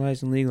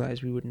decriminalize and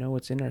legalize, we would know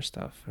what's in our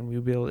stuff, and we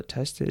would be able to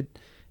test it,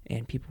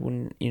 and people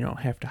wouldn't,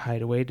 have to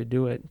hide away to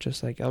do it.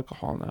 Just like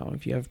alcohol now,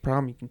 if you have a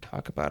problem, you can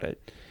talk about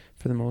it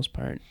for the most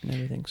part and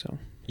everything. So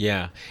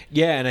yeah,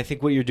 and I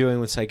think what you're doing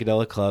with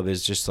Psychedelic Club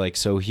is just like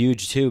so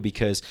huge too,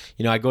 because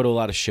I go to a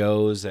lot of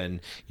shows,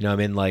 and I'm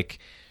in like,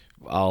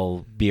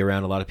 I'll be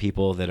around a lot of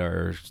people that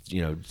are,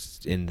 on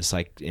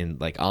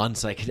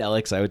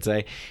psychedelics, I would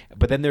say.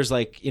 But then there's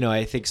like,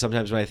 I think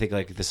sometimes when I think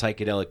like the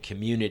psychedelic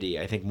community,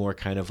 I think more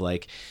kind of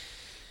like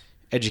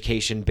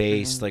education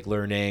based, like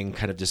learning,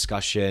 kind of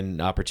discussion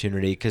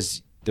opportunity,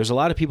 because there's a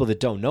lot of people that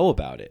don't know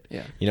about it.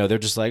 Yeah. They're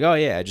just like, oh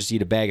yeah, I just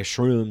eat a bag of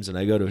shrooms and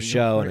I go to a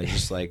show and I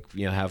just like,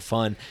 have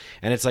fun.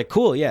 And it's like,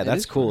 cool. Yeah,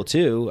 that's cool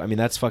too. I mean,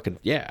 that's fucking,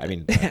 yeah. I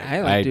mean,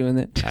 I like doing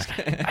it.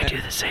 I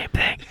do the same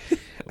thing.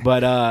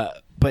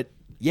 But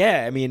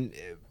yeah, I mean,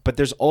 but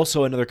there's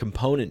also another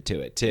component to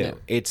it too. Yeah.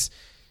 It's,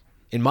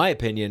 in my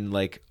opinion,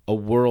 like a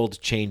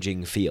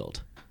world-changing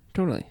field.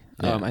 Totally.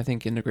 Yeah. I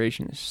think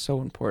integration is so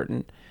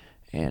important,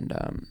 and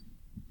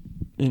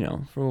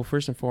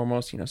first and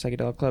foremost,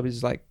 Psychedelic Club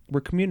is like, we're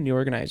community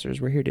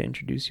organizers. We're here to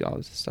introduce you all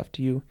this stuff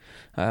to you.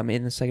 In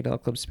the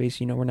Psychedelic Club space,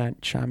 we're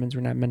not shamans,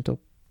 we're not mental,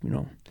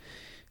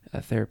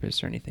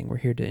 therapists or anything. We're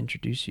here to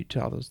introduce you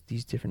to all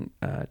these different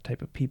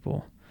type of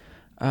people.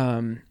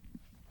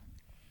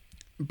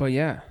 But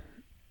yeah,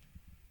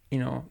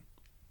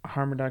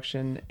 harm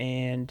reduction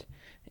and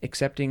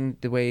accepting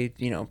the way,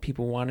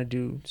 people want to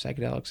do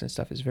psychedelics and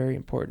stuff is very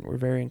important. We're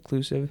very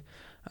inclusive.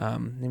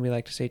 And we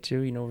like to say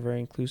too, we're very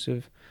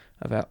inclusive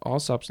of all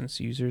substance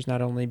users,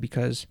 not only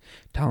because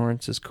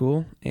tolerance is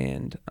cool,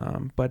 and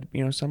but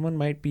someone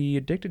might be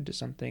addicted to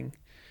something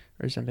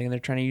and they're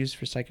trying to use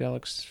for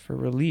psychedelics for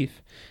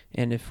relief,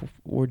 and if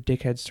we're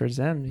dickheads towards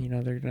them,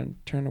 they're going to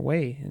turn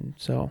away. And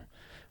so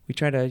we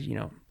try to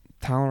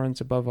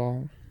tolerance above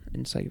all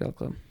in Psychedelic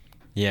Club.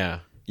 Yeah.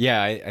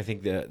 Yeah, I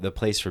think the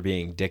place for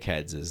being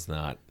dickheads is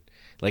not...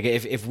 Like,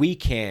 if we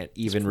can't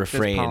even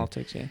refrain... That's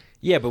politics, yeah.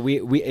 Yeah, but we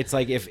it's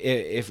like if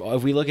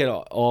we look at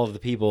all of the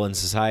people in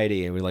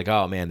society and we're like,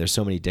 oh man, there's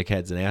so many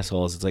dickheads and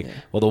assholes. It's like,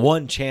 well, the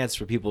one chance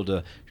for people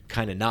to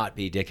kind of not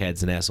be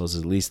dickheads and assholes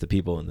is at least the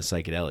people in the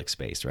psychedelic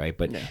space, right?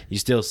 But you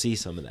still see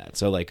some of that.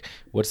 So like,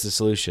 what's the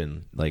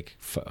solution? Like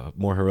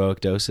more heroic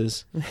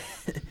doses?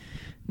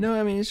 No,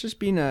 I mean it's just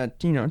being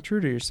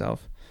true to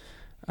yourself.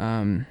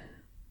 And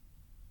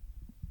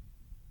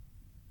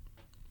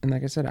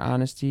like I said,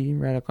 honesty,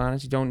 radical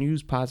honesty. Don't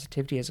use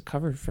positivity as a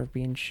cover for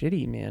being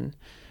shitty, man.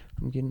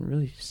 I'm getting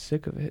really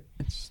sick of it.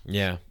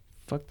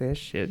 Fuck that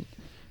shit.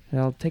 And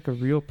I'll take a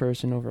real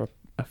person over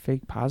a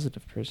fake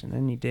positive person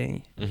any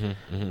day.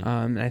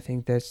 And I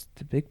think that's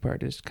the big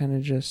part, is kind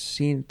of just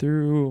seeing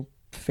through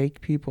fake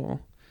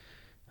people.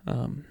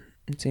 And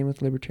same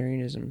with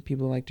libertarianism.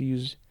 People like to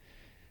use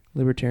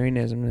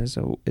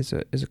libertarianism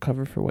as a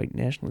cover for white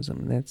nationalism,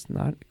 and that's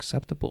not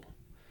acceptable.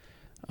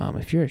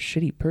 If you're a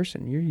shitty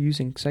person, you're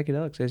using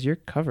psychedelics as your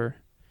cover.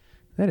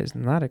 That is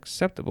not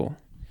acceptable.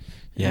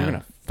 Yeah. I'm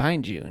going to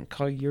find you and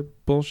call your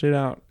bullshit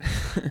out.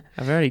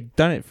 I've already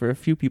done it for a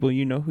few people.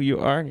 You know who you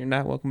are, and you're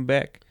not welcome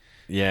back.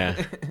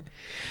 Yeah.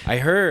 I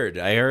heard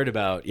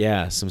about,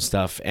 some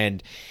stuff.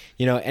 And,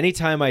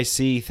 anytime I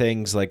see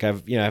things like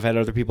I've had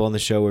other people on the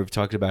show where we've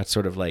talked about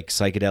sort of like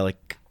psychedelic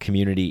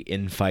community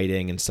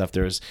infighting and stuff.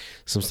 There was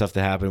some stuff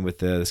that happened with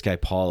this guy,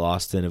 Paul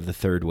Austin of the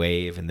Third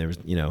Wave. And there was,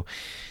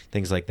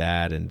 things like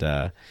that. And,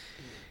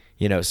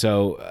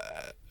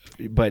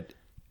 but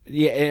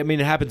yeah, I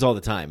mean, it happens all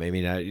the time. I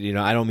mean,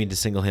 I don't mean to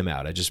single him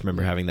out. I just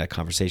remember having that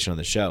conversation on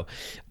the show.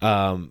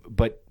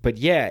 But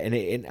yeah,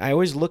 and I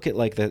always look at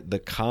like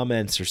the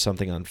comments or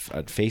something on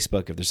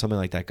Facebook if there's something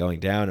like that going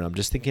down, and I'm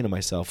just thinking to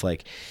myself,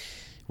 like,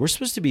 we're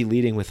supposed to be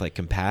leading with like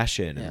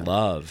compassion and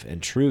love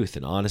and truth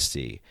and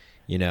honesty,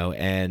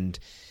 and.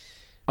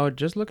 Oh,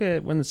 just look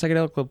at when the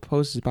Psychedelic Club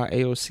posts about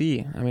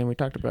AOC. I mean, we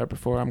talked about it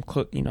before.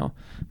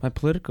 My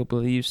political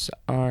beliefs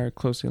are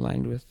closely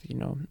aligned with,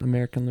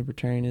 American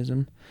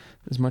libertarianism,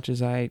 as much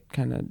as I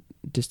kind of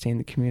disdain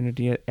the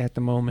community at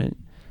the moment.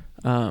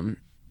 But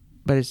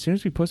as soon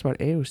as we post about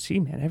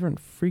AOC, man, everyone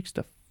freaks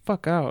the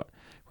fuck out,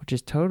 which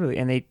is totally,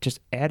 and they just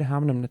ad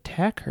hominem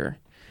attack her.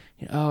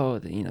 I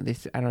don't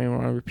even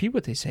want to repeat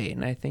what they say.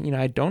 And I think,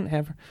 I don't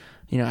have,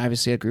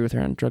 obviously I agree with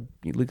her on drug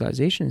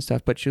legalization and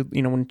stuff, but she,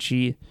 when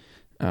she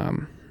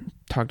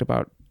talked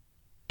about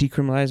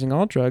decriminalizing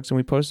all drugs, and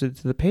we posted it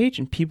to the page,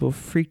 and people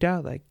freaked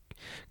out, like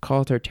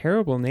called her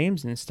terrible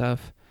names and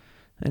stuff.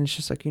 And it's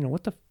just like,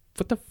 what the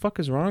fuck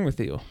is wrong with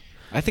you?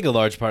 I think a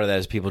large part of that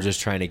is people just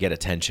trying to get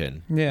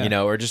attention,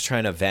 or just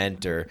trying to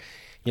vent, or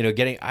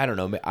getting, I don't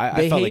know.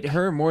 They hate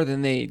her more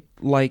than they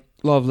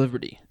love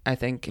liberty, I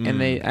think.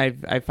 And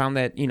I found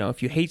that,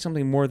 if you hate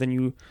something more than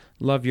you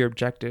love your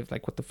objective,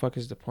 like what the fuck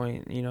is the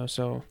point?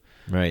 So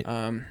right.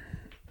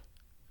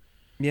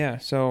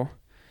 So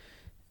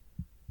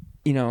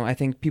I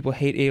think people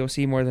hate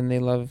AOC more than they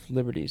love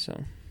liberty.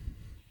 So,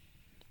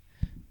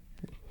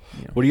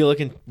 what are you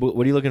looking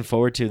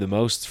forward to the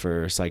most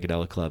for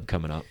Psychedelic Club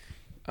coming up?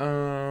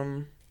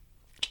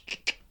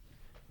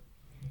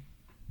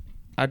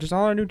 Just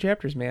all our new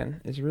chapters,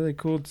 man. It's really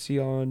cool to see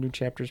all our new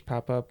chapters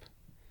pop up,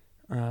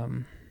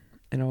 and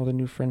all the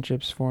new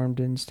friendships formed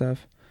and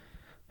stuff.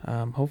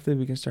 Hopefully,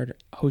 we can start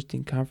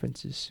hosting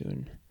conferences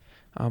soon.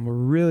 We're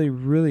really,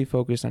 really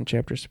focused on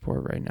chapter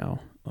support right now.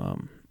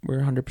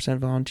 We're 100%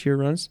 volunteer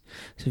runs,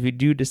 so if you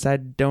do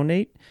decide to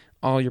donate,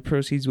 all your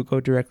proceeds will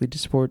go directly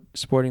to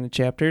supporting the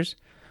chapters.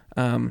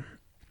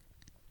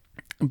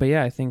 But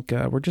yeah, I think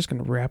we're just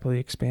going to rapidly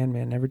expand,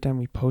 man. Every time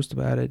we post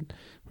about it,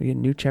 we get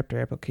new chapter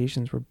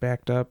applications. We're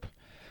backed up.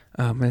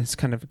 And it's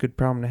kind of a good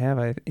problem to have.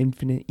 I have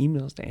infinite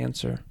emails to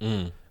answer.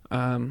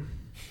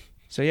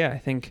 So yeah, I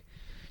think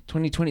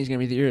 2020 is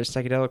going to be the year of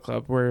Psychedelic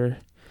Club, where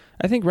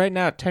I think right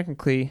now,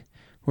 technically,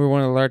 we're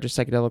one of the largest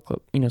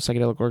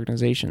psychedelic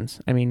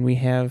organizations. I mean, we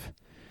have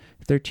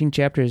 13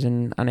 chapters,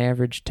 and on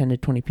average, 10 to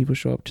 20 people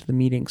show up to the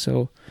meeting.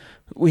 So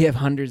we have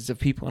hundreds of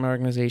people in our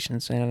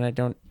organizations, and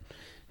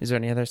is there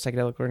any other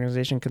psychedelic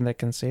organization that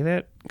can say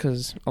that?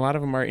 Because a lot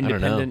of them are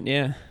independent.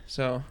 Yeah.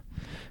 So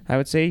I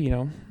would say,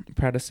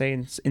 proud to say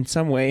in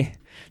some way,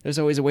 there's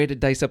always a way to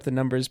dice up the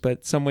numbers,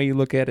 but some way you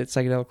look at it,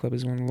 Psychedelic Club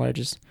is one of the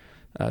largest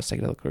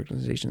psychedelic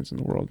organizations in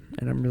the world.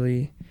 And I'm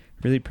really,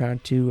 really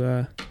proud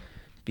to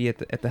be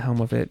at the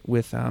helm of it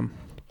with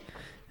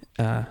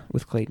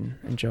Clayton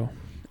and Joe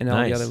and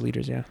all the other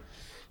leaders.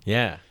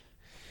 Yeah.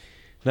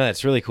 No,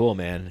 that's really cool,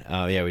 man.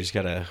 We just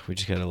got a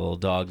little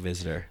dog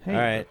visitor. Hey,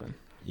 all right, Brooklyn.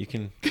 You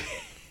can. It's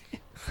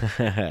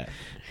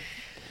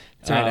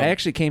all right. I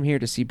actually came here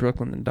to see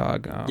Brooklyn the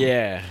dog.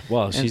 Yeah,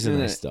 well, she's a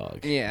nice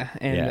dog. Yeah,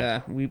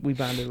 and we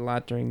bonded a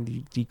lot during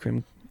the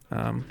Decrim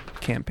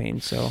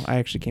campaign. So I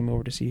actually came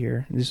over to see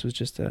her. This was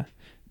just I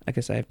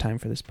guess I have time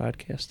for this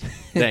podcast.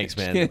 Thanks,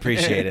 man.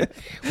 Appreciate it.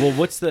 Well,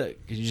 could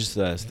you just,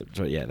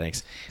 yeah,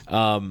 thanks.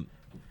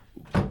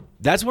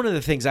 That's one of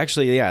the things,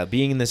 actually, yeah,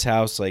 being in this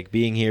house, like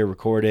being here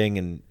recording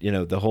and, you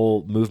know, the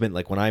whole movement,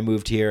 like when I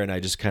moved here and I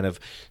just kind of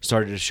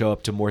started to show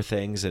up to more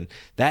things, and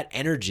that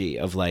energy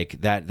of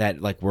like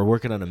that like we're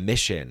working on a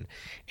mission.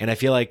 And I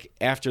feel like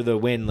after the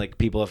win, like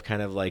people have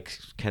kind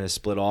of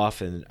split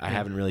off, and I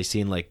haven't really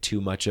seen like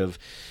too much of,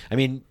 I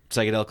mean,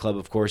 Psychedelic Club,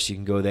 of course you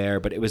can go there,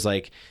 but it was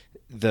like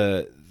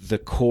the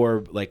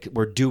core, like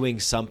we're doing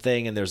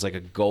something and there's like a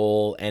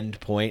goal end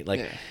point,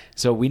 like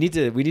so we need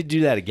to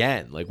do that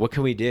again. Like what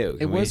can we do?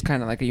 It was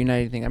kind of like a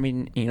united thing. I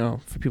mean, you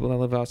know, for people that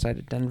live outside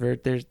of Denver,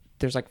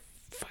 there's like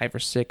 5 or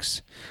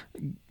 6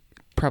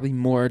 probably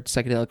more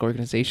psychedelic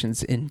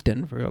organizations in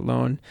Denver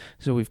alone.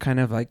 So we've kind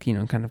of like, you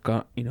know,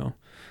 got, you know,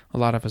 a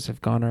lot of us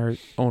have gone our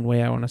own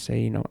way, I want to say.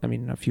 You know, I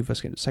mean, a few of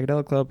us get to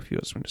Psychedelic Club, a few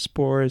of us went to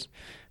Spores,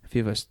 a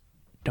few of us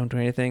don't do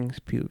anything.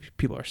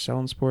 People are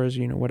selling spores,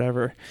 you know,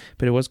 whatever.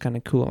 But it was kind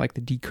of cool. Like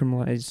the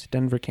Decriminalize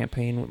Denver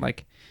campaign,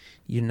 like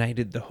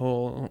united the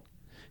whole,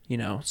 you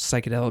know,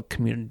 psychedelic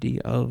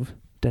community of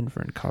Denver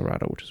and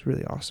Colorado, which was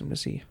really awesome to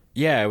see.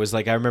 Yeah, it was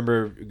like I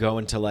remember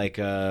going to like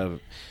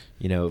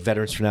you know,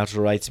 Veterans for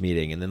Natural Rights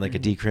meeting, and then like a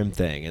Decrim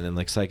thing, and then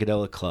like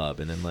Psychedelic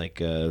Club, and then like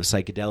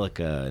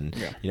Psychedelica, and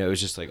you know, it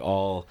was just like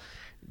all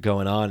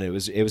going on. It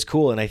was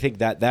cool, and I think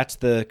that's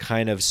the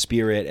kind of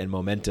spirit and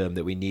momentum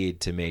that we need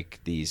to make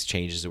these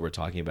changes that we're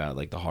talking about,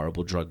 like the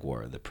horrible drug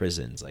war, the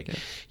prisons, like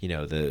you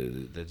know,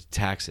 the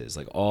taxes,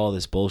 like all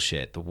this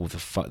bullshit,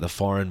 the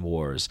foreign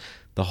wars,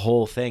 the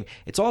whole thing.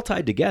 It's all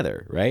tied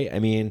together, right? I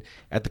mean,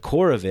 at the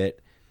core of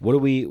it, what do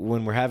we,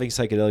 when we're having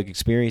psychedelic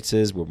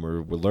experiences, when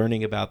we're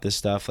learning about this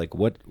stuff, like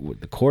what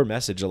the core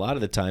message a lot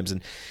of the times,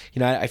 and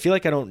you know, I feel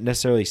like I don't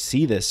necessarily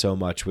see this so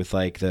much with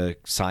like the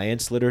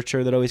science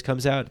literature that always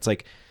comes out. It's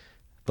like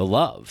the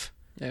love,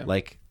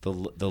 like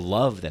the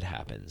love that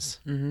happens,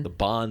 the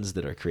bonds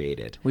that are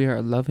created. We are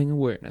a loving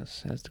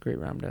awareness, as the great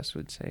Ram Dass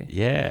would say.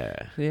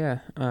 Yeah.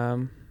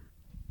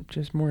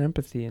 Just more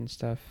empathy and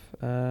stuff.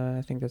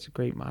 I think that's a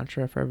great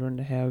mantra for everyone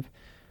to have.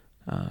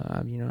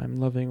 You know, I'm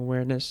loving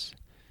awareness.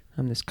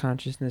 I'm this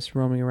consciousness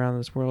roaming around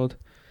this world,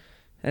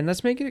 and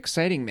let's make it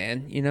exciting,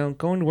 man. You know,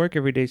 going to work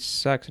every day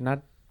sucks.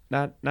 Not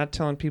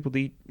telling people to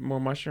eat more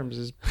mushrooms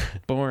is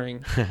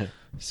boring.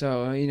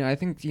 So, you know, I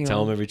think, you know,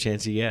 tell them every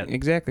chance you get.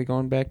 Exactly.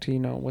 Going back to, you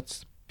know,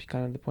 what's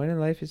kind of the point in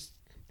life is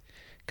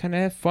kind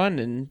of have fun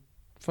and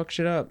fuck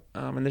shit up.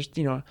 And there's,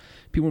 you know,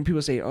 when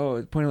people say,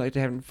 oh, the point of life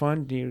is having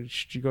fun,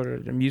 should you go to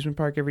an amusement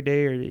park every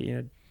day, or, you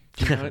know,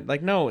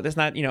 like, no, that's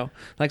not, you know,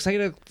 like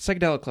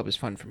Psychedelic Club is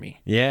fun for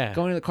me. Yeah.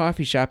 Going to the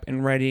coffee shop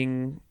and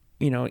writing,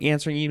 you know,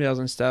 answering emails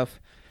and stuff,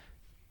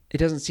 it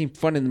doesn't seem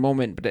fun in the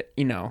moment, but,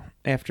 you know,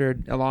 after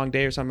a long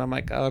day or something, I'm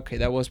like, oh, okay,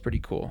 that was pretty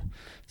cool.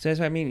 So that's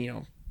what I mean, you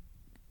know,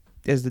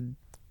 as the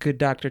good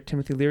Dr.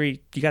 Timothy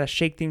Leary, you got to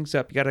shake things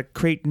up. You got to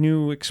create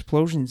new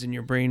explosions in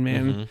your brain,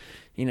 man.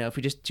 You know, if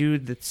we just do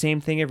the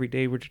same thing every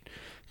day, we're going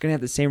to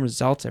have the same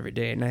results every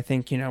day. And I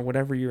think, you know,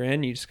 whatever you're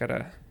in, you just got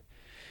to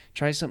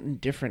try something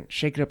different,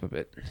 shake it up a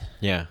bit.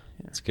 Yeah,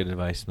 that's good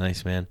advice.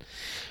 Nice, man.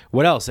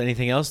 What else?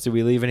 Anything else? Did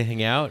we leave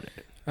anything out?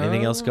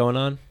 Anything else going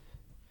on?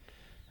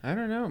 I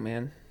don't know,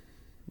 man.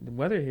 The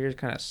weather here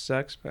kind of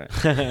sucks, but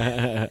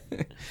that's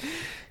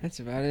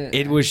about it.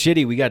 It was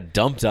shitty. We got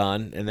dumped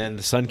on, and then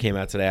the sun came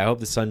out today. I hope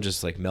the sun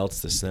just like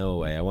melts the snow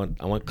away. I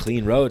want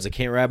clean roads. I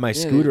can't ride my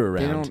scooter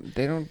around.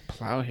 They don't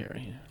plow here.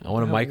 You know? I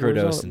want to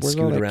microdose and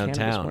scoot around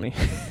town.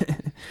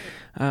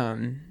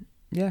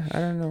 Yeah, I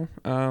don't know.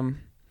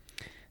 I'm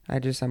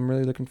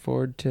really looking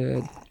forward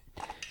to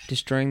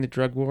destroying the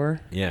drug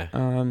war. Yeah.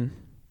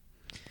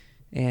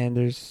 And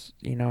there's,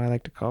 you know, I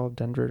like to call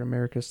Denver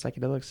America's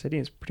psychedelic city.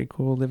 It's pretty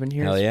cool living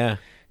here. Hell yeah.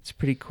 It's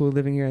pretty cool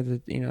living here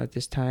at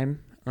this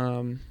time.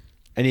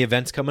 Any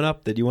events coming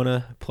up that you want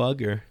to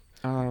plug, or?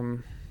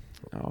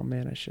 Oh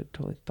man, I should have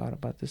totally thought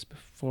about this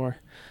before.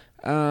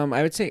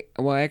 I would say,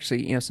 well,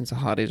 actually, you know, since the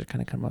holidays are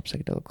kind of coming up,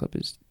 Psychedelic Club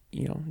is,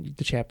 you know,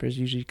 the chapters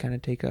usually kind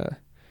of take a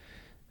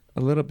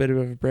little bit of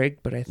a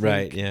break, but I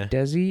think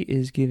Desi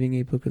is giving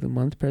a Book of the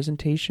Month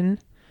presentation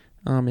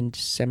in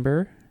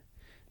December.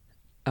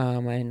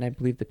 And I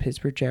believe the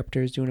Pittsburgh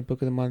chapter is doing a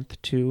Book of the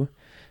Month too.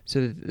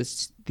 So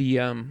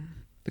the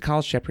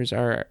college chapters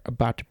are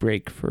about to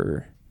break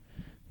for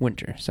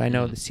winter. So I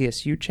know the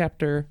CSU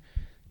chapter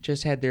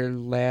just had their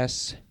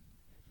last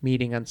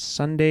meeting on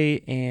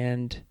Sunday,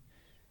 and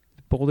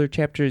the Boulder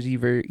chapter is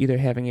either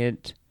having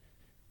it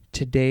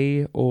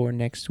today or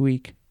next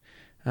week.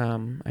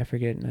 I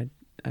forget, and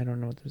I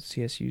don't know what the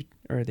CSU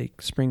or the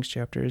Springs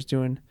chapter is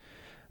doing.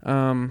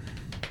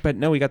 But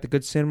no, we got the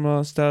Good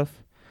Cinema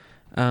stuff.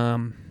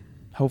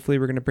 Hopefully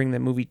we're going to bring the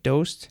movie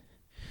Dosed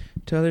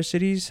to other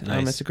cities.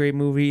 Nice. That's a great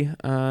movie.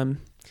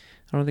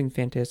 I don't think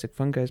Fantastic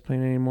Fun Guy's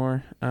playing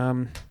anymore.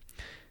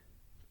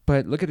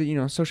 But look at it, you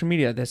know, social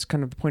media. That's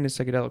kind of the point of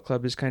Psychedelic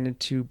Club, is kind of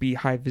to be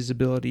high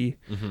visibility,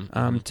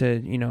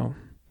 to, you know,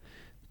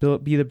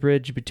 be the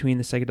bridge between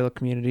the psychedelic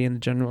community and the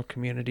general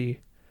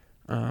community.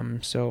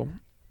 So,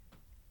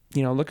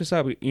 you know, look us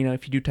up. You know,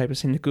 if you do type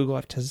us into Google,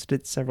 I've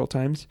tested it several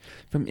times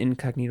from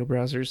incognito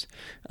browsers.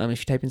 If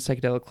you type in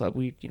Psychedelic Club,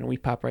 we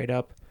pop right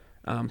up.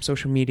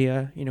 Social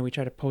media, we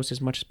try to post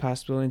as much as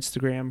possible.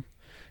 Instagram,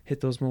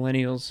 hit those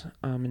millennials,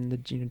 and the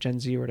Gen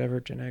Z or whatever,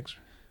 Gen X,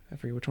 I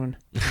forget which one.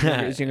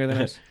 Is younger than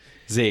us.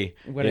 Z.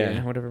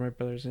 Whatever my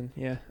brother's in.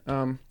 Yeah.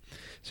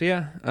 So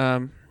yeah.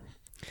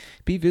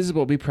 Be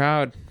visible. Be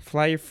proud.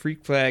 Fly your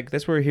freak flag.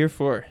 That's what we're here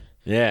for.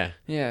 Yeah.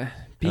 Yeah.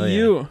 Be Hell yeah.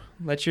 you.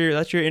 Let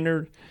your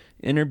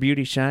inner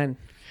beauty shine.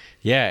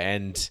 Yeah,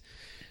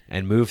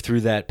 and move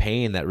through that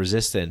pain, that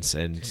resistance,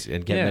 and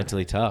get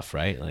mentally tough,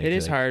 right? Like, it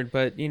is hard,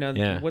 but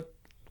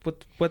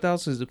what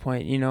else is the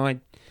point?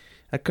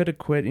 I could have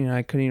quit.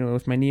 I could,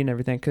 with my knee and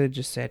everything, I could have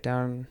just sat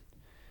down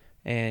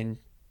and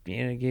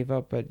gave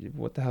up. But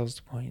what the hell is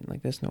the point?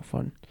 Like, that's no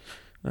fun.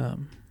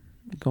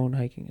 Going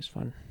hiking is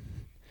fun.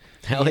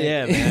 Hell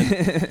yeah,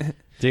 man.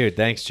 Dude,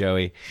 thanks,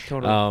 Joey.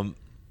 Totally.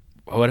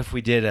 What if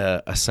we did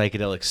a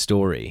psychedelic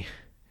story?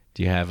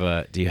 Do you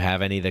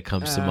have any that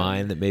comes to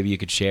mind that maybe you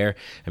could share?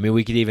 I mean,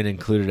 we could even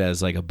include it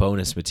as like a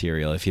bonus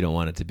material if you don't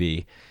want it to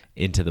be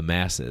into the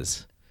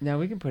masses. No,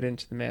 we can put it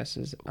into the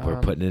masses. We're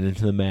putting it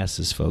into the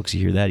masses, folks. You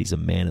hear that? He's a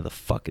man of the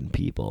fucking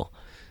people.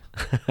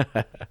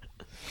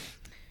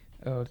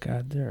 Oh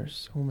God, there are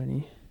so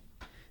many.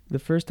 The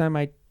first time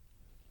I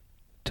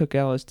took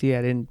LSD,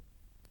 I didn't,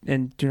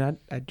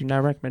 I do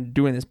not recommend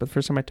doing this, but the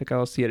first time I took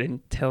LSD, I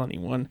didn't tell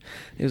anyone.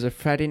 It was a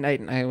Friday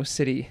night in Iowa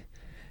City,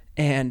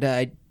 and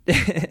I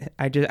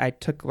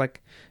took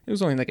it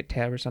was only like a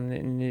tab or something,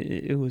 and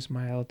it was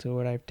mild to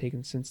what I've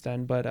taken since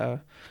then. But I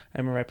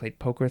remember I played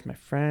poker with my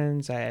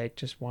friends. I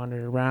just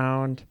wandered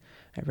around.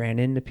 I ran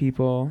into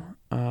people.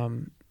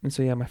 And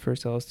so yeah, my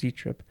first LSD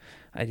trip,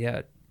 I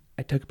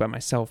took it by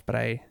myself, but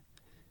I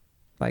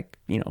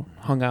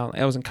hung out.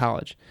 I was in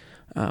college.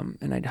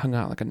 And I hung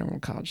out like a normal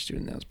college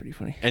student. That was pretty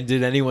funny. And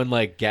did anyone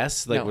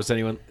guess? No. Was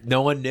anyone?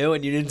 No one knew,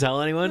 and you didn't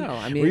tell anyone. No,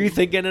 I mean, were you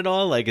thinking at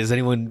all? Is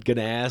anyone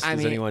gonna ask?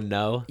 Does anyone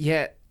know?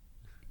 Yeah,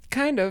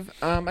 kind of.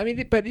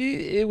 But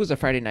it was a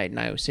Friday night in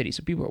Iowa City,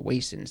 so people were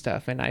wasted and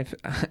stuff. And I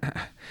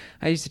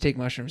used to take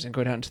mushrooms and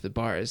go down to the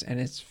bars, and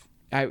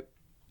I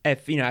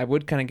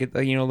would kind of get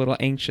a little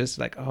anxious,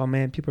 like, oh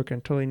man, people are gonna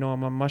totally know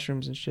I'm on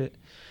mushrooms and shit.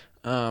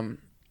 But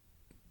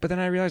then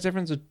I realized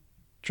everyone's a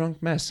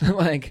drunk mess,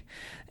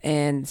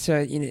 and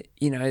so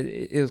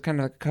it was kind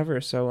of like a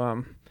cover.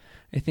 So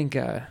I think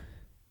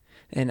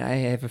and I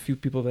have a few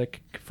people that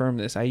confirm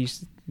this.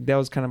 That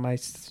was kind of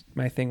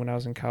my thing when I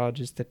was in college,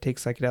 is to take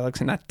psychedelics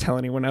and not tell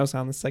anyone else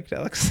on the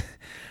psychedelics.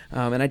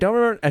 And I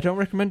don't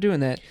recommend doing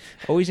that.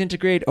 Always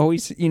integrate.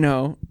 Always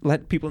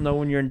let people know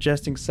when you're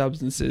ingesting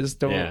substances.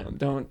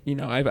 Don't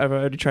I've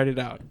already tried it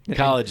out.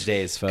 College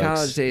days, folks.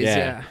 College days,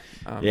 yeah.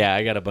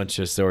 I got a bunch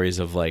of stories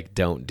of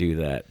don't do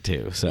that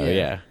too. So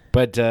yeah.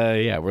 But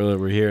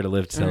we're here to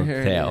live to tell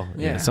the tale.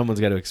 Yeah.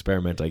 Someone's got to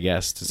experiment, I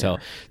guess, to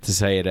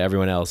say to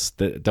everyone else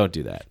that don't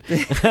do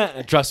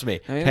that. Trust me.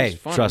 Hey,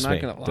 trust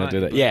me. Don't do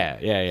that.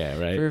 Yeah,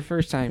 right. For your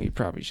first time, you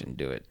probably shouldn't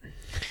do it.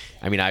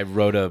 I mean, I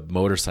rode a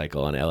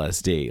motorcycle on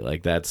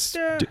LSD. That's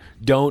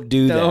don't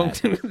do that.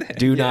 Don't do that.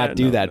 Do not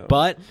do that. No.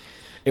 But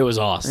it was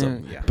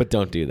awesome. Yeah. But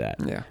don't do that.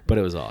 Yeah. But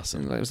it was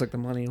awesome. It was like the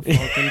Millennium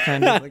Falcon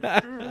kind of like.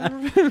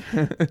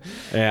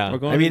 Yeah. We're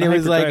going I mean, to it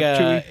was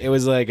hyperdrive, it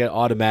was like an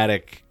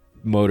automatic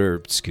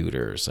motor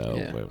scooter, so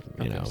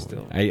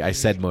still. I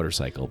said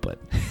motorcycle, but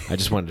I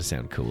just wanted to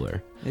sound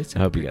cooler. I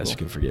hope you guys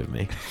can forgive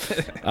me.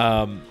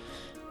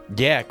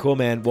 Yeah, cool,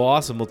 man. Well,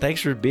 awesome. Well,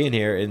 thanks for being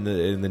here in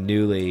the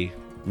newly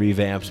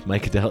revamped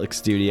Mycadelic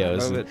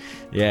Studios. Love it.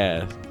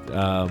 Yeah,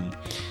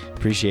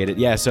 appreciate it.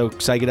 Yeah, so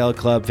Psychedelic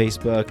Club,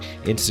 Facebook,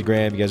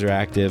 Instagram. You guys are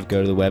active.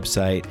 Go to the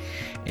website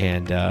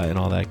and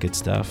all that good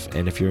stuff.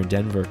 And if you're in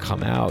Denver,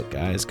 come out,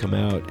 guys. Come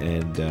out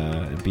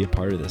and be a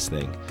part of this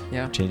thing.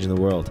 Yeah, changing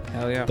the world.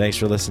 Hell yeah. Thanks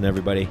for listening,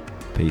 everybody.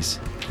 Peace.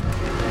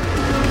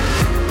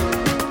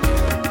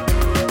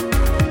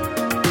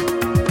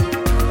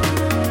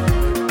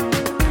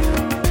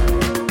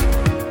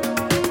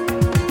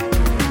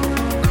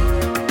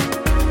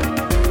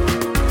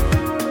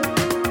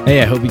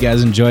 Hey, I hope you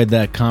guys enjoyed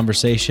that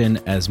conversation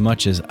as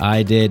much as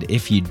I did.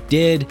 If you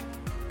did,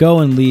 go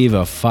and leave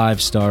a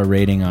 5-star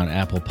rating on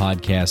Apple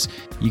Podcasts.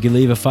 You can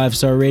leave a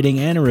 5-star rating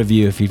and a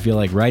review if you feel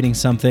like writing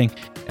something.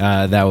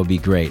 That would be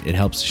great. It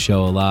helps the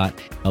show a lot,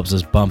 helps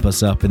us bump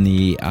us up in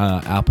the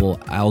Apple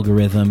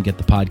algorithm, get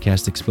the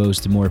podcast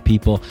exposed to more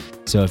people.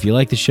 So if you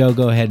like the show,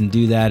 go ahead and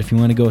do that. If you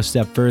want to go a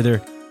step further,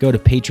 go to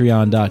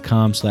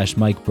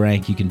patreon.com/Mike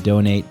Brank. You can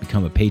donate,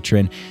 become a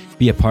patron,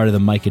 be a part of the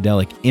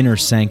Mycadelic Inner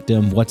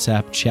Sanctum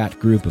WhatsApp chat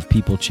group of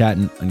people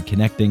chatting and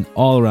connecting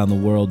all around the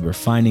world. We're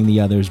finding the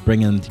others,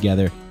 bringing them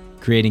together,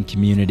 creating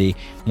community.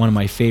 One of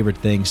my favorite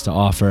things to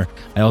offer.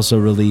 I also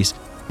release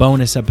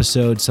bonus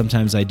episodes.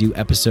 Sometimes I do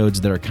episodes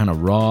that are kind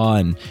of raw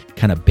and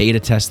kind of beta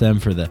test them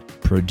for the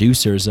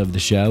producers of the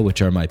show,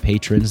 which are my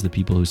patrons, the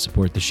people who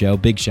support the show.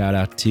 Big shout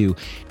out to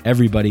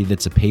everybody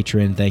that's a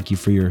patron. Thank you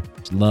for your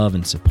love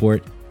and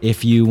support.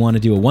 If you want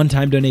to do a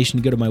one-time donation,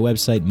 go to my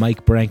website,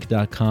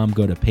 mikebrank.com.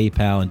 Go to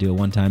PayPal and do a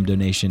one-time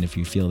donation if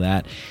you feel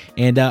that.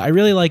 And I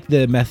really like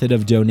the method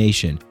of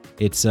donation.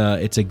 it's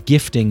a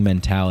gifting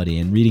mentality.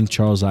 And reading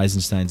Charles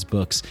Eisenstein's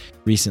books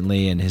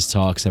recently and his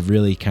talks have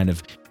really kind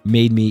of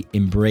made me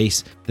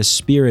embrace the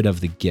spirit of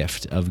the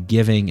gift, of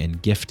giving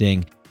and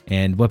gifting.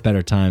 And what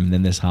better time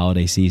than this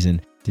holiday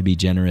season to be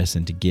generous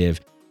and to give.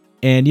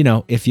 And,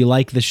 if you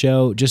like the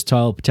show, just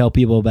tell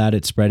people about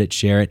it, spread it,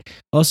 share it.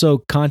 Also,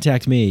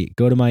 contact me.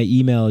 Go to my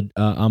email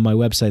on my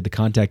website, the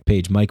contact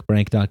page,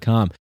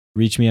 mikebrank.com.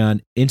 Reach me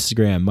on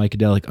Instagram,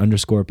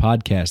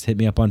 Mikadelic_podcast. Hit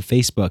me up on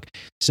Facebook.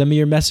 Send me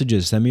your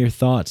messages. Send me your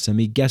thoughts. Send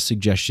me guest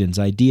suggestions,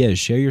 ideas.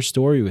 Share your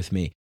story with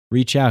me.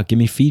 Reach out. Give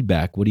me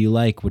feedback. What do you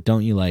like? What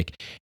don't you like?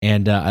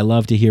 And I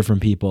love to hear from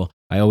people.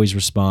 I always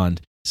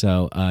respond.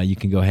 So you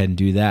can go ahead and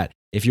do that.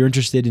 If you're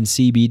interested in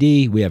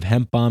CBD, we have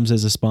Hemp Bombs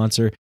as a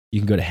sponsor. You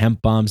can go to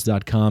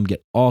hempbombs.com,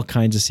 get all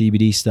kinds of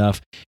CBD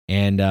stuff.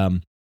 And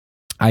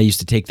I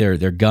used to take their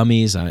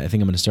gummies. I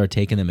think I'm going to start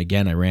taking them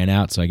again. I ran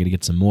out, so I got to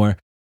get some more.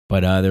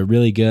 But they're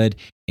really good.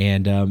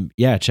 And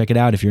check it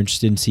out. If you're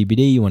interested in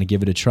CBD, you want to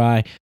give it a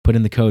try, put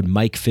in the code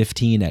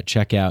Mike15 at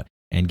checkout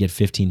and get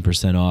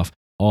 15% off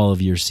all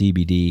of your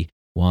CBD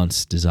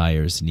wants,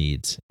 desires,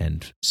 needs,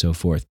 and so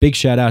forth. Big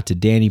shout out to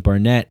Danny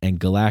Barnett and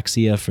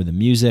Galaxia for the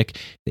music,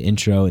 the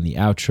intro and the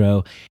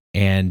outro.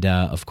 And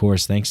of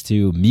course, thanks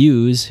to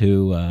Muse,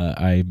 who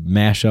I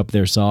mash up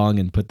their song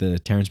and put the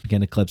Terrence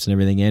McKenna clips and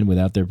everything in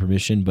without their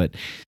permission, but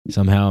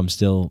somehow I'm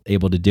still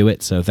able to do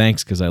it. So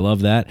thanks, because I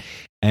love that.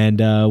 And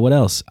what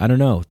else? I don't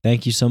know.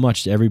 Thank you so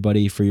much to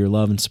everybody for your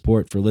love and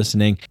support, for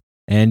listening.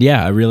 And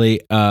I really,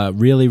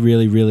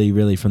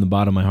 really, from the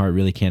bottom of my heart,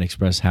 really can't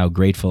express how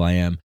grateful I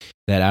am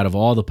that out of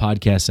all the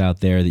podcasts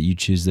out there that you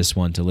choose this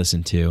one to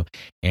listen to.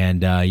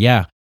 And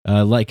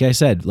like I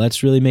said,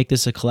 let's really make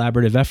this a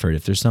collaborative effort.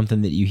 If there's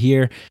something that you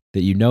hear,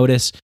 that you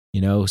notice,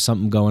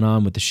 something going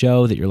on with the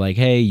show that you're like,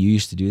 hey, you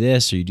used to do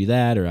this or you do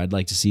that, or I'd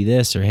like to see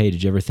this, or hey,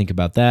 did you ever think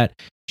about that?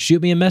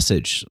 Shoot me a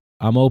message.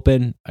 I'm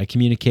open. I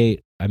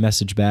communicate. I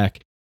message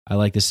back. I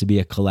like this to be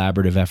a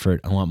collaborative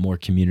effort. I want more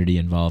community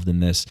involved in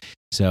this.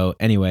 So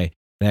anyway,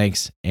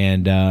 thanks.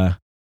 And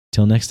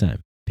till next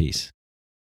time, peace.